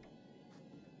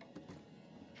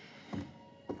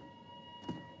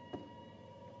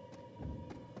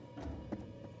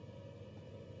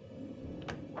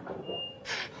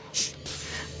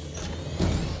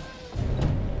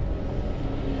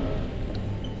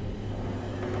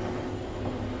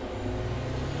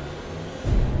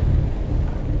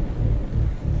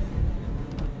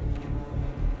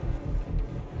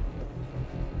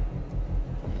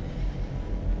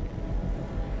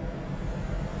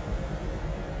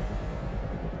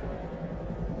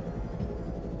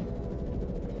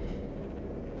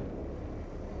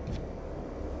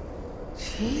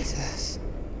 Jesus.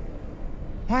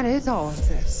 What is all of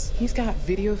this? He's got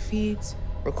video feeds,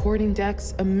 recording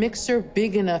decks, a mixer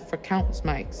big enough for countless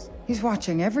mics. He's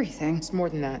watching everything. It's more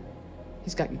than that.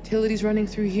 He's got utilities running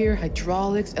through here,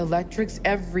 hydraulics, electrics,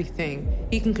 everything.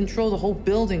 He can control the whole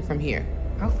building from here.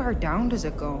 How far down does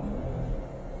it go?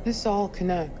 This all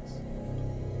connects.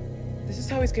 This is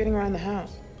how he's getting around the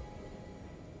house.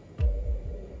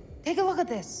 Take a look at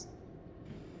this.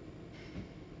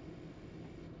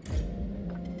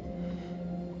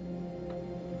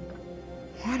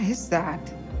 What is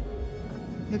that?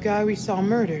 The guy we saw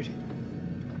murdered.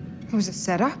 It was a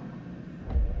setup?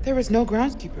 There was no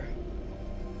groundskeeper.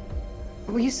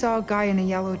 We saw a guy in a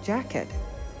yellow jacket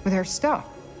with our stuff.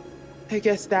 I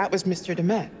guess that was Mr.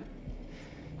 Demet.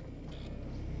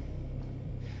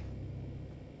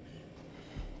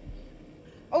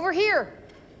 Over here!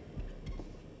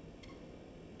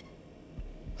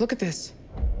 Look at this.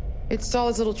 It saw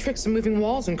his little tricks of moving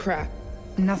walls and crap.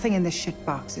 Nothing in this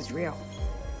shitbox is real.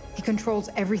 He controls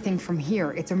everything from here.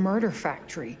 It's a murder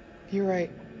factory. You're right.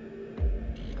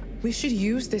 We should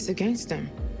use this against him.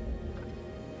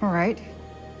 All right.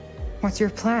 What's your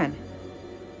plan?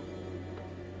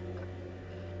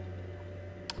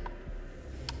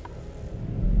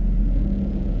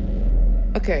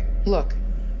 Okay, look.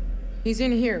 He's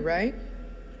in here, right?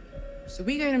 So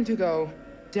we get him to go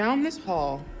down this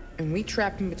hall, and we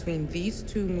trap him between these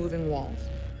two moving walls.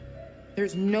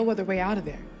 There's no other way out of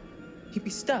there. He'd be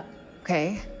stuck.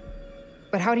 Okay.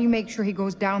 But how do you make sure he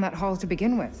goes down that hall to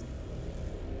begin with?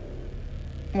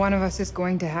 One of us is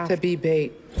going to have to be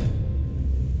bait.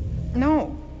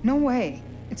 No, no way.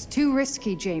 It's too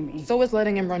risky, Jamie. So is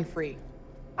letting him run free.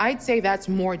 I'd say that's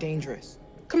more dangerous.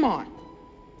 Come on.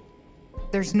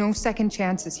 There's no second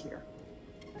chances here.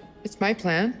 It's my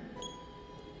plan.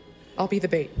 I'll be the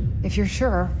bait. If you're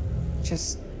sure,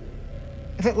 just...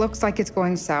 If it looks like it's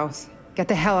going south, get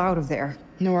the hell out of there.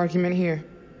 No argument here.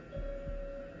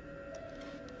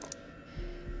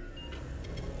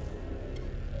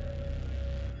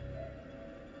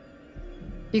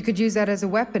 You could use that as a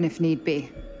weapon if need be.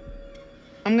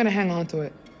 I'm gonna hang on to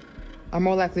it. I'm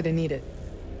more likely to need it.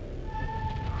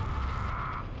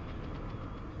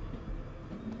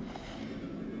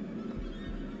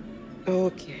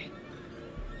 Okay.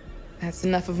 That's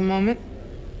enough of a moment.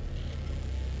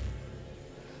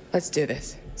 Let's do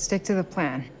this. Stick to the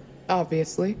plan.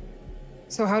 Obviously.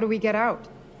 So how do we get out?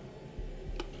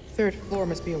 Third floor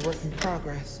must be a work in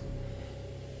progress.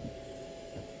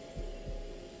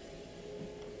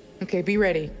 Okay, be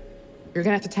ready. You're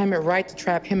gonna have to time it right to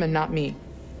trap him and not me.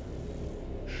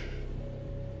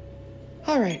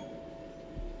 All right.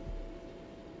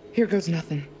 Here goes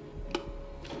nothing.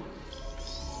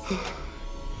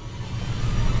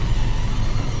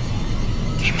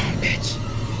 Game on, bitch.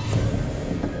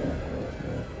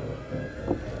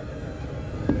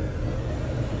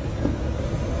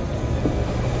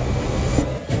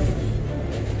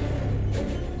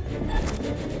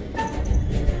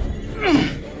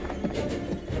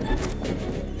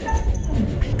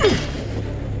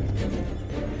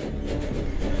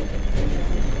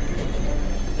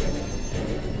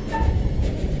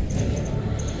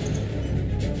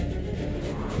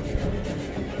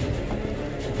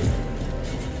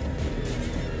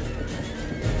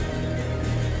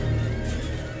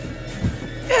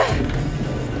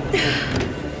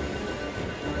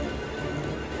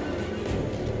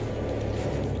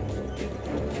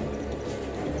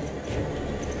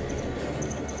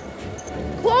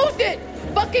 Close it!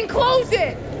 Fucking close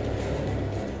it!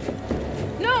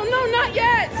 No, no, not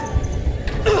yet!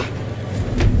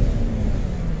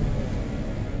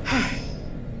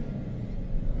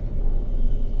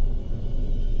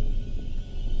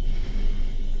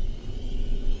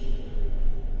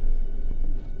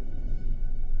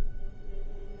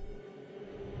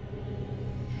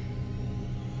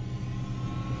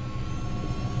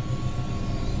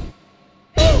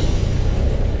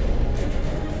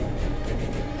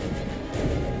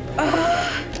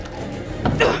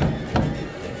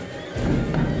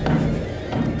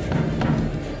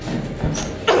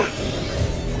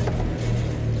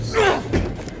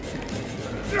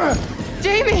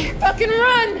 Jamie, fucking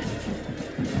run!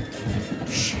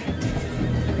 Shit.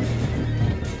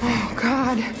 Oh,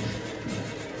 God.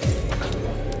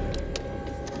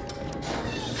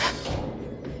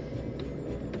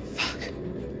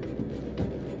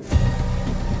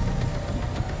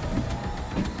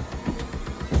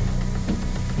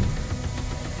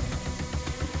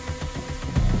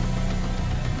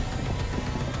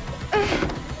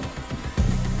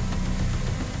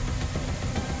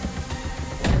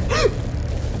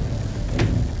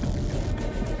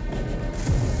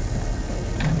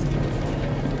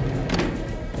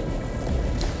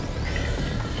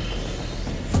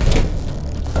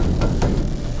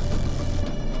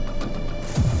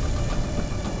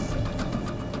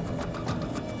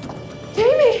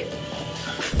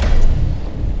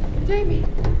 Jamie,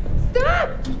 stop!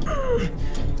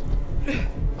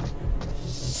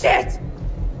 Shit!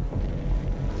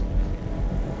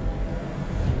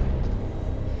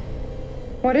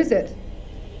 What is it?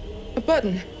 A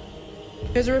button.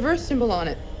 There's a reverse symbol on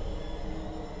it.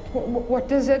 What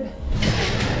does it?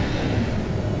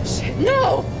 Shit,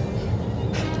 no!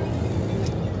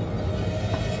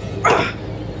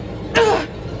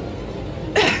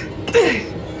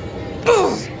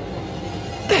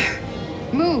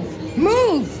 Move!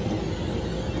 Move!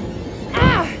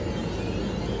 Ah!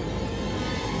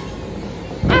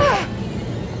 Ah!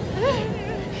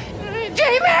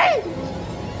 Jamie!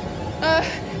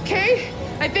 Kate?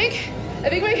 I think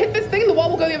when I hit this thing, the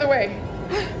wall will go the other way.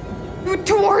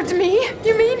 Towards me,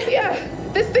 you mean? Yeah,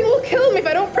 this thing will kill me if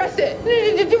I don't press it.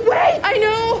 Wait! I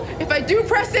know! If I do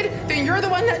press it, then you're the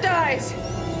one that dies.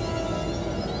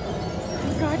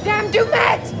 Goddamn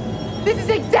Dumet! This is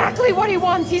exactly what he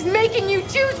wants. He's making you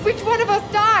choose which one of us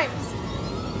dies.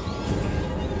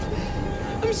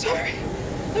 I'm sorry.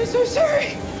 I'm so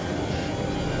sorry.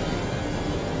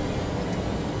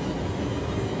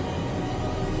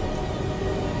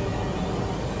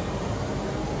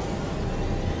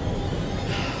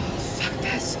 Fuck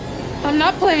this. I'm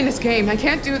not playing this game. I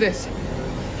can't do this.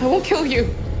 I won't kill you.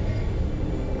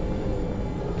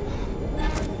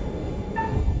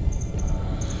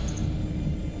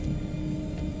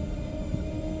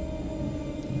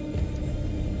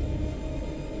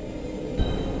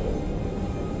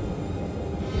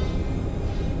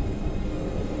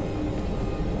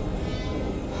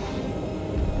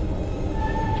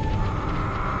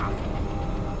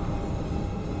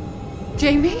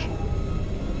 Jamie?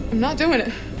 I'm not doing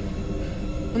it.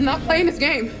 I'm not playing this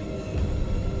game.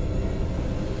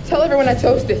 Tell everyone I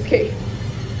chose this, Kate.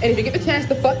 And if you get the chance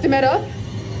to fuck Demet up,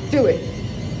 do it.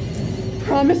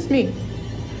 Promise me.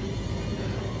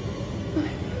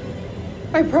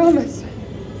 I promise.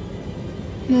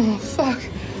 No, fuck.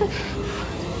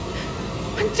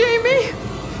 Jamie!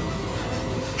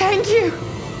 Thank you!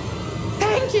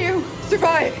 Thank you!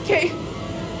 Survive, Kate!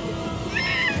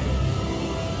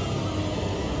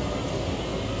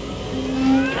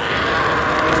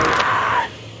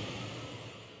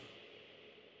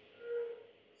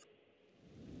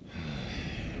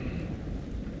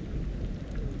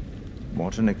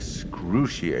 What an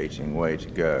excruciating way to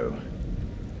go.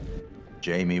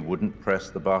 Jamie wouldn't press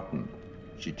the button.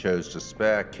 She chose to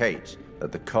spare Kate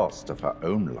at the cost of her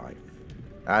own life.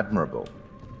 Admirable.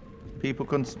 People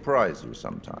can surprise you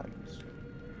sometimes.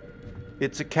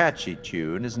 It's a catchy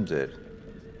tune, isn't it?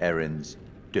 Erin's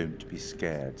Don't Be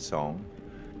Scared song.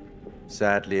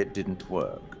 Sadly, it didn't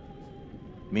work.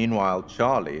 Meanwhile,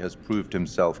 Charlie has proved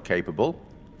himself capable,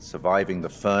 surviving the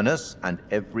furnace and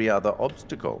every other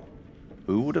obstacle.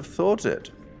 Who would have thought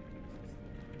it?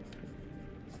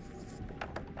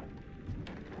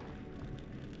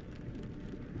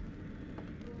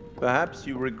 Perhaps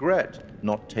you regret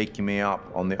not taking me up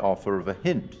on the offer of a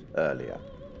hint earlier.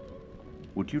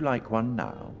 Would you like one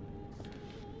now?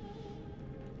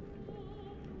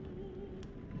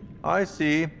 I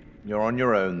see. You're on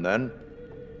your own then.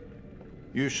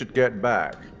 You should get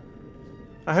back.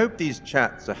 I hope these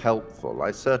chats are helpful.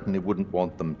 I certainly wouldn't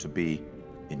want them to be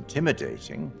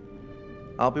intimidating.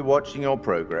 I'll be watching your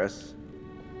progress.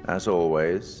 As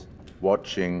always,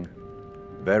 watching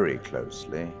very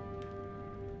closely.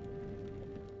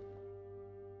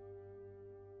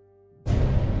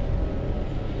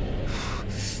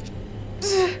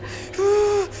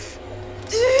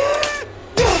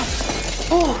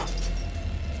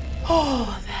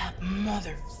 Oh, that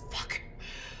motherfucker.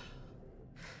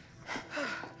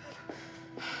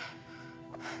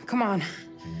 Come on.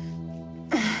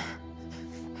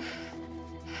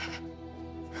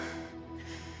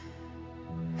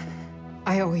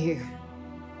 I owe you.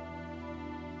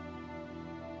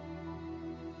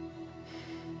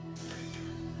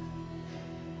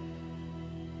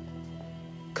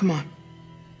 Come on.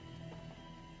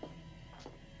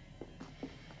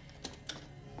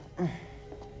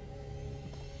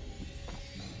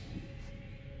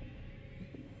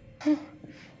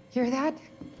 Hear that?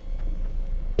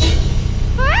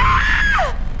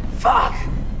 Ah! Fuck!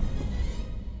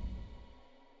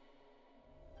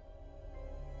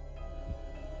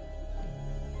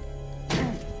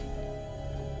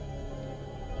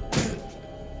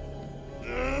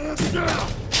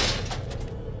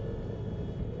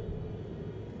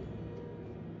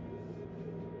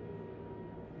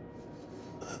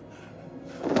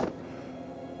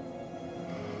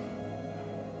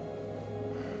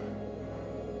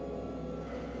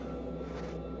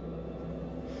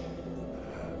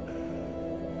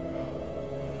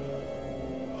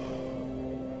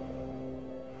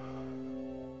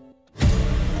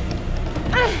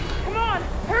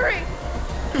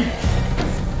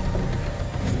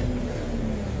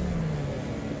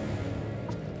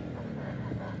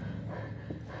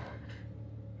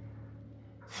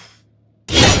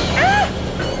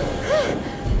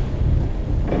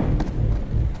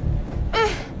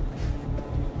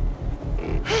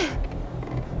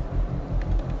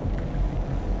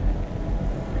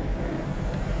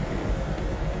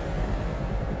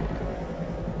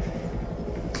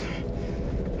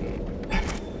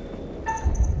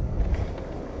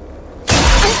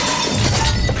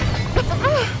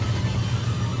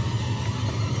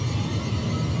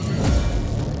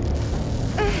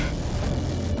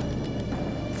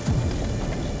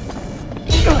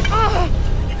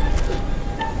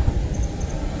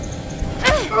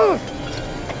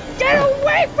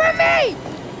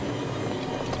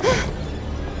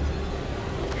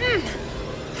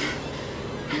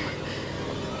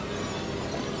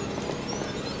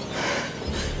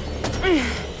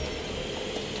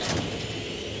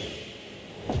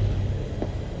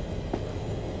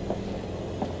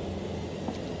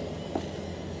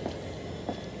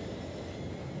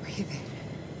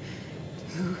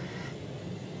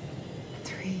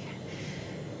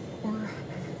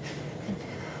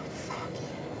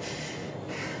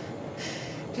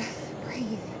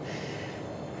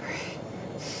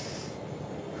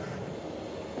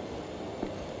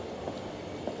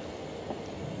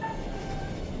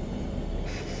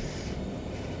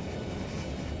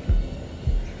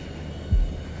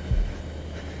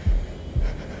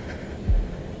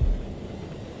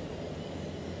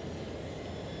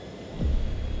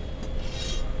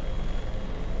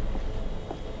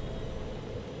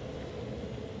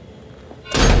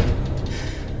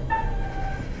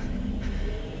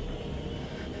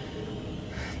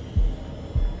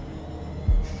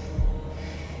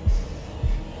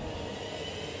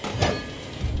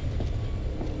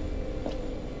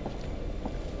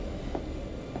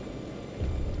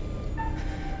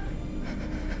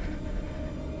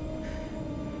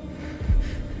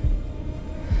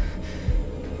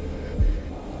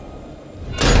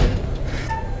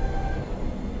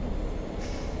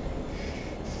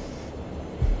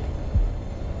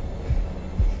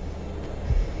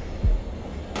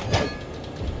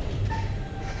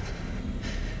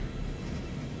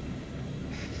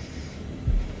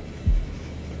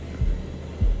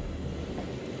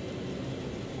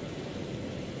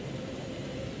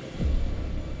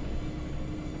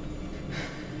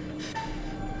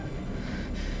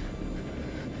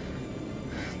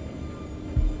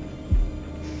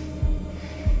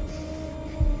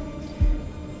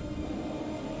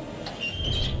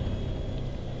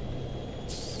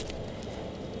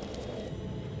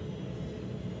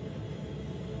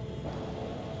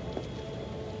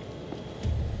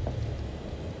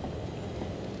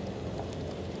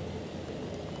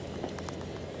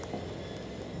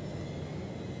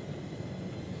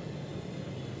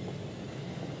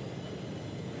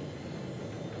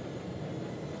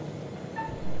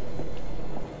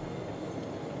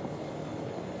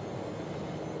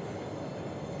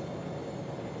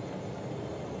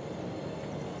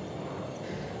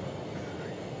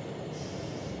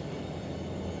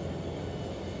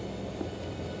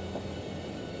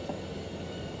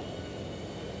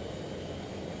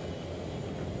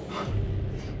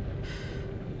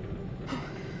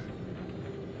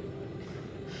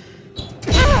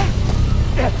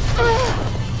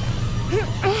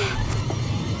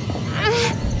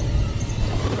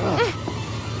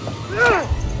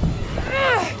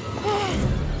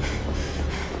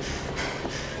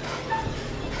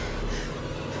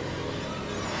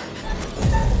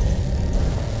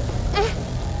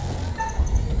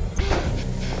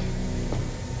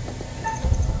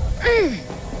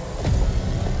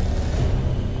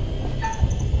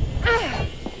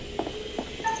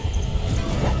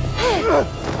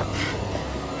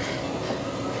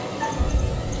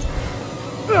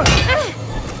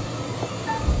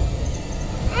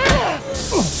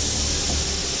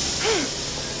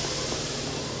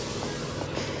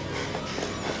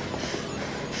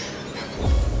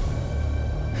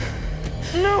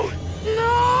 No!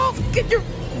 No! Get your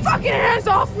fucking hands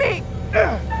off me!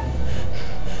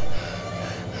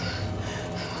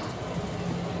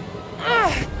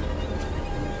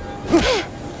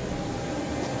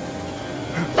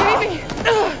 Baby!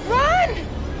 Run!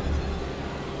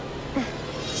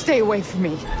 Stay away from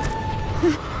me.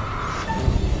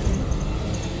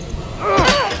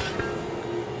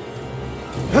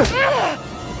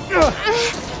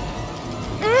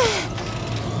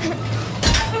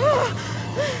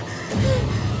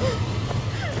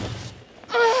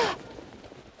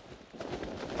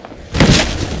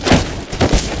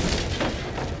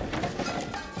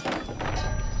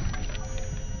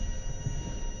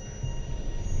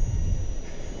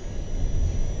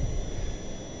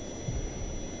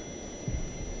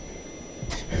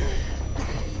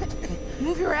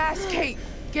 Move your ass, Kate.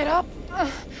 Get up.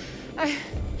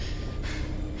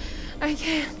 I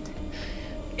can't.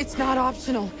 It's not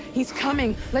optional. He's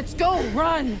coming. Let's go.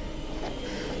 Run.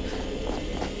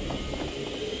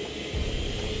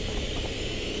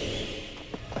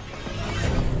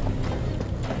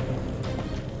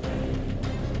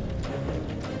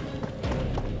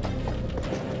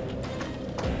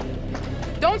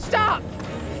 Don't stop.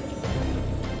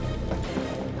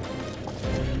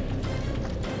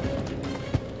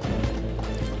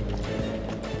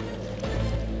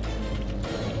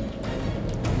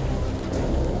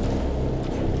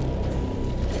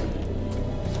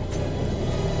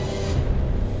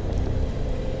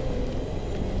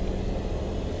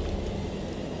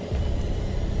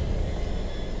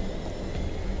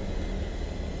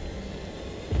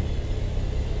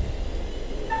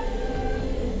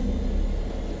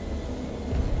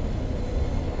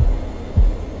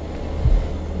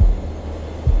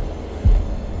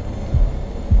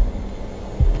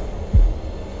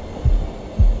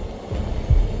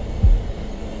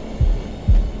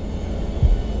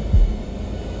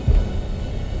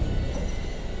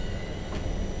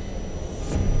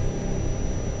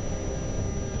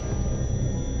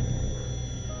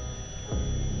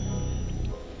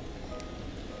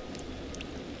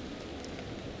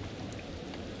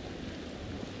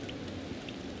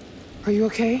 Are you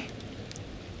okay?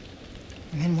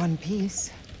 I'm in one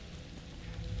piece.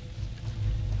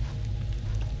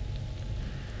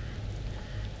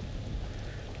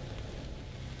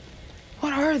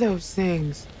 What are those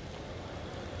things?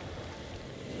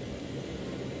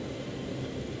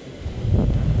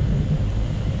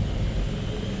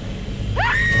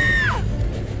 Ah!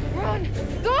 Run!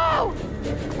 Go!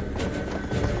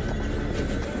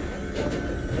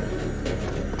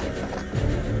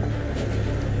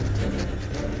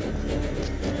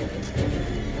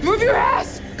 Move your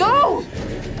ass! Go!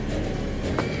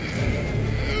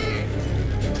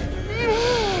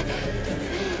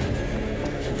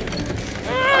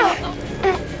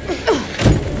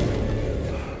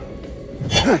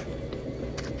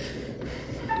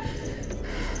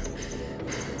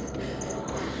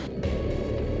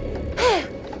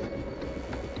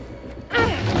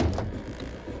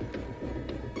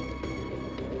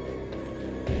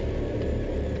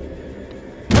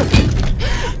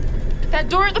 That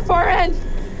door at the far end!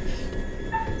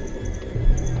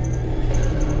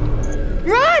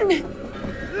 Run!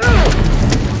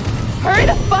 Hurry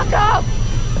the fuck up!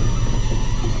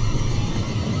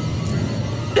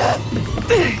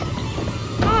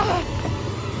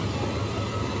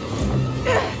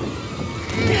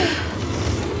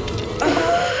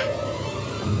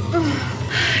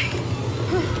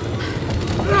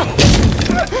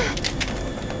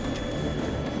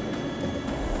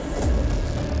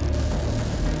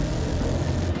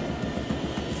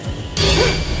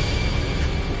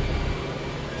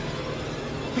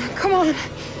 Come on.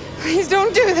 Please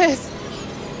don't do this.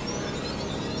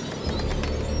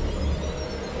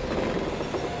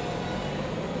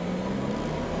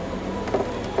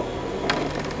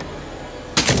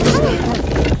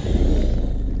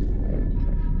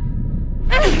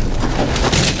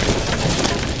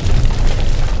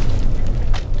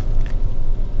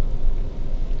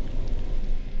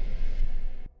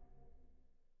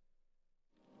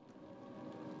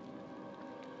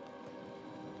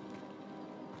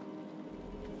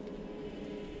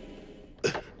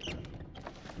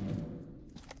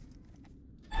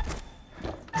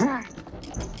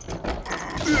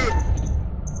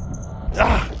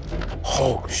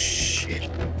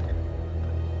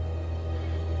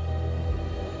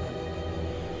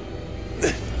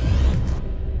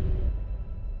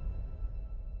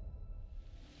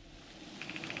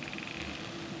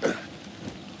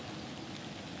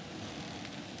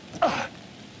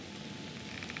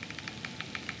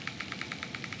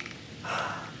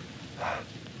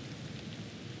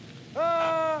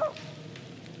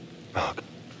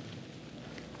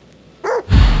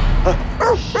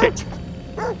 Shit!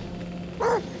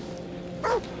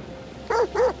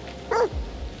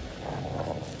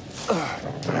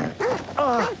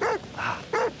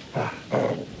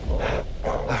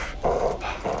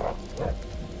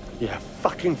 Yeah,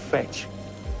 fucking fetch.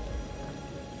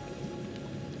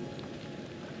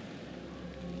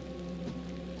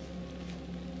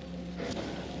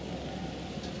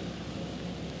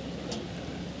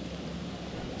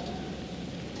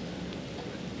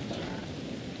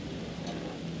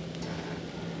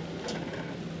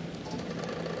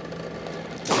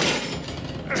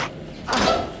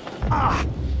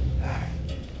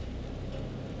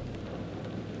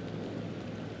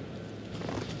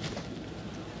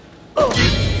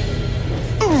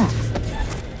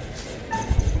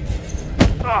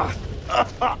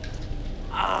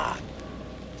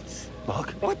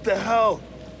 Mark? What the hell?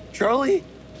 Charlie?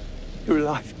 You're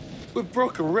alive. With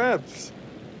broken ribs.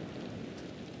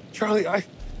 Charlie, I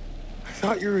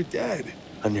thought you were dead.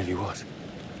 I nearly was.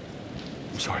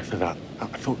 I'm sorry for that. I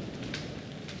thought...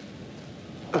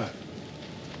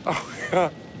 Oh, yeah.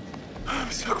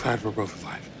 I'm so glad we're both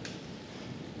alive.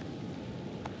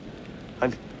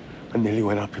 I nearly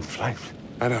went up in flames.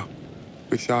 I know.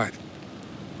 We saw it.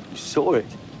 You saw it?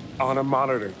 On a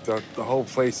monitor. The whole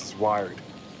place is wired.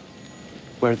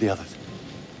 Where are the others?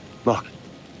 Mark,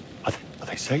 are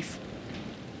they safe?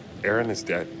 Erin is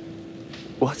dead.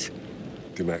 What?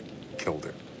 Dumet killed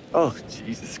her. Oh,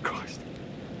 Jesus Christ.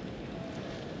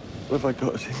 What have I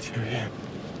got us into here?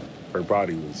 Her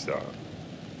body was,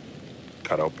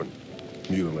 cut open,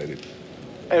 mutilated.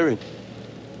 Erin,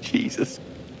 Jesus.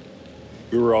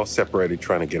 We were all separated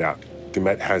trying to get out.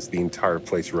 Dumet has the entire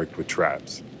place rigged with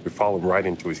traps. We've fallen right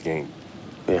into his game.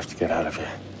 We have to get out of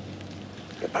here.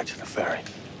 Get back to the ferry.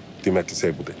 Dumet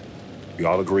disabled it. We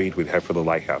all agreed we'd head for the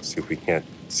lighthouse, see if we can't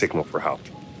signal for help.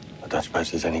 I don't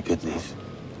suppose there's any good news.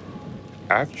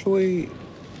 Actually...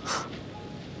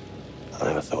 I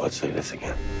never thought I'd see this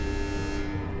again.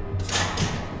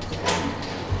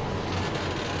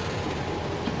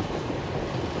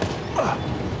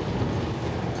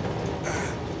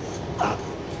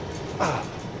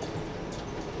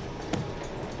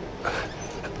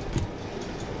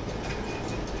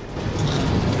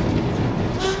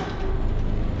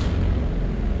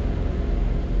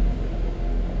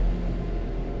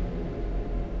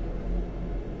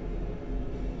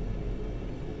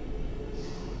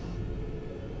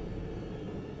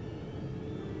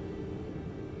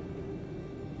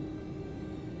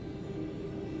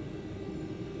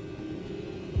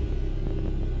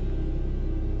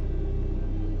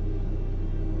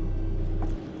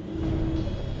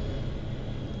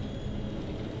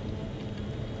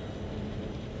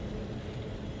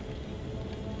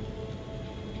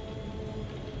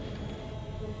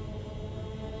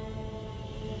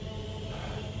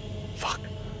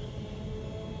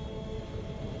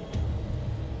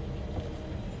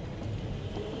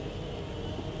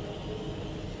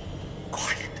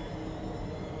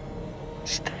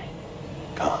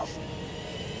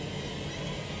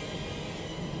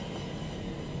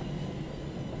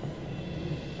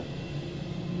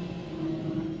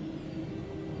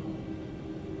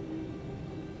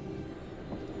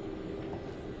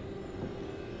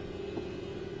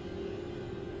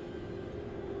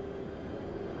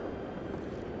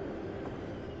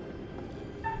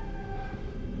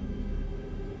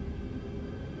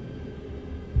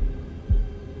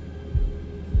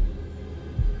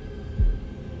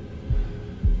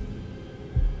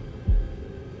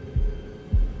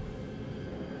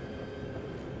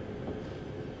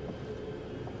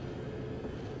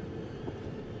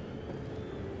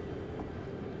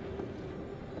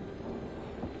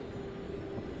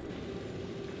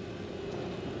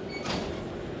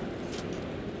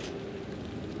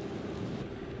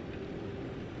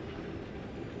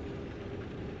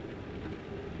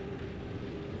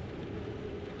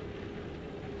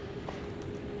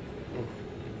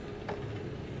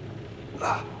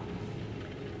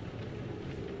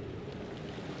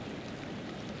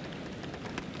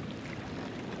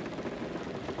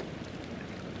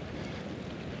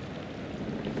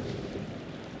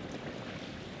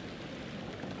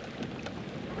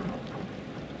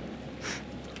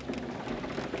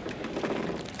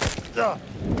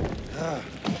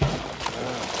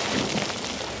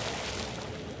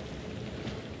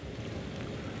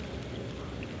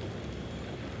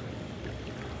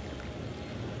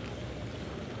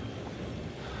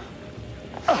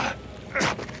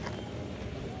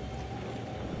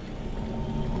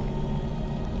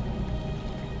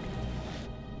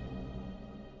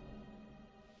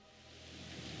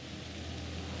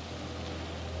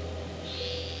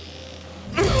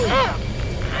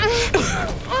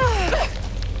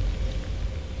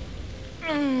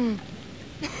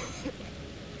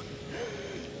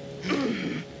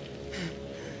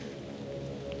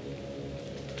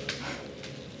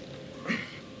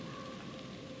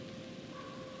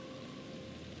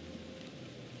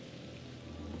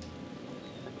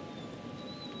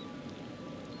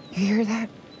 You hear that?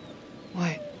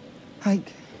 What?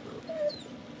 Like...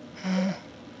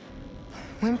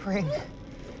 whimpering.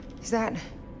 Is that...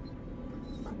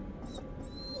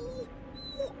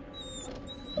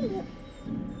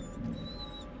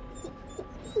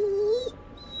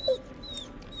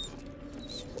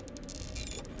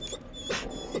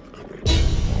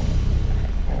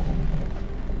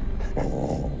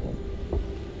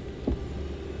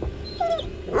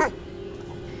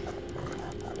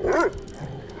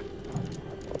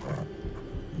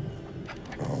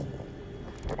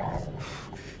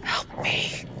 Help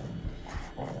me.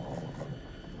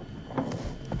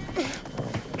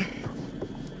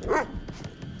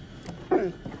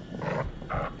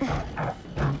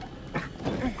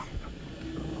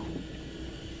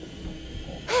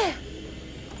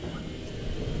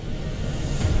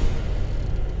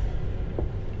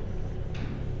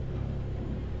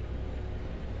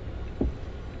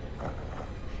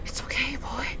 It's okay,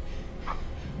 boy.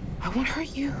 I won't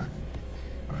hurt you.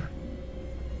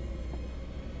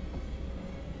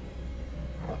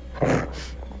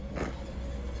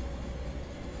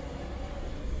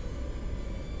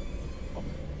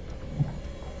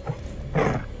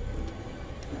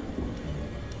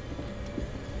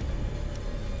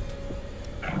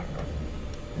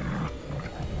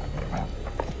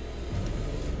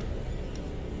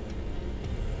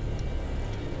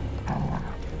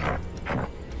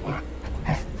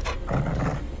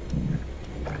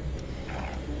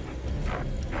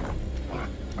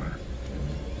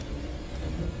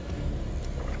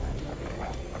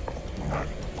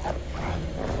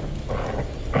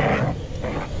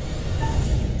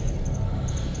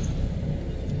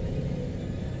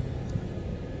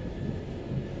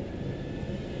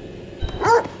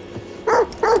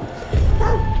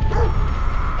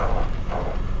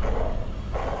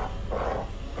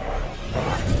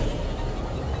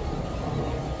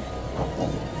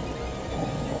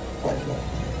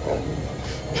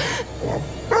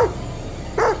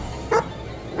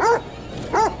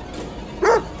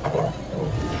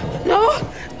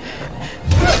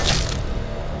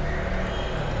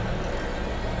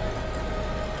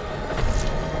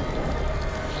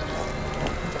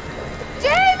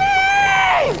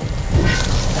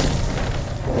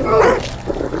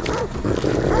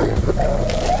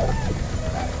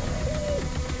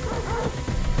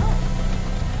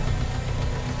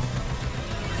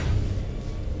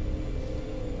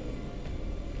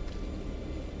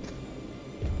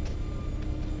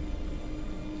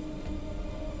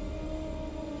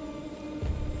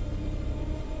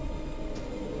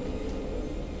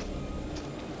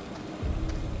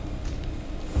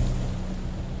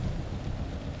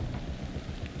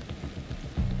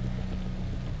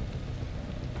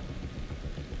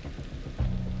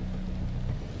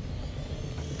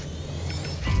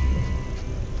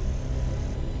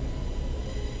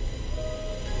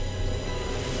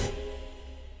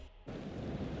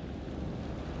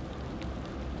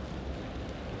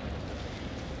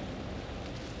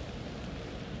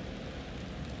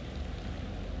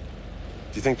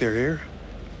 Do you think they're here?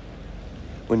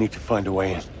 We need to find a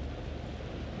way in.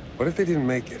 What if they didn't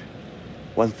make it?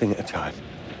 One thing at a time.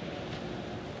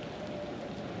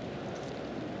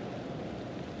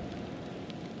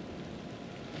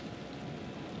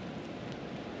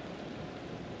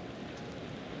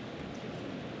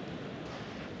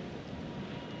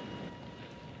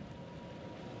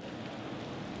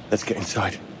 Let's get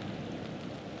inside.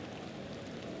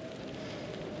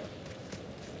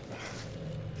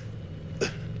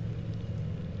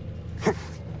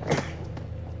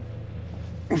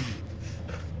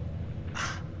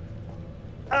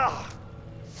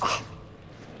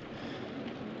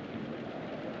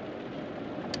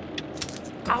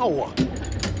 Ow!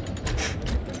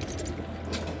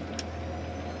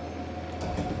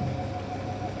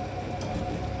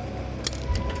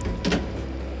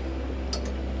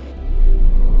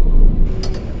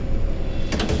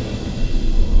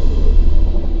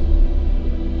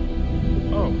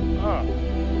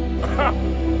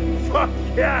 Fuck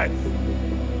yes!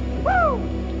 Woo!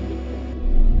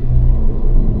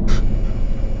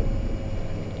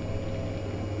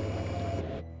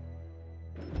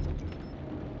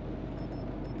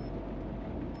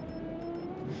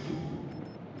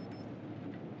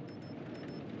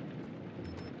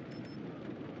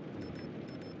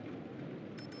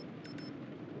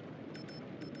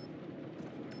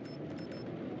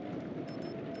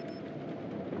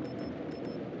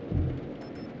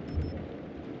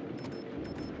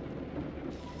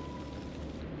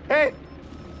 Hey!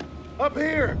 Up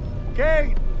here!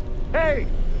 Kate! Hey!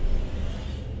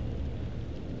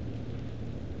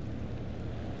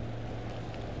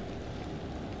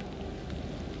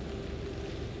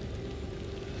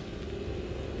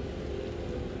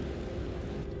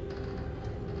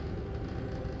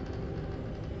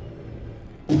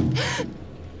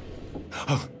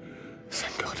 Oh,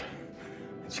 thank God.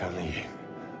 It's only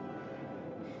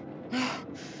you.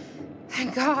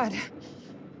 Thank God.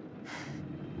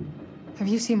 Have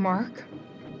you seen Mark?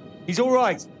 He's all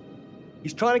right.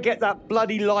 He's trying to get that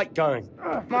bloody light going.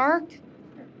 Mark?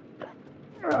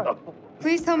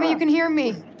 Please tell me you can hear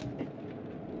me.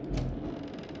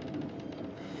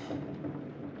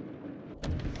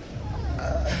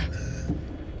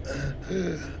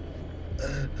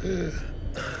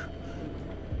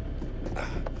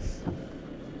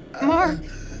 Mark!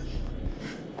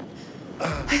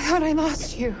 I thought I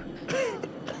lost you.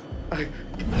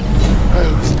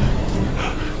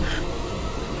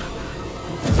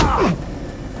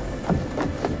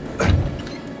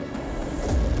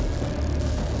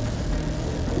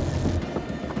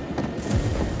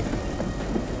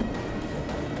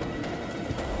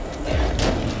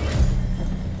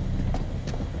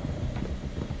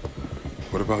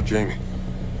 What about Jamie?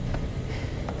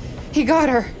 He got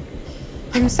her.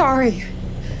 I'm sorry.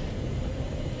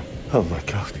 Oh my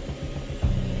God.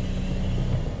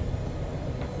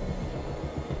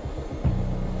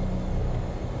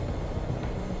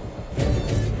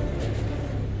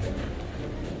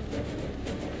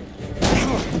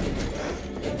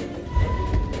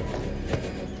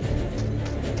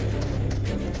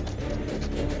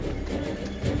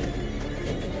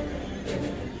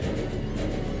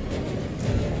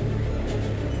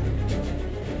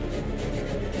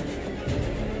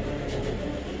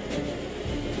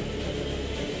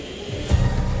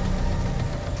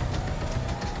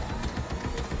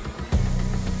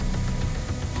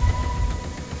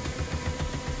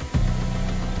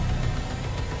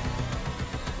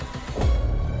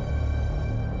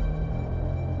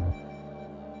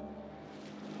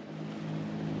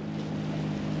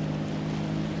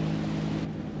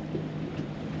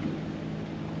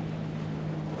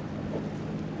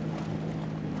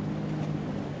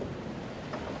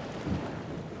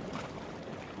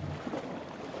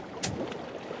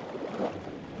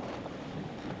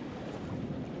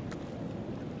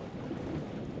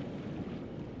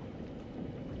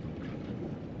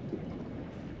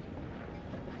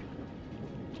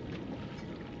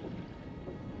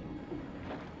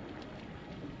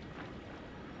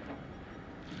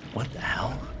 What the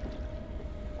hell?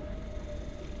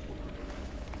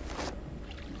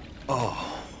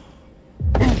 Oh.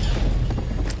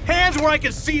 Hands where I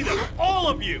can see them! All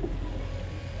of you!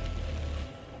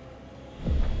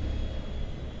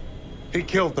 He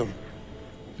killed them.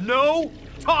 No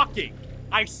talking!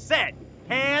 I said,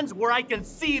 hands where I can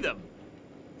see them!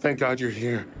 Thank God you're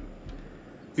here.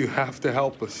 You have to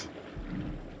help us.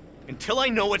 Until I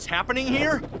know what's happening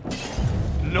here,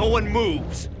 no one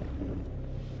moves.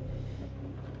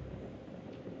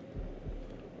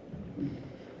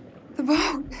 The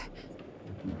boat.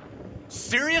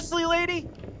 Seriously, lady?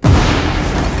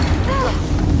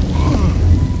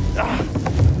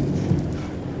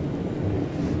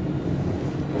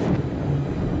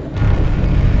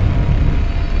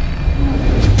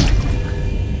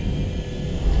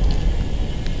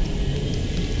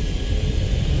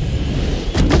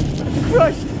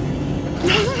 Christ!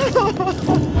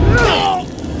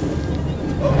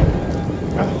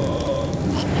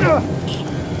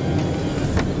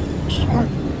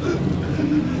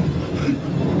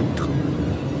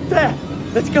 There!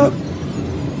 Let's go!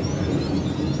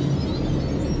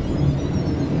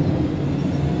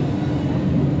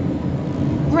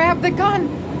 Grab the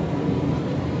gun!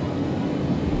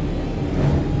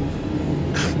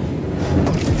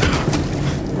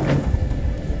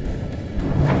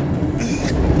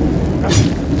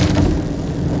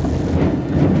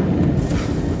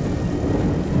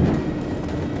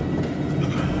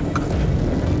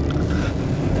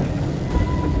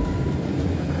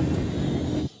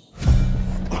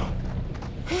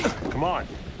 Come on.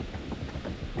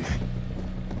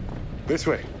 This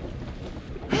way.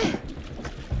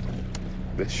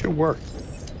 This should work.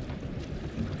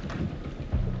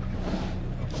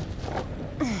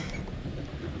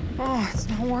 Oh, it's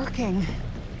not working.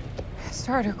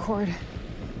 Starter cord.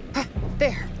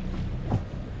 There.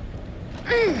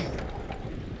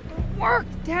 Work,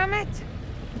 damn it!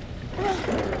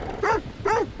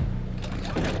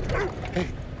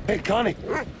 Hey, Connie.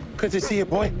 Good to see you,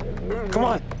 boy. Come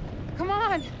on. Come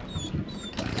on!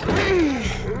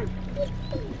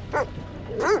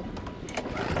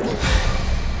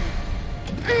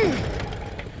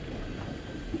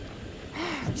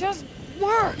 Just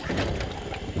work!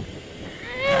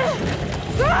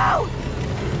 Go!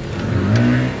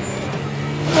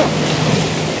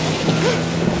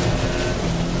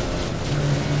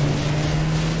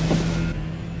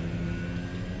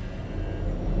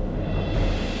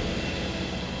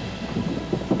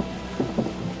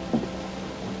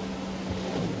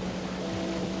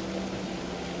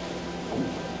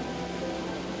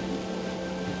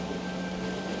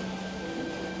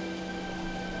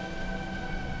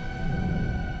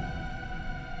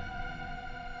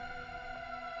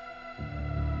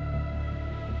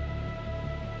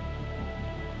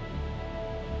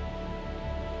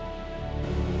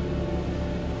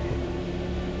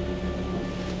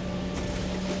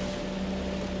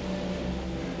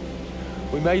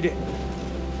 made it.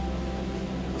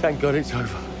 Thank God it's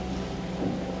over.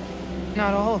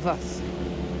 Not all of us.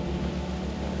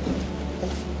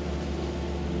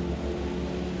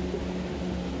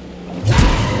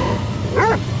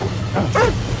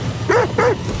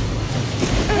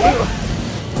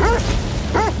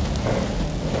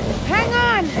 Hang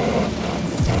on!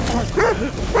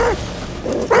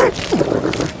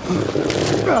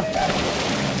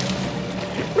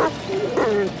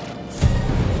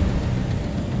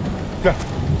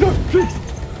 No, please!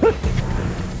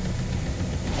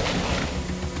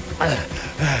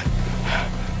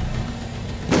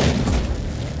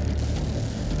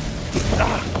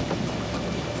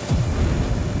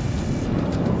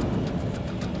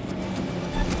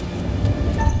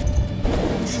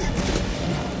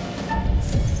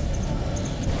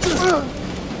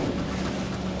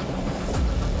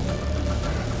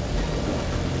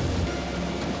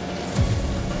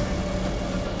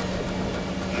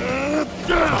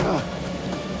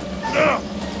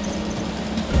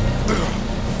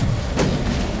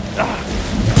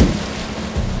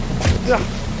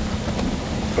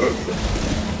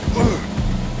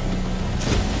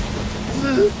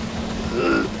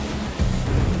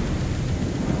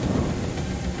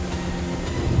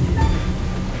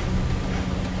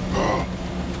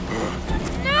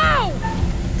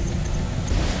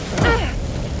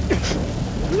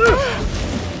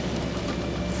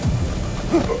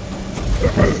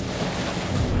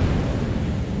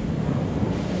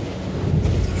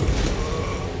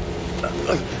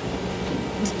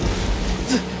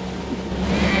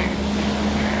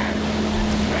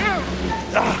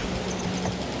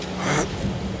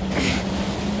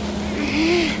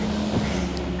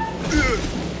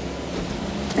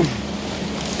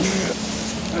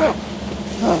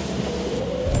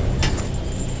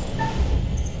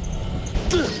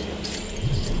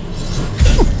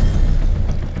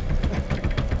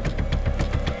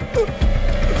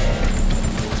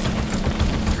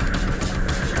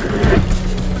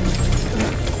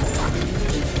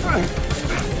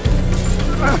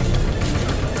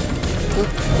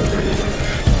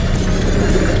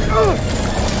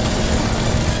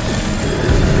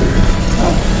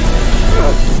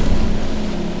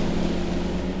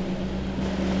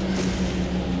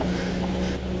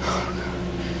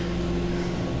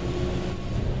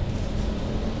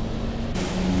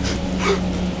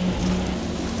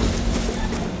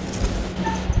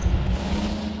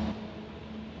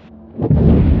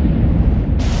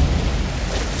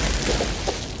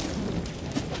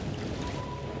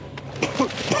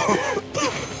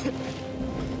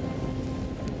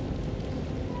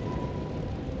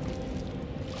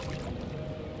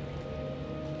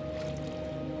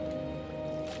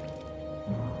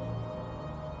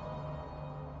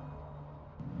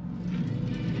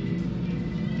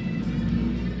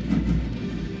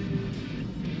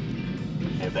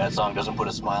 If that song doesn't put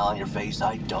a smile on your face,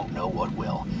 I don't know what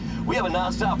will. We have a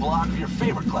non-stop block of your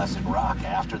favorite classic rock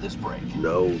after this break.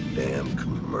 No damn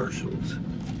commercials.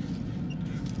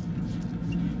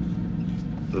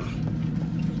 Ugh.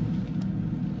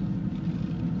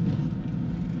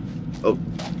 Oh,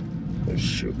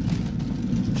 shoot.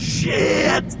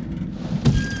 Shit!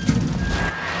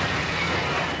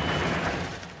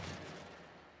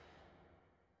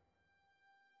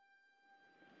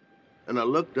 And I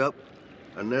looked up,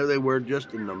 and there they were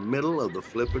just in the middle of the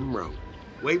flipping road,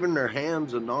 waving their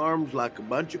hands and arms like a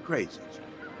bunch of crazies.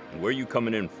 Where are you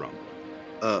coming in from?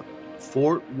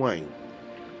 Fort Wayne.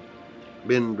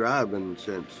 Been driving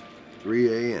since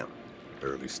 3 a.m.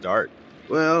 Early start.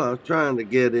 Well, I was trying to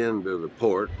get into the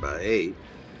port by 8.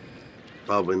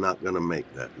 Probably not gonna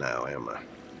make that now, am I?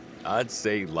 I'd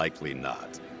say likely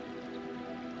not.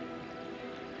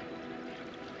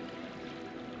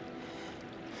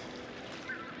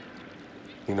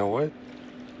 You know what?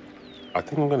 I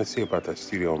think I'm gonna see about that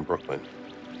studio in Brooklyn.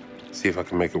 See if I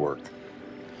can make it work.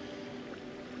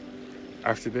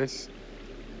 After this,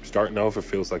 start to know if it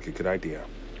feels like a good idea.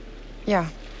 Yeah.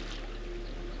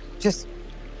 Just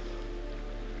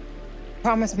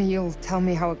promise me you'll tell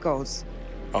me how it goes.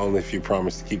 Only if you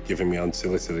promise to keep giving me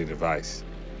unsolicited advice.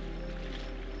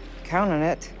 Count on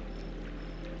it.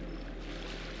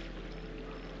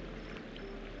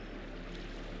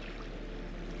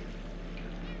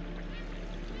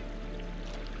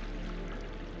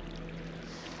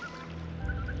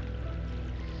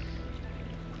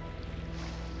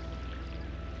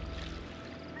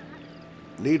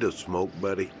 Need a smoke,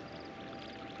 buddy?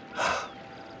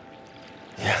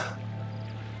 Yeah.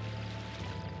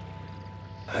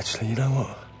 Actually, you know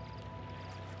what?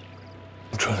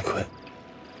 I'm trying to quit.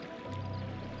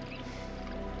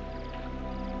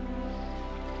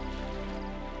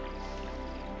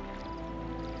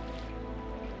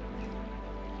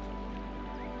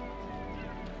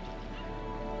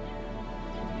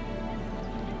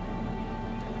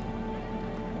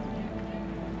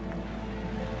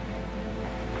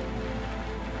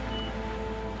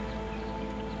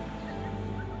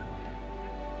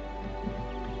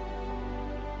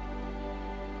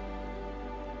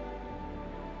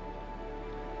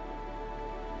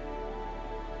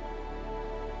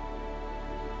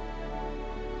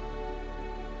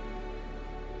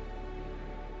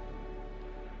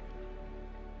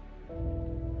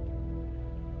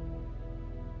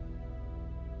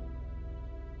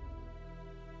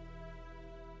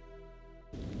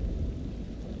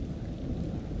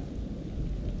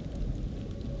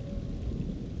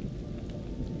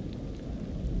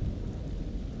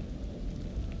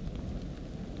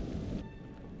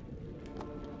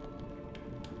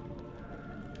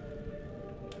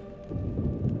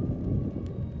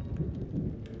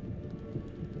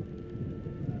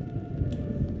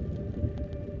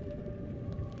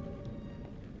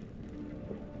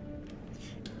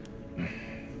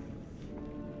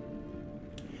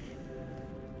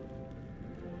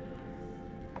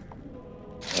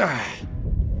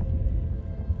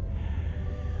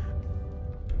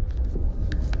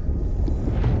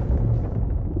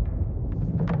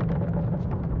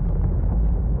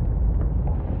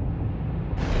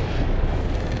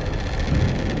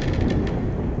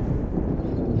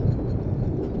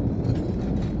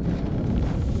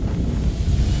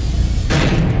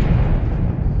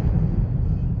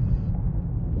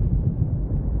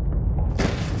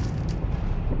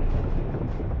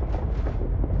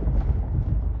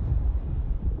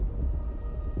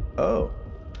 Oh,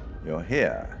 you're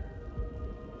here.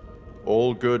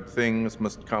 All good things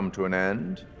must come to an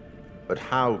end, but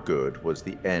how good was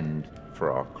the end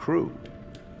for our crew?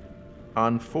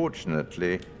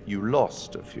 Unfortunately, you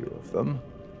lost a few of them.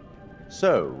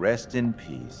 So, rest in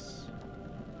peace.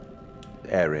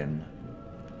 Erin.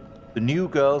 The new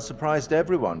girl surprised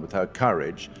everyone with her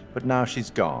courage, but now she's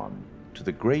gone to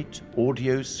the great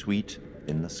audio suite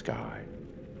in the sky.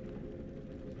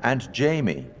 And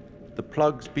Jamie. The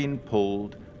plug's been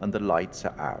pulled and the lights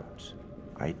are out.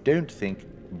 I don't think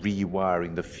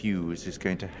rewiring the fuse is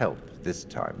going to help this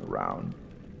time around.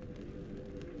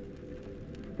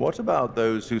 What about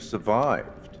those who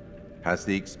survived? Has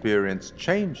the experience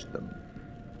changed them?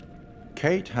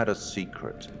 Kate had a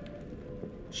secret.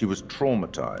 She was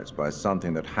traumatized by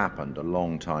something that happened a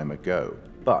long time ago,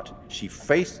 but she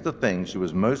faced the thing she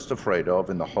was most afraid of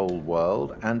in the whole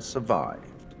world and survived.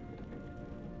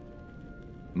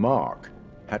 Mark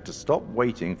had to stop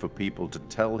waiting for people to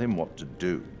tell him what to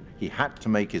do. He had to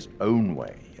make his own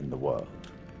way in the world.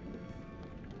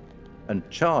 And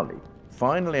Charlie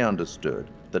finally understood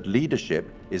that leadership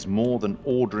is more than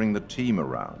ordering the team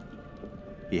around.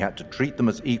 He had to treat them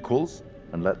as equals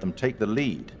and let them take the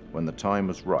lead when the time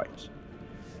was right.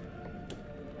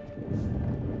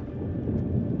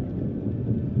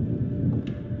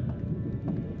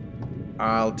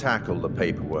 I'll tackle the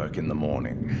paperwork in the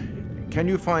morning. Can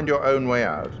you find your own way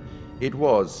out? It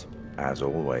was, as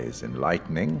always,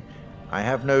 enlightening. I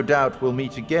have no doubt we'll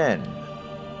meet again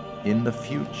in the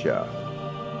future.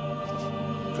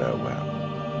 Farewell.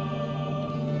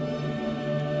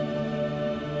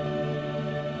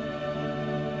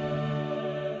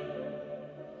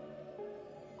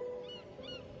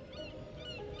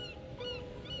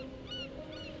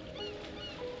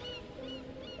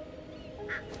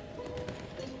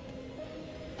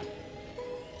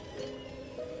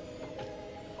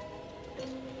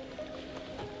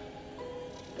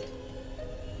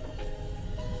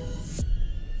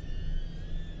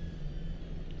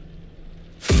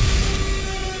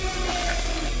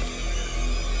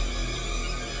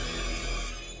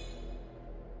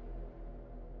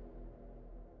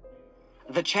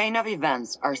 The chain of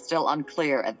events are still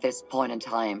unclear at this point in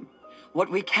time.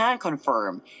 What we can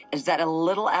confirm is that a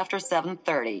little after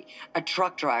 7:30, a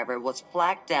truck driver was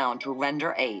flagged down to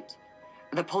render aid.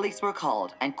 The police were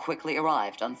called and quickly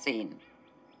arrived on scene.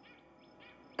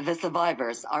 The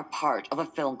survivors are part of a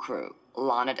film crew,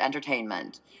 Lonnet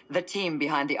Entertainment, the team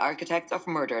behind the Architects of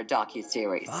Murder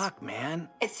docuseries. Fuck, man.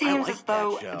 It seems like as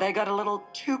though that show. they got a little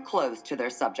too close to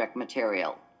their subject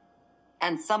material.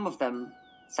 And some of them,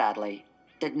 sadly,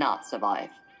 did not survive.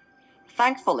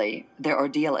 Thankfully, their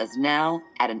ordeal is now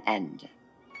at an end.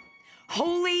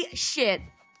 Holy shit.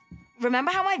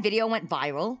 Remember how my video went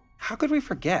viral? How could we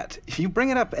forget? You bring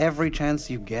it up every chance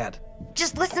you get.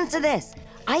 Just listen to this.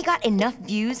 I got enough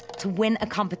views to win a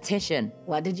competition.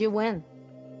 What did you win?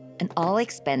 An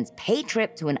all-expense paid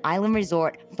trip to an island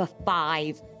resort for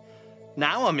 5.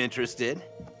 Now I'm interested.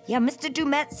 Yeah, Mr.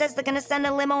 Dumet says they're gonna send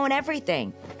a limo and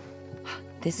everything.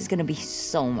 This is gonna be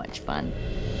so much fun.